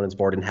out your opponent's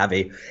board and have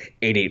a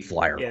 8/8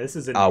 flyer. Yeah, this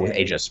is with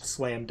Aegis.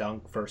 Slam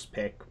dunk first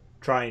pick.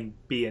 Try and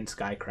be in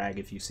Skycrag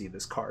if you see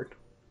this card.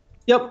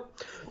 Yep.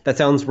 That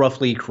sounds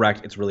roughly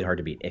correct. It's really hard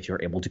to beat if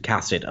you're able to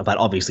cast it, but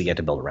obviously you have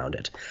to build around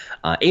it.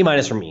 A-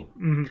 from me.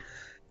 Mm-hmm.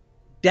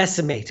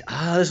 Decimate.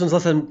 This one's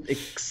less I'm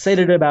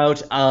excited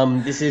about.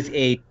 This is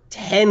a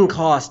 10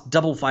 cost,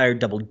 double fire,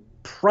 double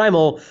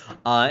primal.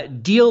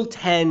 Deal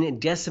 10.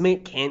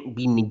 Decimate can't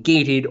be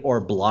negated or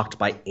blocked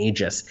by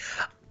Aegis.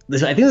 I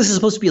think this is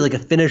supposed to be like a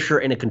finisher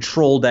in a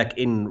control deck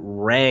in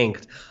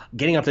ranked.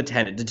 Getting up to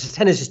 10.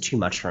 10 is just too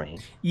much for me.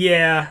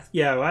 Yeah.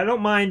 I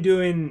don't mind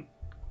doing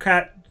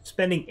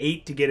spending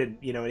 8 to get an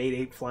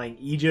 8/8 flying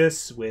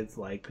Aegis with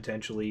like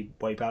potentially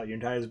wipe out your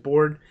entire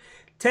board.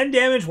 10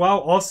 damage, while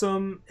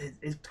awesome,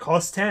 it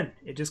costs 10.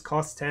 It just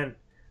costs 10.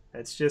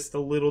 That's just a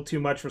little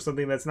too much for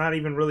something that's not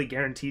even really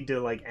guaranteed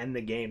to like end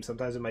the game.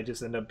 Sometimes it might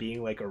just end up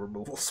being like a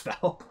removal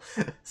spell.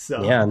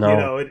 So yeah,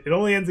 no. it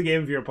only ends the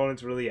game if your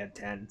opponent's really at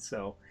 10.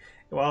 So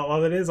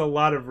while it is a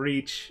lot of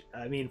reach,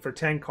 I mean for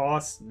 10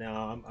 costs,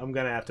 no, I'm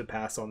gonna have to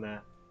pass on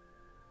that.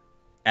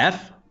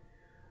 F?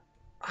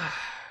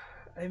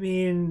 I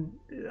mean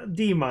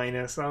D-.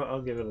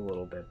 I'll give it a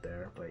little bit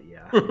there, but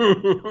yeah.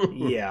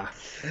 Yeah.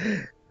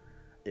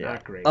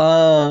 Not great.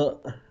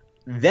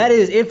 That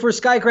is it for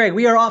Skycrag.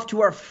 We are off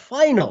to our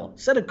final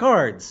set of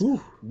cards.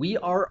 Ooh. We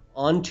are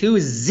on to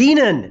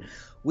Xenon.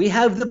 We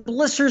have the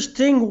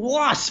Blistersting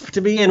Wasp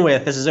to begin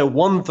with. This is a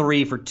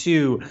 1/3 for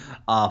 2,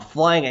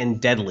 flying and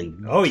deadly.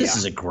 Oh, this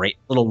is a great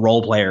little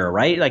role player,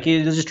 right? Like,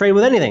 you just train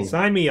with anything.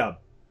 Sign me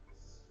up.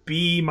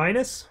 B-?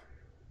 B-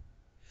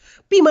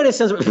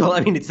 sounds, well,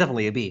 I mean, it's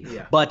definitely a B.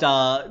 Yeah. But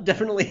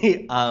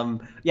definitely,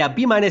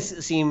 B-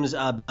 seems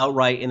about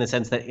right in the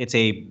sense that it's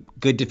a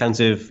good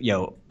defensive,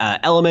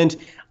 element.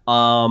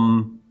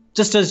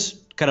 Just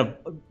as kind of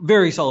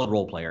very solid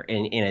role player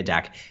in a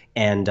deck,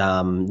 and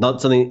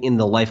not something in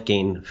the life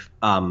gain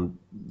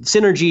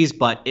synergies,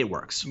 but it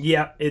works.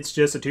 Yeah, it's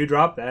just a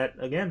 2-drop that,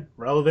 again,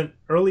 relevant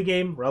early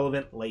game,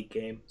 relevant late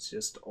game. It's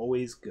just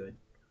always good.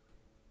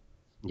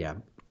 Yeah.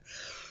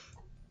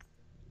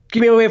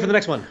 Give me away for the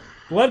next one.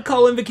 Blood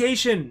Call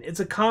Invocation. It's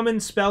a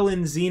common spell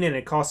in Xenon.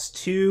 It costs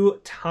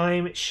 2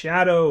 time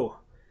Shadow,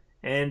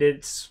 and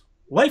it's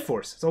Life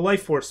Force. It's a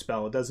Life Force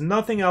spell. It does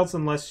nothing else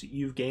unless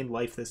you've gained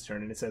life this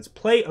turn. And it says,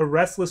 play a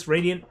Restless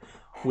Radiant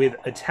with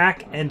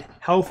attack and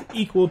health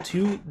equal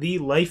to the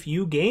life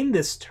you gain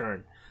this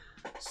turn.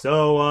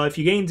 So if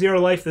you gain 0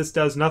 life, this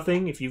does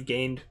nothing. If you've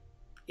gained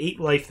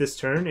 8 life this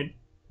turn, it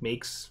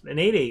makes an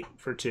 8/8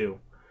 for 2.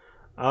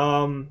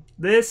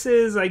 This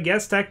is, I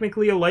guess,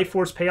 technically a Life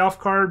Force payoff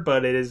card,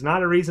 but it is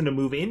not a reason to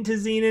move into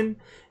Xenon. And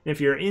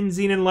if you're in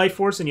Xenon Life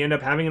Force and you end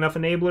up having enough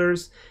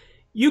enablers,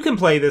 you can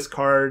play this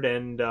card,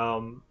 and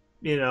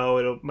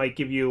it might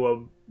give you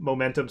a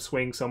momentum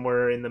swing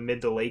somewhere in the mid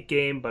to late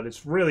game, but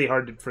it's really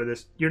hard for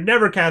this. You're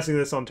never casting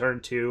this on turn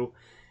 2,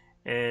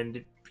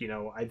 and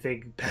I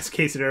think best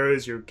case scenario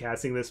is you're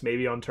casting this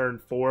maybe on turn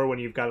 4 when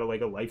you've got a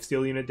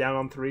lifesteal unit down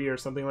on 3 or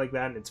something like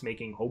that, and it's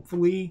making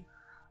hopefully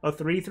a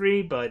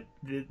 3/3, but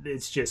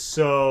it's just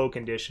so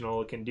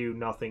conditional. It can do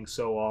nothing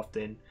so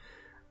often.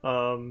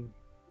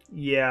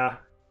 Yeah,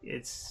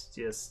 it's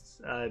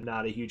just I'm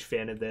not a huge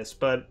fan of this,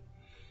 but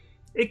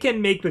it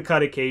can make the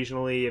cut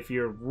occasionally if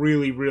you're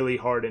really, really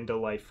hard into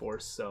Life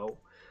Force. So,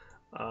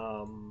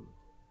 I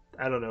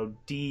don't know,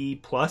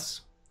 D+,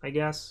 I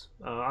guess.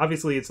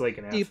 Obviously, it's like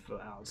an F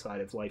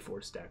outside of Life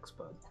Force decks,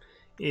 but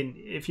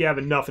if you have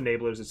enough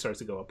enablers, it starts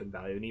to go up in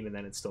value, and even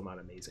then, it's still not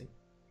amazing.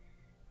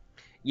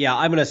 Yeah,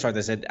 I'm gonna start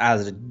this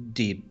as a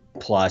D+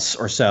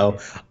 or so.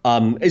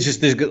 It's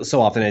just there's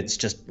so often it's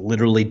just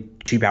literally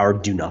 2 power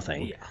do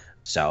nothing. Yeah.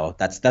 So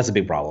that's a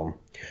big problem.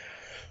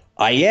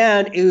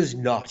 Ayan is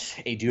not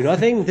a do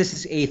nothing. This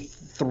is a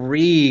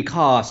 3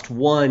 cost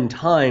 1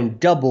 time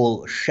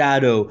double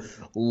shadow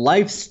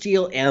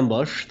lifesteal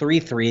ambush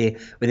 3/3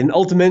 with an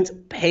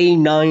ultimate. Pay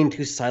 9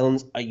 to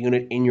silence a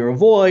unit in your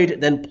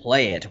void, then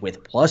play it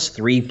with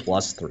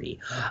 +3/+3.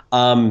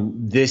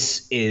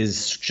 This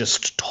is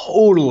just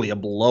totally a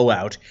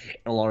blowout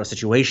in a lot of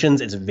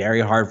situations. It's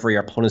very hard for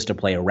your opponents to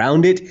play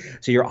around it,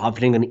 so you're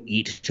often going to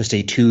eat just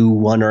a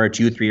 2/1 or a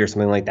 2/3 or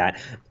something like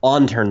that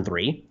on turn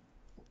 3.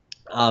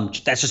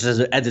 That's just as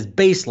its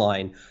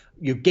baseline.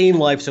 You gain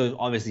life, so it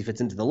obviously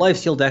fits into the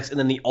lifesteal decks, and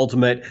then the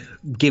ultimate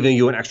giving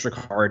you an extra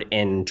card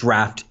in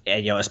draft.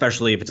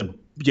 Especially if it's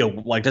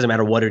doesn't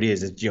matter what it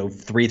is. It's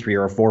 3/3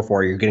 or a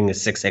 4/4. You're getting a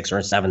 6/6 or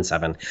a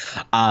 7/7.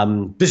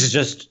 This is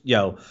just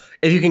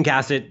if you can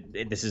cast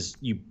it, this is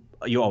you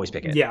always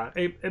pick it. Yeah,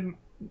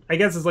 I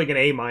guess it's like an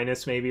A-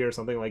 maybe or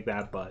something like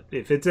that. But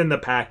if it's in the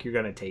pack, you're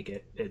gonna take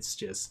it. It's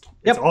just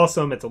it's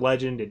awesome. It's a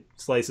legend. It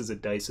slices,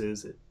 it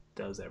dices, it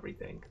does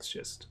everything. It's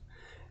just.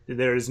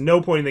 There is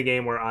no point in the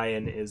game where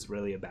Ayan is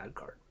really a bad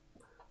card.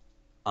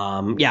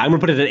 I'm gonna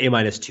put it at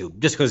A- too,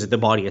 just because the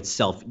body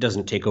itself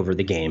doesn't take over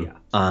the game.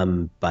 Yeah.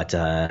 But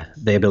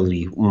the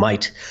ability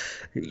might.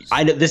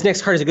 I know this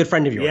next card is a good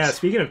friend of yours. Yeah.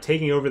 Speaking of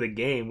taking over the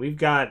game, we've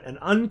got an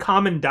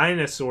uncommon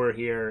dinosaur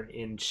here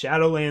in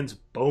Shadowlands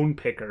Bone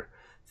Picker.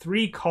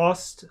 3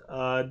 cost,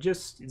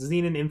 just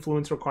Xenon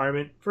influence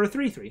requirement for a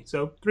 3/3.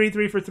 So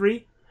 3/3 for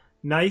 3,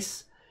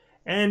 nice.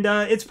 And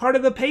it's part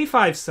of the pay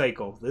 5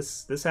 cycle.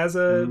 This has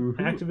a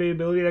activate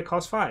ability that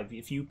costs 5.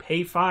 If you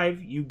pay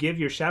 5, you give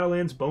your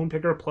Shadowlands Bone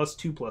Picker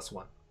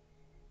 +2/+1.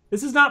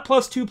 This is not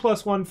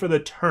 +2/+1 for the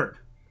turn.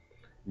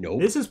 Nope.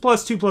 This is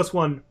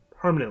 +2/+1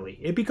 permanently.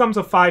 It becomes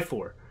a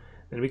 5/4,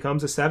 then it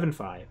becomes a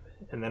 7/5,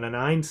 and then a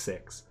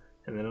 9/6,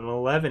 and then an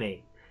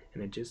 11/8,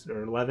 and it just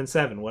or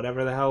 11/7,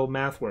 whatever the hell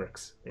math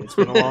works. It's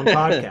been a long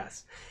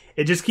podcast.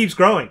 It just keeps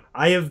growing.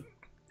 I have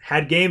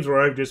had games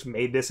where I've just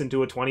made this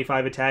into a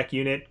 25 attack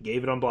unit,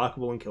 gave it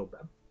unblockable, and killed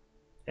them.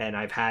 And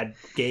I've had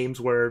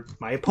games where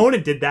my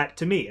opponent did that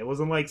to me. It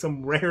wasn't like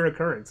some rare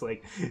occurrence.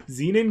 Like,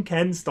 Xenon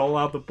can stall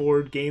out the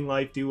board, gain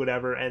life, do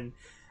whatever. And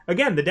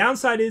again, the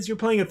downside is you're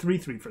playing a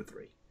 3/3 for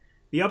 3.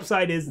 The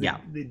upside is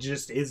it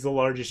just is the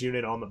largest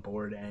unit on the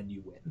board and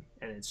you win.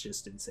 And it's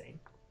just insane.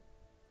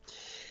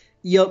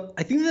 Yep,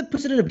 I think that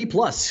puts it at a B+,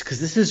 because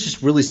this is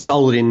just really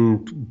solid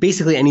in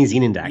basically any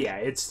Xenon deck. Yeah,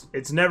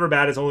 it's never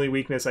bad. Its only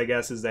weakness, I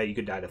guess, is that you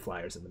could die to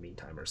flyers in the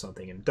meantime or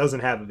something, and it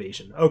doesn't have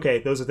evasion. Okay,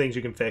 those are things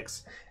you can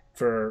fix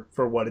for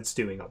what it's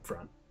doing up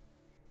front.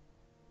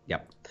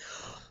 Yep.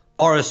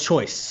 Aura's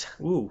Choice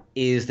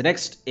is the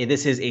next.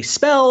 This is a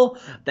spell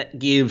that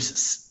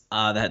gives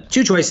that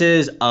 2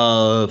 choices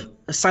of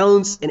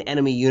silence an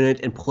enemy unit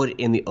and put it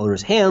in the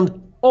owner's hand,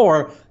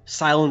 or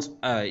silence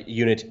a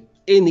unit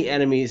in the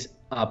enemy's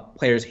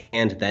player's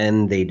hand,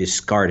 then they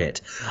discard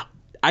it.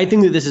 I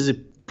think that this is a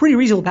pretty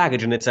reasonable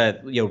package, and it's a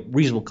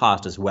reasonable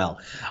cost as well.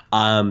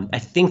 I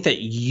think that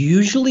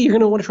usually you're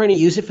going to want to try to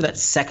use it for that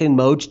second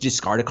mode to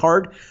discard a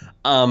card,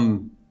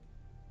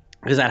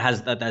 because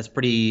that's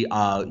pretty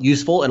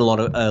useful in a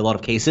lot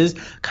of cases.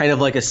 Kind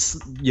of like a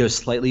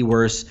slightly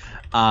worse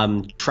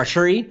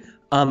treachery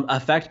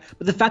effect.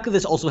 But the fact that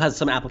this also has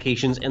some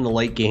applications in the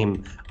late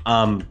game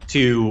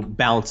to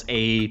bounce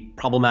a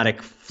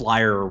problematic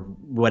flyer or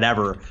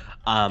whatever,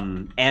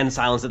 and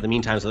silence at the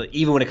meantime, so that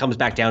even when it comes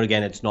back down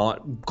again, it's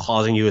not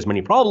causing you as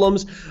many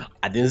problems.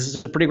 I think this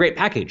is a pretty great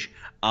package.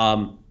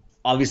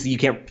 Obviously,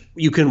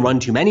 you can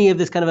run too many of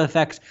this kind of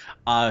effect,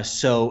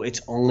 so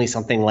it's only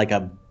something like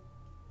a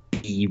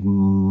B-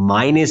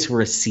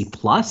 or a C+.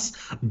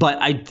 But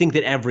I think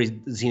that every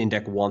Xenon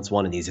deck wants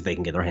one of these if they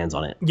can get their hands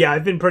on it. Yeah,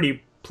 I've been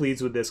pretty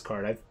pleased with this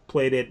card. I've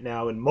played it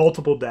now in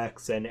multiple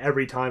decks, and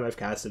every time I've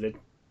casted it,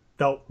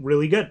 felt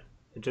really good.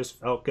 It just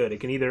felt good. It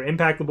can either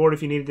impact the board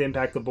if you need it to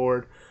impact the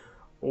board,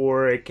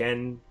 or it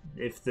can,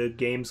 if the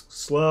game's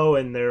slow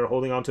and they're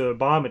holding onto a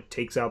bomb, it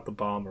takes out the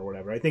bomb or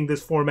whatever. I think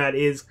this format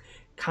is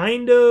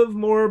kind of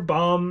more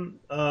bomb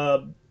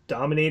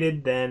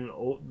dominated than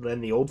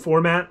the old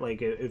format.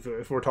 Like,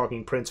 if we're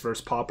talking Prince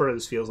versus Pauper,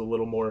 this feels a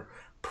little more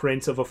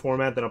Prince of a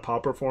format than a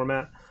Pauper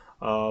format.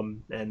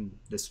 And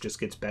this just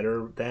gets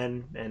better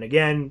then. And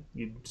again,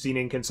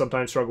 Xenon can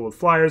sometimes struggle with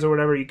flyers or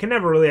whatever. You can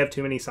never really have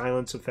too many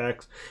silence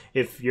effects.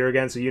 If you're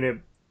against a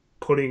unit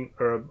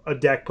a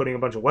deck putting a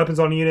bunch of weapons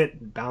on a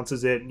unit,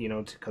 bounces it,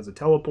 because of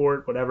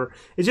teleport, whatever.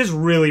 It's just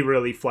really,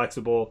 really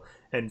flexible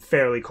and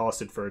fairly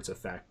costed for its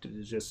effect.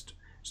 It's just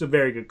a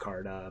very good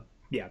card.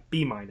 Yeah,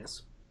 B-.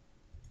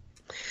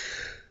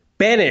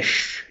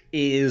 Banish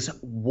is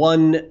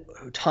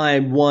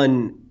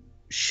 1/1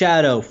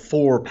 shadow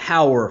 4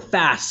 power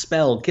fast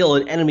spell. Kill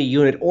an enemy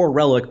unit or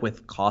relic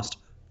with cost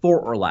 4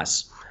 or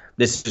less.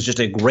 This is just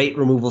a great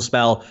removal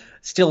spell.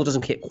 Still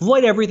doesn't hit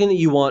quite everything that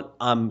you want,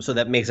 so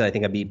that makes it, I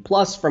think, a B+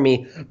 for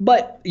me.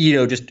 But,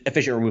 just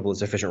efficient removal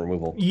is efficient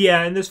removal.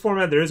 Yeah, in this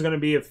format, there is going to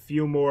be a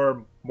few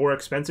more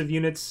expensive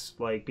units.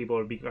 Like, people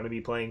are going to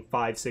be playing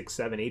 5, 6,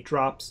 7, 8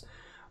 drops.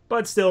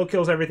 But still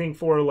kills everything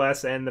 4 or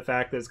less, and the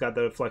fact that it's got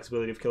the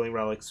flexibility of killing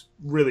relics,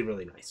 really,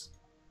 really nice.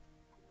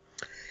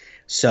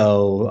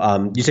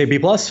 So, you say B+?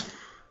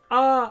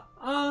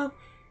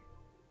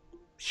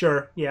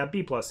 Sure. Yeah,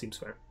 B+ seems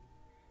fair.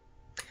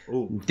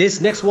 Ooh.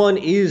 This next one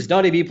is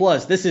not a B+.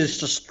 This is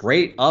just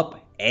straight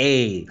up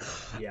A.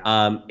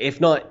 Yeah.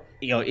 If not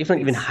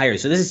even higher.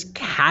 So this is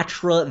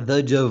Catra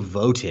the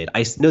Devoted.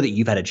 I know that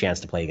you've had a chance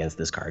to play against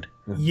this card.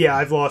 Yeah,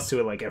 I've lost to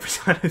it like every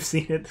time I've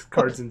seen it. This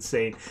card's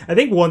insane. I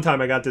think one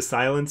time I got to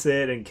silence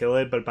it and kill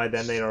it, but by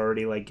then they'd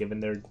already given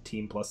their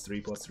team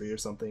 +3/+3 or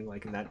something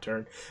in that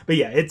turn. But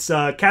yeah, it's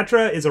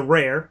Catra is a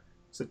rare.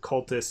 It's a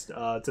cultist.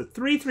 It's a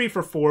 3/3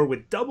 for 4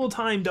 with double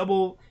time,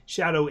 double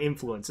shadow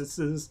influence. This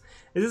is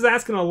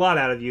asking a lot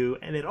out of you,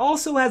 and it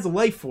also has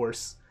life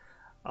force.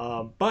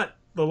 But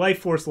the life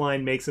force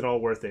line makes it all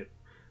worth it.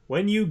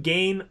 When you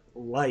gain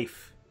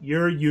life,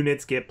 your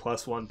units get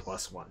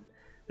 +1/+1.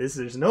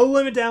 There's no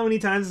limit to how many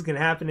times this can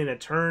happen in a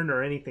turn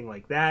or anything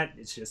like that.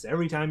 It's just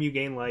every time you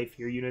gain life,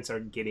 your units are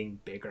getting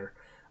bigger.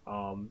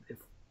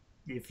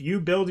 If you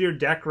build your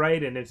deck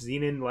right, and if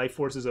Xenon Life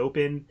Force is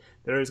open,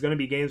 there's going to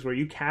be games where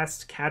you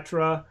cast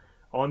Catra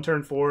on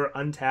turn 4,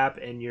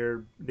 untap, and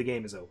the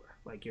game is over.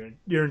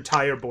 Your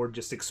entire board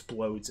just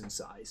explodes in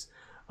size.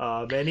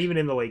 And even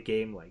in the late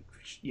game,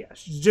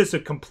 it's just a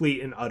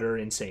complete and utter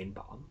insane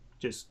bomb.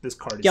 Just this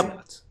card is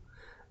nuts.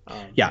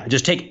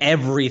 Just take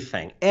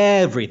everything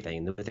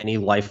with any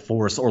life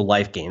force or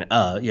life gain,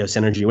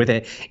 synergy with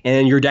it,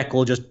 and your deck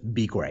will just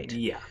be great.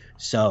 Yeah.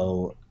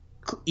 So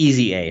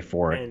easy A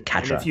for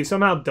Catra. And if you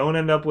somehow don't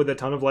end up with a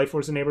ton of life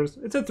force enablers,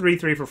 it's a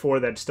 3/3 for 4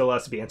 that still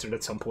has to be answered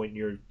at some point.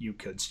 You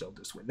could still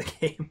just win the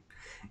game.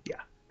 Yeah,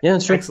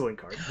 that's true. Excellent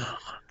card.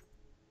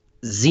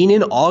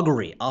 Xenon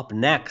Augury up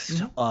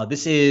next.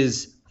 This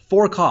is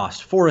 4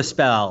 cost, for a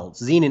spell,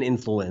 Xenon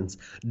Influence.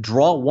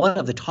 Draw one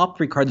of the top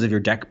 3 cards of your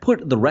deck,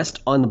 put the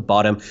rest on the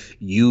bottom,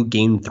 you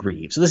gain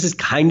 3. So this is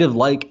kind of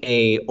like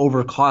a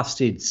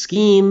overcosted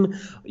scheme.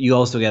 You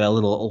also get a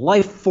little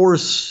life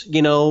force,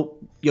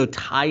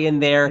 tie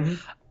in there.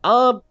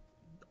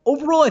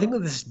 overall, I think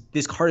that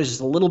this card is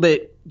just a little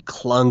bit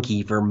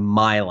clunky for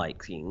my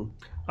liking.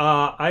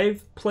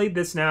 I've played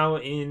this now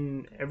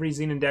in every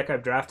Xenon deck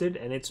I've drafted,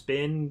 and it's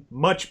been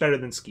much better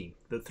than Scheme.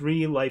 The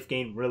 3 life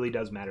gain really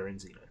does matter in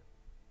Xenon.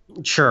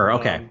 Sure.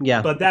 Okay.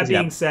 Yeah. But that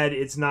being said,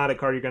 it's not a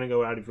card you're going to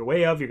go out of your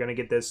way of. You're going to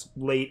get this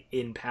late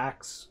in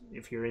packs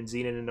if you're in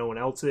Xenon and no one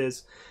else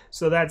is.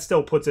 So that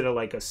still puts it at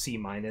like a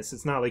C-.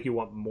 It's not like you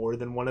want more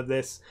than one of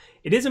this.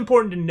 It is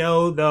important to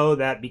know, though,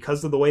 that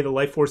because of the way the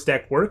Life Force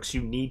deck works,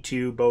 you need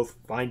to both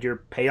find your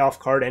payoff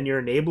card and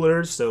your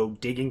enablers. So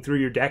digging through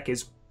your deck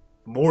is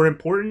more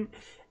important.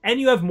 And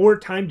you have more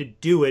time to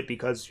do it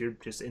because you're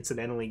just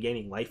incidentally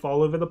gaining life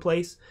all over the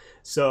place.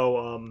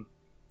 So,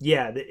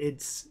 yeah,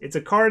 it's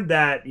a card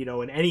that, you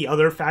know, in any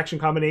other faction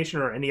combination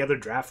or any other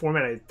draft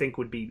format, I think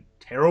would be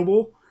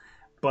terrible.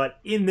 But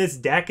in this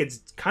deck,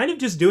 it's kind of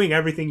just doing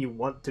everything you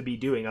want to be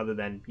doing other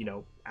than, you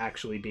know,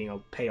 actually being a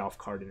payoff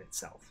card in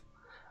itself.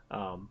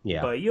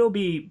 Yeah. But you'll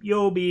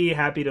be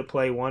happy to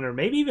play 1 or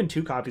maybe even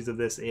 2 copies of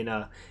this in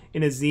a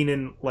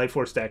Xenon Life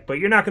Force deck, but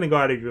you're not going to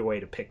go out of your way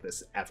to pick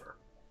this ever.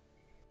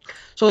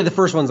 So like the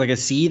first one's like a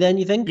C, then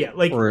you think? Yeah,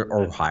 like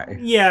or high.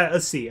 Yeah, a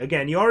C.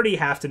 Again, you already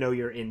have to know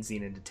you're in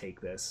Xenon to take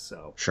this.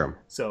 So sure.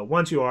 So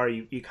once you are,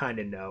 you kind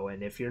of know,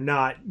 and if you're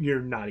not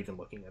even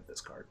looking at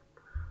this card.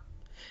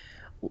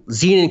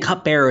 Xenon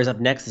Cupbearer is up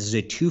next. This is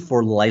a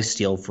 2/4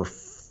 lifesteal for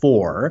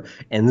 4,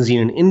 and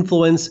Xenon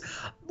Influence.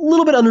 A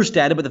little bit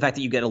understated, but the fact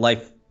that you get a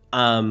life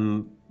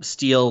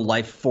steal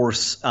life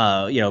force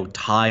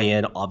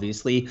tie-in,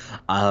 obviously,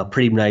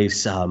 pretty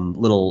nice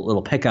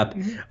little pickup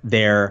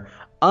there.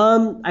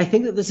 I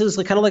think that this is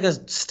like kind of like a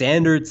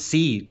standard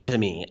C to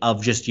me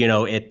of just, you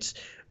know, it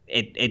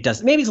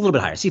does, maybe it's a little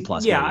bit higher, C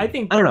plus. Yeah,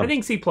 maybe. I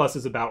think C plus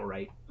is about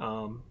right.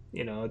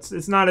 You know,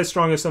 it's not as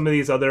strong as some of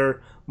these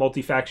other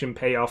multi-faction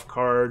payoff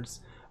cards,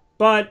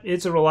 but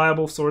it's a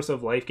reliable source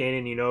of life gain,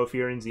 and you know if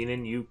you're in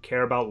Xenon, you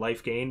care about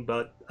life gain.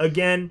 But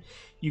again,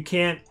 you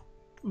can't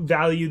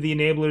value the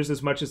enablers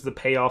as much as the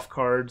payoff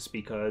cards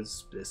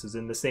because this is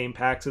in the same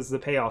packs as the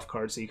payoff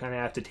cards, so you kind of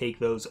have to take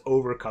those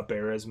over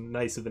Cupbearer, as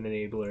nice of an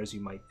enabler as you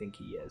might think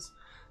he is.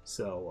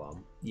 So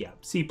yeah,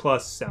 C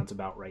plus sounds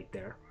about right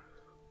there.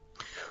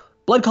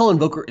 Bloodcall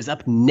Invoker is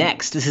up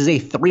next. This is a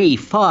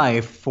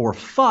 3/5 for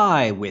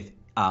 5 with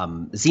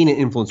Xenon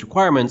influence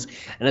requirements,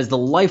 and has the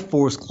life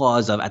force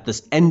clause of at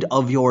the end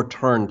of your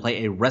turn,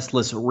 play a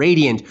Restless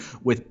Radiant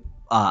with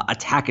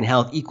attack and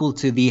health equal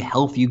to the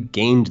health you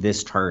gained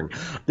this turn.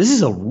 This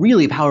is a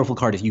really powerful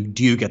card if you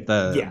do get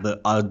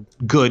the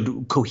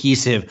good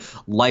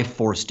cohesive life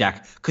force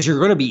deck, because you're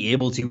going to be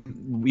able to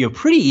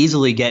pretty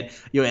easily get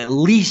at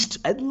least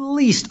a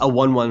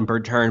 1/1 per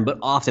turn, but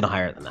often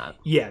higher than that.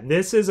 Yeah,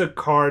 this is a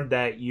card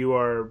that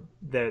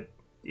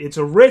it's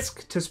a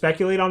risk to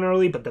speculate on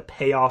early, but the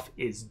payoff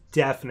is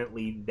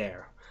definitely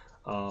there.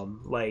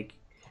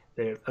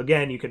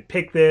 Again, you could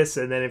pick this,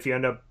 and then if you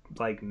end up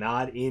like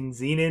not in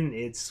Xenon,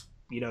 it's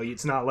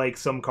not like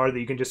some card that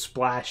you can just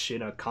splash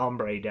in a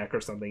Cambrai deck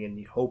or something and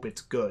you hope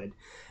it's good.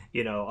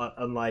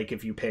 Unlike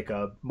if you pick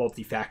a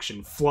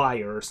multi-faction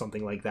flyer or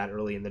something like that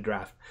early in the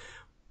draft.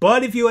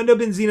 But if you end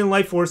up in Xenon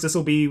Life Force, this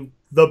will be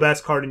the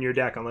best card in your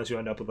deck unless you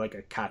end up with like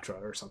a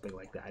Katra or something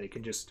like that. It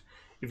can just,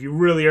 if you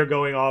really are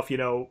going off,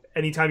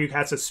 anytime you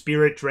cast a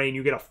Spirit Drain,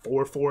 you get a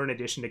 4/4 in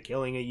addition to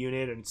killing a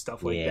unit and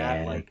stuff like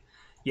that.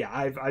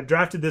 I've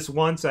drafted this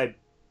once. I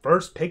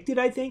first picked it,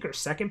 I think, or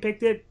second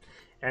picked it,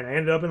 and I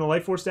ended up in the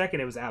Life Force deck,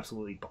 and it was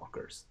absolutely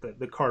bonkers.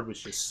 The card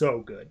was just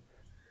so good.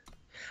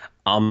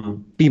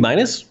 B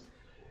minus?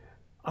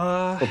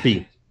 Or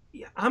B?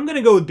 Yeah, I'm going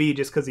to go with B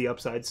just because the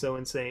upside's so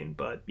insane,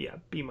 but yeah,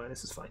 B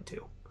minus is fine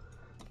too.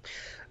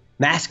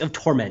 Mask of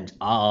Torment.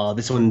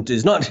 This one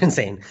is not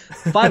insane.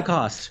 5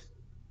 cost.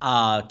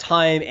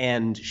 Time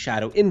and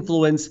Shadow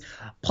Influence,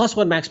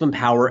 +1 maximum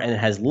power, and it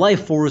has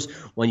Life Force.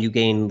 When you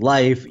gain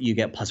life, you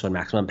get +1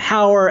 maximum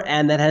power,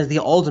 and that has the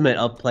ultimate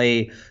of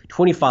play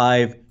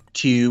 25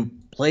 to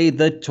play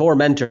the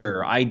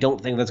Tormentor. I don't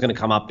think that's going to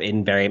come up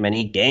in very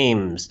many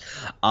games.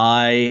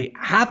 I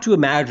have to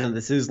imagine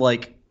this is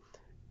like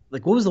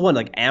what was the one,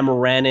 like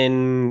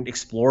Amoranin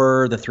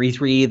Explorer, the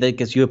 3/3 that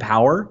gets you a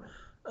power?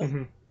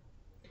 Mm-hmm.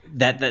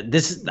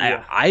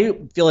 I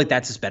feel like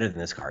that's just better than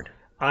this card.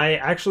 I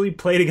actually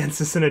played against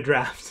this in a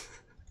draft.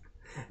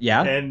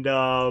 Yeah? And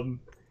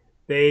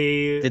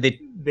Did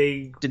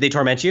they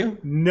torment you?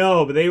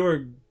 No, but they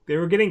were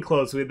getting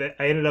close. I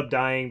ended up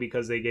dying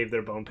because they gave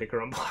their Bone Picker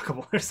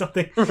unblockable or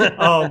something.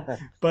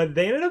 But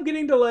they ended up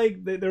getting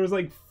to there was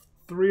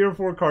 3 or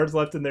 4 cards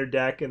left in their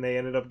deck, and they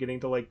ended up getting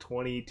to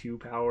 22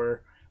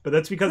 power. But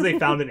that's because they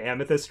found an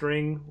Amethyst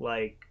Ring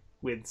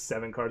with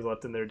 7 cards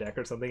left in their deck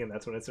or something, and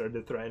that's when it started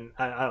to threaten.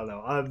 I don't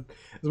know.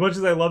 As much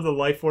as I love the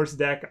Life Force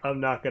deck, I'm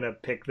not going to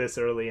pick this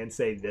early and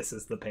say this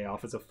is the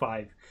payoff. It's a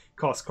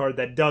 5-cost card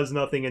that does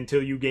nothing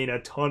until you gain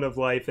a ton of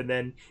life, and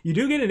then you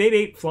do get an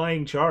 8/8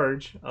 flying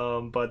charge,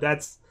 but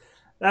that's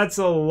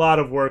a lot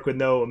of work with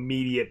no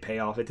immediate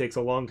payoff. It takes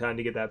a long time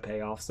to get that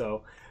payoff,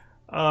 so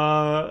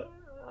I'm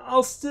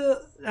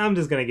I'm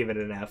just gonna give it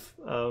an F.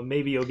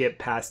 Maybe you'll get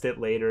past it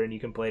later and you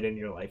can play it in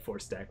your Life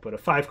Force deck. But a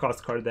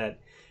 5-cost card that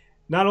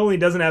not only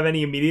doesn't have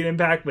any immediate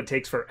impact, but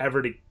takes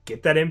forever to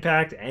get that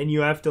impact, and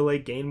you have to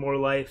like gain more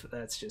life.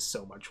 That's just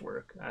so much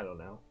work. I don't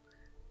know.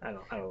 I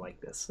don't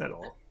like this at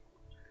all.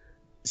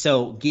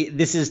 So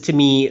this is to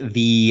me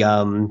the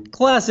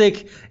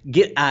classic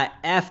get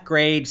F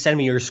grade, send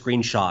me your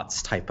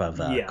screenshots type of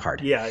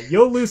card. Yeah,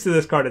 you'll lose to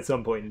this card at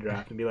some point in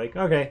draft and be like,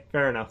 okay,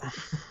 fair enough.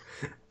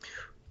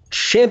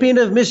 Champion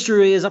of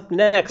Mystery is up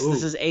next. Ooh.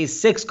 This is a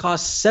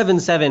 6-cost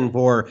 7/7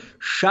 for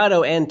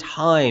Shadow and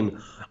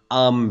Time.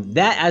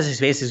 That, as a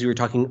space, as we were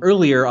talking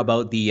earlier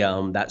about the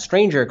that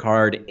Stranger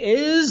card,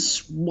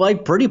 is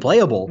like pretty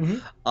playable.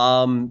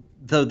 Mm-hmm.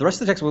 The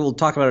rest of the text we'll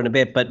talk about in a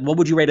bit, but what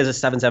would you rate as a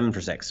 7/7 for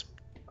 6?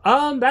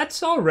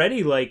 That's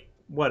already like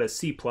what, a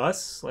C+.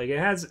 Like it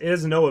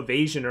has no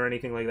evasion or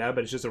anything like that,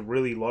 but it's just a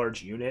really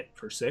large unit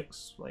for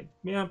 6. Like,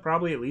 yeah,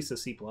 probably at least a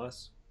C+.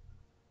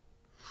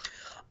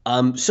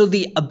 So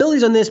the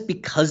abilities on this,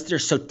 because they're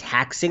so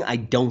taxing, I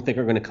don't think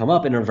are going to come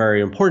up and are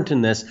very important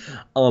in this.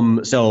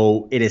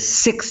 So it is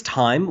 6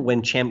 time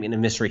when Champion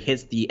of Mystery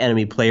hits the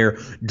enemy player,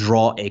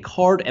 draw a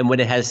card, and when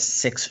it has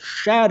 6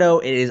 shadow,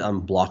 it is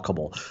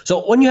unblockable.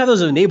 So when you have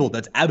those enabled,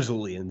 that's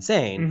absolutely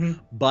insane.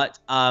 But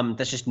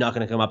that's just not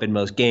going to come up in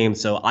most games.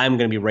 So I'm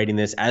going to be rating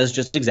this as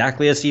just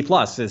exactly a C+.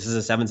 This is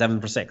a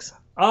 7/7 for 6.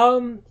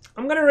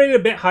 I'm going to rate it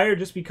a bit higher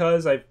just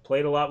because I've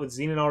played a lot with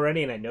Xenon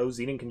already, and I know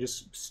Xenon can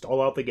just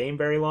stall out the game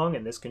very long,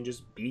 and this can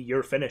just be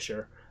your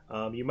finisher.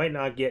 You might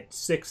not get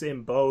 6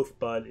 in both,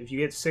 but if you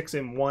get 6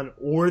 in one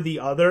or the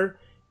other,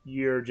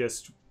 you're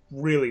just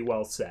really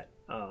well set.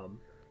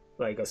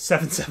 Like a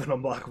 7/7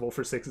 unblockable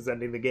for 6 is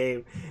ending the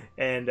game,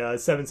 and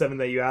 7/7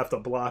 that you have to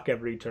block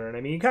every turn.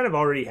 I mean, you kind of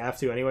already have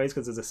to anyways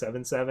because it's a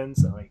 7/7,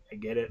 so I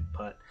get it.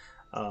 But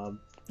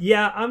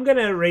yeah, I'm going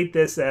to rate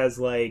this as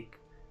like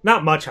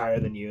not much higher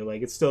than you.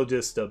 Like it's still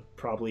just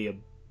probably a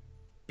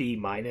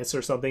B- or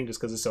something,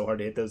 just because it's so hard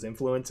to hit those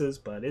influences.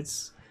 But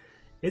it's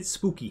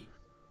spooky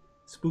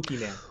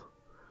man.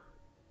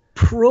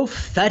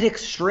 Prophetic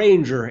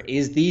Stranger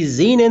is the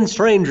Xenon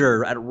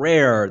Stranger at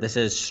rare. This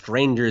is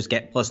Strangers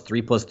get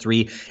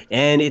 +3/+3,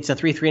 and it's a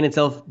 3/3 in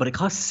itself, but it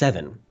costs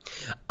 7.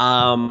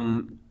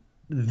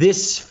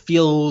 This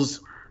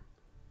feels.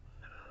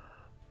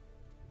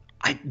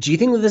 Do you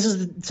think that this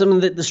is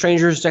something that the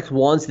Strangers deck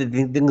wants? That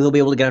they think they'll be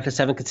able to get up to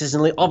 7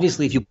 consistently?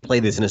 Obviously, if you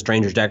play this in a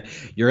Strangers deck,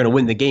 you're going to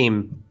win the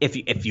game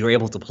if you're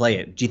able to play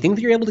it. Do you think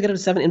that you're able to get up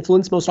to 7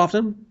 influence most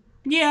often?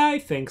 Yeah, I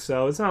think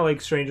so. It's not like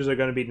Strangers are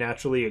going to be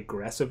naturally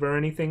aggressive or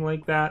anything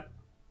like that.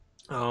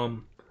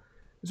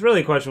 It's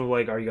really a question of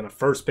like, are you going to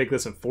first pick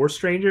this and force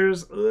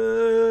Strangers?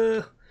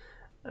 It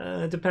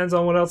depends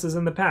on what else is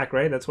in the pack,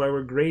 right? That's why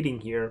we're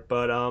grading here.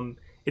 But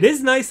it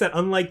is nice that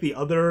unlike the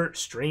other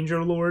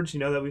Stranger Lords,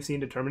 that we've seen,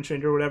 Determined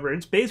Stranger or whatever,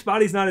 its base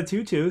body's not a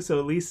 2/2, so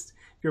at least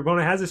if your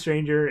opponent has a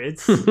Stranger,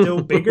 it's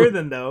still bigger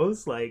than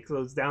those. Like, so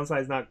its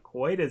downside's not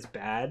quite as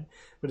bad,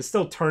 but it's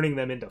still turning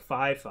them into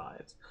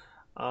 5/5s.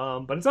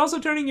 But it's also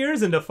turning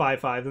yours into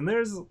 5/5s, and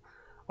there's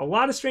a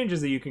lot of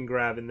Strangers that you can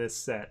grab in this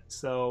set.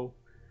 So,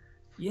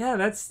 yeah,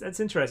 that's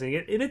interesting.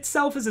 It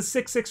itself is a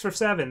 6/6 for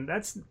 7.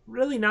 That's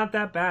really not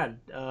that bad.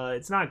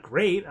 It's not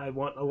great. I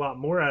want a lot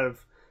more out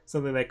of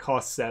something that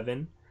costs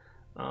 7.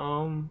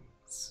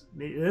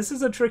 This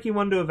is a tricky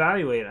one to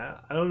evaluate.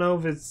 I don't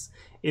know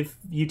if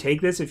you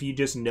take this, if you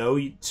just know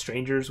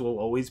Strangers will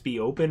always be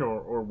open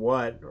or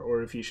what,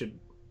 or if you should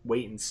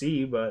wait and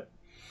see. But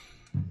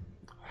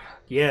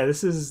yeah,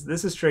 this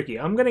is tricky.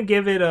 I'm gonna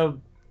give it a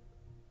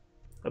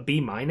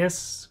B-,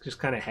 just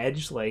kind of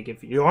hedge. Like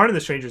if you are in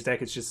the Strangers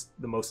deck, it's just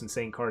the most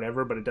insane card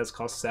ever, but it does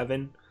cost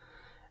 7.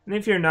 And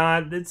if you're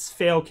not, its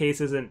fail case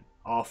isn't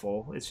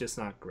awful. It's just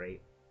not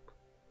great.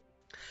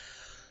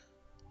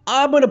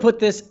 I'm going to put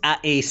this at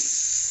a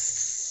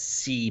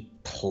C+.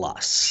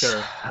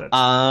 Sure.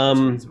 That's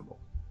reasonable.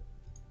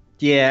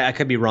 Yeah, I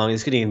could be wrong.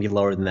 It's going to be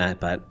lower than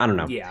that, but I don't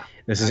know. Yeah.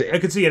 I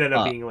could see it end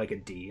up being like a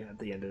D at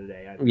the end of the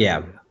day.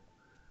 Yeah.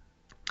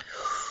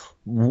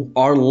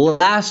 Our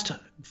last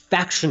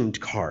faction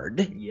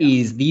card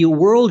is the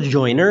World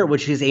Joiner,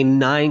 which is a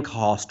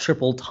 9-cost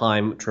triple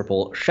time,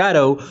 triple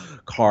shadow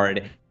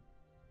card.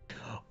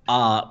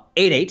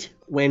 8/8,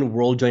 when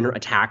World Joiner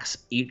attacks,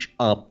 each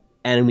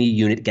enemy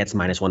unit gets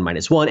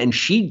 -1/-1, and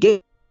she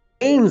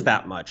gains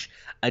that much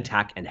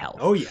attack and health.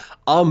 Oh yeah.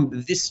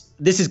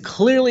 This is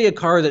clearly a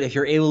card that if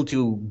you're able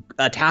to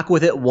attack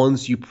with it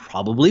once, you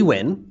probably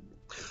win.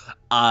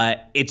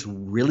 It's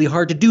really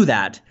hard to do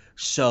that,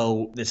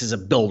 so this is a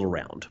build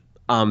around.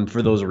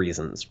 For those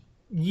reasons.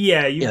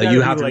 Yeah,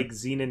 you have to like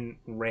Xenon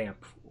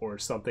ramp or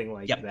something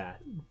like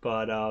that.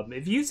 But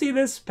if you see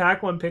this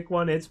pack one, pick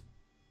one,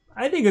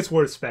 I think it's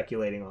worth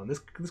speculating on.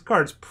 This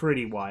card's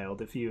pretty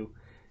wild. If you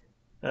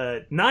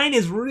 9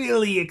 is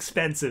really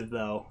expensive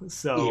though,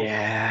 so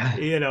yeah,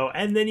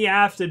 and then you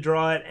have to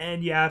draw it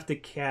and you have to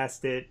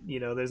cast it.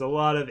 There's a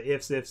lot of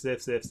ifs. This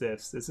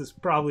is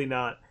probably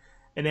not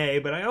an A,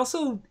 but I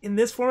also in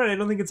this format I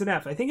don't think it's an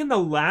F. I think in the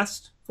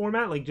last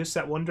format, like just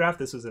set 1 draft,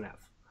 this was an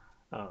F.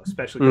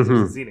 especially because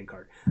there's a Xenon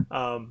card.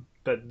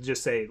 But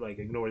just say, like,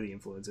 ignore the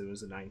influence. It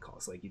was a 9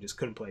 cost. Like, you just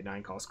couldn't play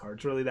 9 cost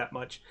cards really that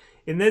much.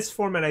 In this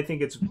format, I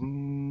think it's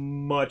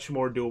much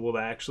more doable to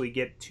actually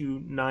get to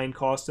 9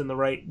 cost in the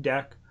right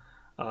deck.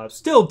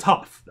 Still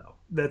tough, though.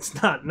 That's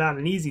not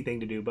an easy thing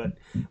to do.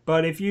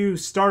 But if you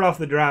start off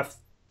the draft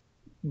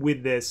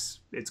with this,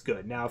 it's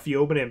good. Now, if you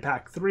open it in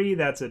pack 3,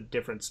 that's a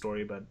different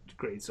story, but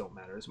grades don't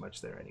matter as much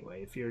there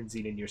anyway. If you're in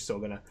Xenon, you're still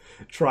going to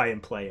try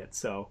and play it.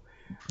 So,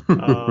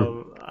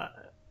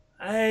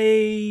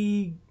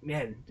 I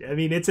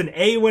mean, it's an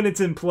A when it's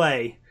in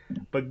play,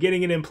 but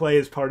getting it in play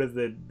is part of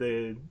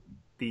the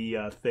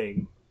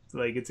thing.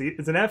 Like, it's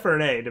an F or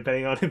an A,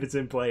 depending on if it's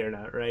in play or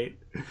not, right?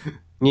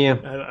 Yeah.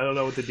 I don't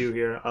know what to do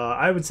here.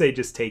 I would say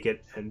just take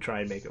it and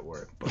try and make it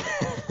work. But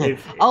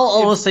I'll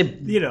almost say,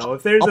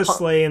 if there's a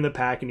sleigh in the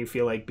pack and you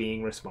feel like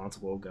being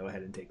responsible, go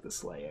ahead and take the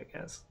sleigh, I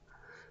guess.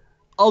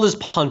 I'll just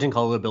punt and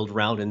call it a build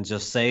round and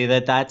just say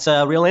that that's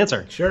a real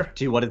answer. Sure.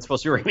 To what it's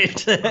supposed to be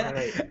rated. All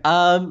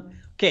right.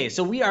 Okay,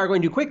 so we are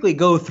going to quickly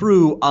go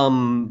through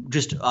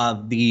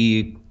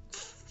the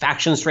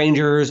faction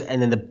strangers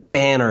and then the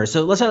banners.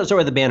 So let's start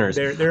with the banners.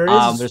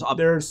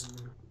 There's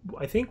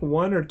I think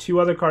 1 or 2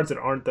 other cards that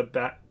aren't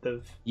the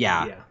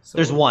so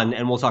there's one,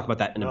 and we'll talk about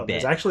that in a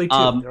bit. There's actually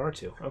 2. There are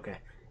 2. Okay.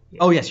 Yeah.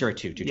 Oh yes, you're right.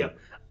 Two. Yep.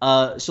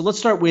 So let's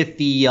start with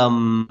the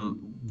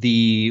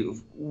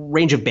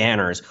range of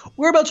banners.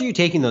 Whereabouts are you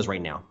taking those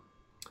right now?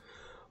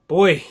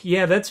 Boy,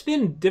 yeah, that's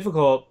been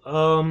difficult.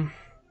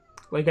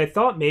 Like, I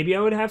thought maybe I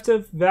would have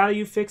to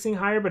value fixing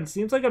higher, but it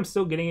seems like I'm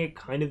still getting it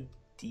kind of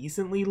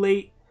decently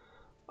late.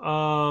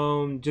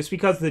 Just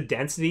because the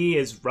density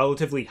is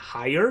relatively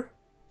higher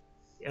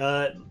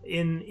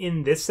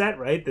in this set,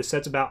 right? This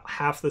set's about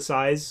half the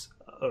size,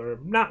 or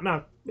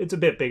not. It's a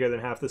bit bigger than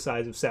half the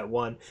size of set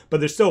 1,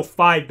 but there's still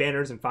 5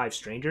 banners and 5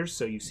 strangers,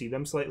 so you see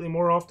them slightly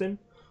more often.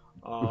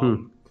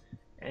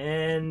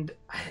 And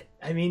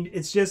I mean,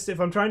 it's just, if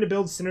I'm trying to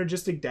build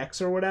synergistic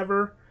decks or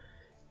whatever,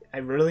 I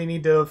really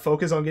need to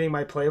focus on getting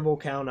my playable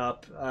count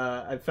up.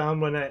 I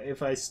found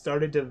if I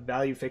started to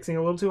value fixing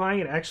a little too high,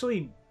 it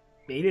actually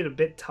made it a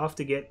bit tough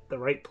to get the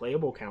right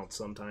playable count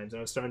sometimes. And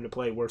I was starting to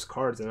play worse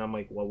cards, and I'm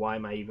like, well, why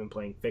am I even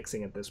playing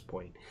fixing at this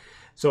point?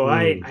 So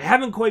I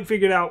haven't quite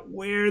figured out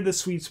where the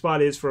sweet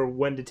spot is for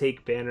when to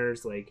take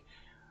banners. Like,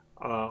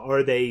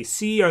 are they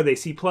C? Are they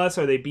C+? Are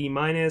they B-?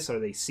 Are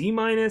they C-?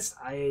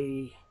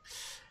 I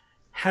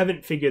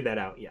haven't figured that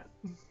out yet.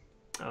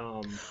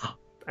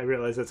 I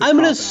realize that's a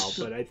cop-out,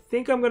 but I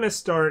think I'm going to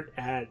start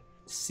at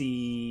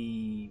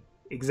C,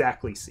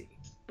 exactly C.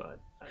 But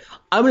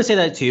I'm going to say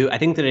that too. I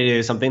think that it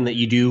is something that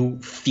you do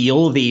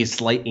feel the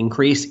slight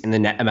increase in the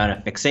net amount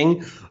of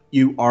fixing.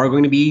 You are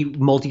going to be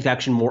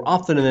multi-faction more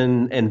often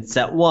than in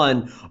set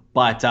 1,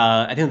 but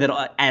I think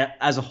that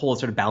as a whole it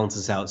sort of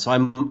balances out. So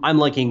I'm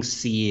liking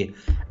C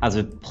as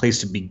a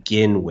place to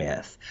begin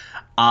with.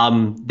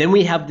 Then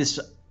we have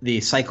the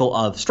cycle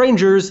of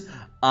strangers.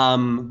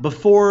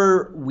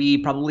 Before we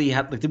probably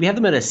have, did we have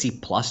them at a C+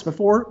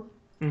 before?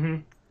 Mm-hmm.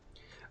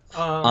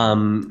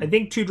 I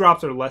think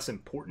 2-drops are less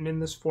important in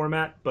this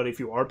format, but if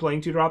you are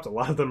playing 2-drops, a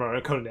lot of them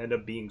are going to end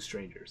up being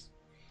strangers.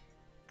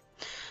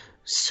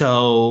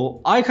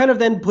 So I kind of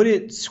then put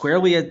it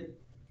squarely at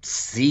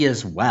C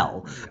as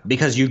well,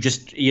 because you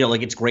just,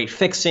 it's great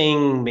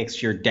fixing,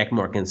 makes your deck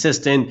more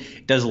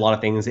consistent, does a lot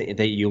of things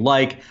that you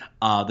like.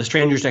 The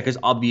Strangers deck is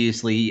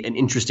obviously an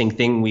interesting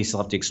thing we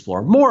still have to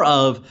explore more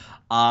of,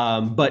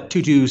 but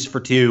 2/2s for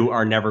 2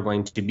 are never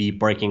going to be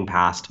breaking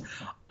past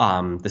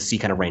the C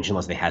kind of range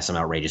unless they have some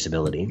outrageous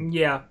ability.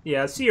 Yeah,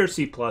 C or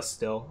C+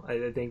 still.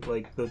 I think,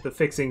 like, the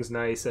fixing's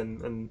nice,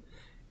 and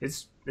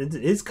it's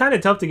kind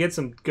of tough to get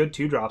some good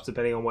 2-drops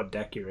depending on what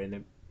deck you're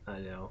in. I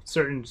know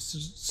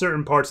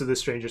certain parts of the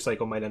Stranger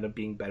cycle might end up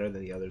being better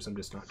than the others. I'm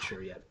just not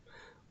sure yet.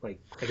 Like,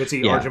 I could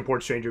see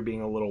Argenport Stranger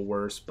being a little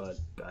worse, but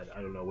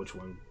I don't know which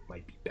one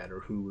might be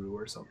better. Huru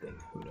or something.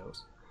 Who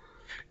knows?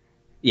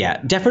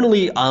 Yeah,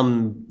 definitely.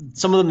 Some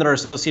of them that are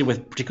associated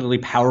with particularly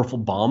powerful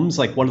bombs,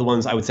 like one of the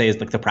ones I would say is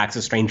like the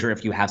Praxis Stranger.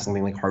 If you have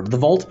something like Heart of the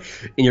Vault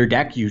in your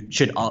deck, you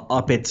should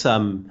up its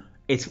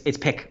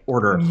pick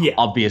order,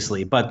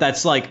 obviously. But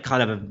that's like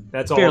kind of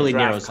a fairly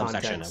narrow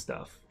subsection of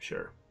stuff.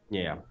 Sure.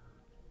 Yeah.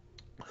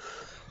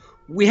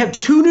 We have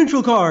 2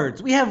 neutral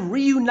cards. We have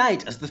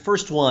Reunite as the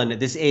first one.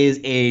 This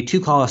is a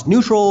 2-cost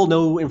neutral,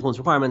 no influence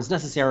requirements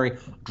necessary.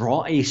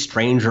 Draw a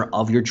stranger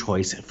of your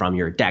choice from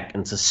your deck,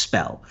 and it's a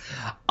spell.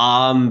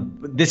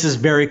 This is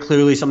very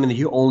clearly something that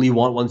you only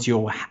want once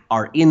you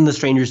are in the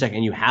strangers deck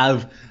and you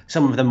have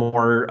some of the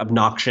more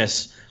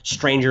obnoxious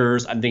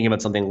strangers. I'm thinking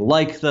about something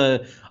like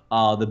the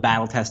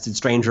battle-tested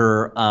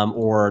stranger,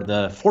 or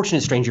the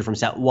fortunate stranger from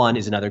set 1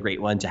 is another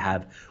great one to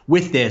have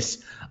with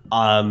this.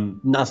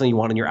 Not something you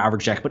want in your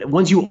average deck, but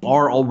once you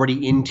are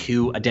already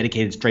into a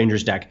dedicated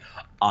strangers deck,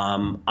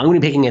 I'm going to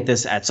be picking at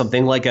this at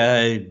something like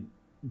a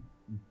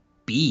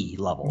B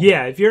level.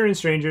 Yeah, if you're in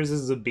strangers, this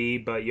is a B,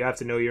 but you have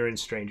to know you're in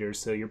strangers,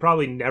 so you're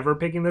probably never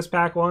picking this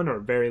pack 1 or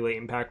very late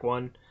in pack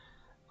 1.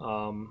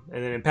 And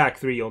then in pack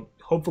 3, you'll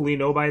hopefully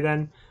know by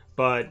then.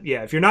 But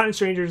yeah, if you're not in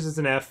Strangers, it's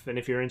an F, and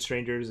if you're in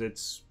Strangers,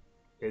 it's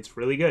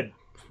really good.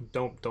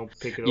 Don't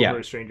pick it over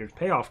a Stranger's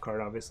payoff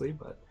card, obviously,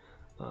 but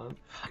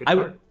good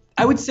card.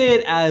 I would say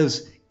it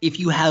as if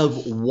you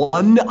have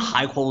one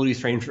high quality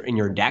Stranger in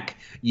your deck,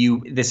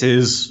 this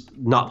is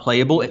not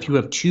playable. If you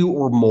have 2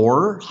 or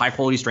more high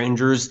quality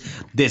Strangers,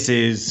 this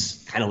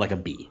is kind of like a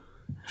B.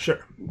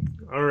 Sure.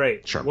 All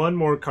right. Sure. One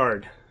more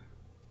card.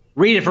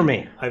 Read it for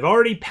me. I've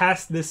already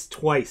passed this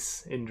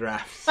twice in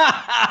drafts.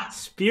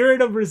 Spirit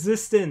of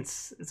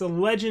Resistance. It's a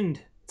legend.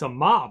 It's a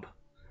mob.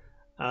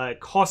 It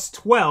costs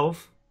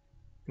 12,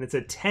 and it's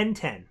a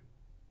 10/10.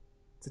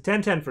 It's a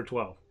 10/10 for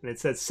 12. And it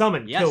says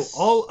summon, kill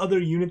all other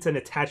units and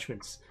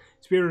attachments.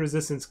 Spirit of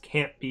Resistance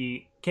can't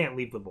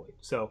leave the void.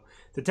 So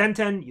it's a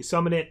 10/10, you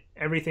summon it,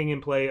 everything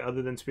in play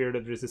other than Spirit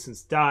of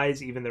Resistance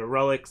dies, even their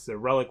relics, their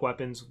relic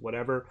weapons,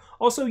 whatever.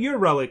 Also your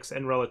relics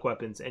and relic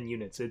weapons and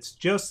units. It's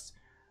just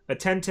a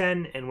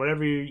 10/10 and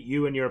whatever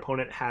you and your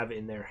opponent have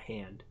in their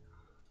hand.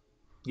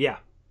 Yeah.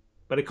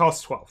 But it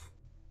costs 12.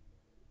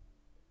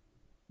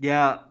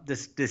 Yeah,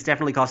 this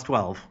definitely costs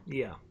 12.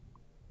 Yeah.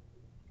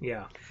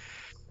 Yeah.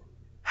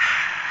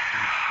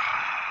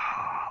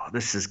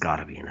 This has got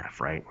to be an F,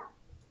 right?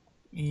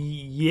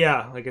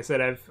 Yeah, like I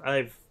said,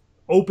 I've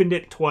opened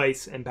it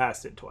twice and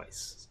passed it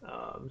twice.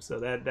 So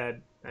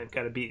that I've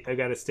got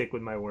to stick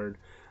with my word.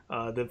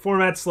 The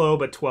format's slow,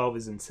 but 12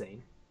 is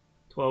insane.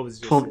 12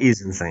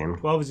 is insane.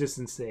 12 is just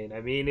insane.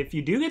 I mean, if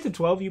you do get to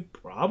 12, you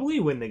probably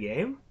win the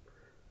game.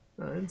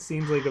 It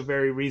seems like a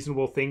very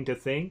reasonable thing to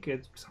think.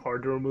 It's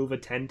hard to remove a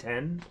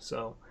 10/10,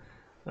 so.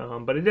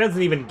 But it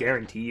doesn't even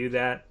guarantee you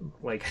that.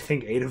 Like, I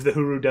think 8 of the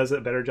Huru does a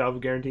better job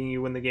of guaranteeing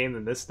you win the game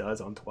than this does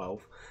on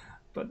 12.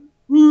 But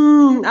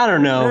I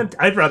don't know.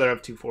 I'd rather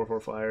have 2 4/4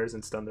 flyers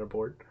and stun their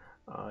board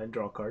and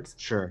draw cards.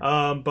 Sure. But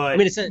I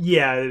mean,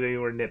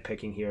 we're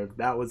nitpicking here.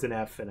 That was an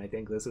F, and I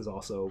think this is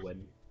also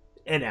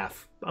an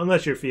F,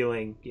 unless you're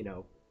feeling,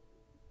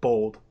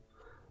 bold.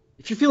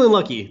 If you're feeling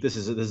lucky, this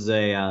is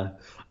a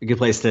good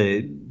place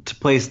to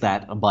place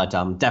that, but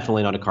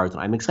definitely not a card that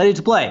I'm excited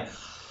to play.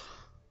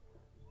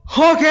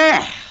 Okay,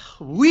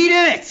 we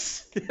did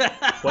it.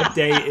 What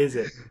day is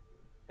it?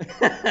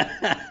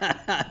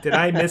 Did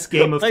I miss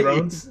Game of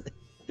Thrones?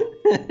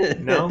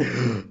 No?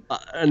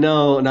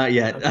 No, not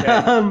yet.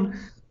 Okay.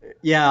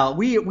 Yeah,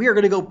 we are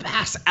going to go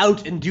pass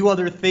out and do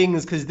other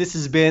things because this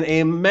has been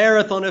a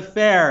marathon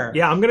affair.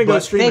 Yeah, I'm going to go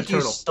stream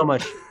Eternal. Thank you so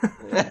much.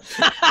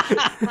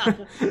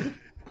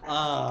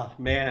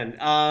 Man.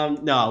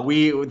 No,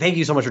 thank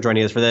you so much for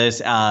joining us for this.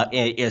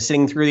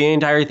 Sitting through the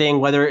entire thing,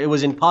 whether it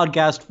was in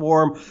podcast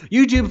form,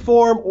 YouTube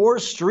form, or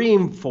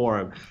stream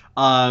form.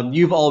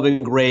 You've all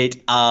been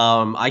great.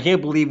 I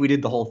can't believe we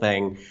did the whole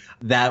thing.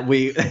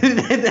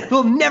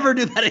 We'll never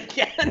do that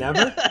again.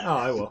 Never? Oh,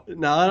 I will.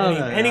 No.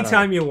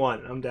 Anytime you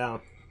want, I'm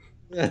down.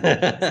 Just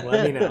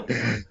let me know.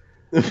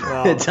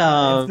 Well, if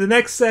the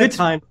next set,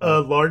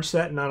 a large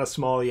set, not a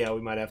small, yeah,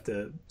 we might have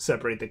to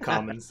separate the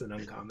commons and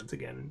uncommons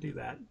again and do it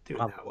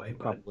that way.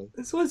 But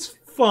this was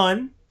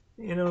fun,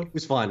 It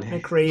was fun. In a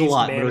crazy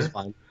manner. But it was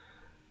fun.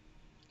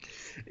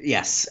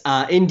 Yes,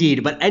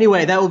 indeed. But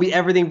anyway, that will be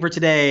everything for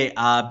today.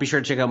 Be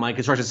sure to check out my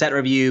construction set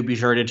review. Be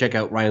sure to check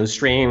out Ryan's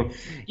stream.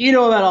 You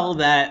know about all of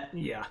that.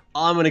 Yeah.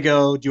 I'm going to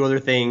go do other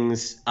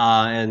things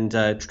and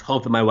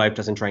hope that my wife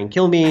doesn't try and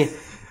kill me.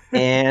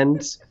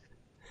 And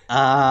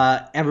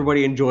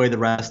everybody enjoy the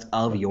rest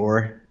of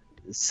your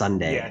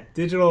Sunday. Yeah,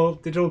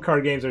 digital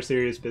card games are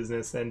serious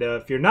business. And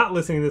if you're not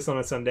listening to this on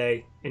a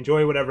Sunday,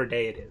 enjoy whatever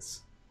day it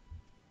is.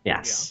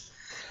 Yes. Yeah.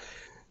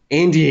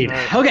 Indeed.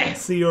 Right. Okay.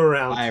 See you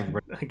around, Bye,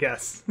 I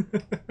guess.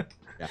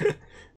 Yeah.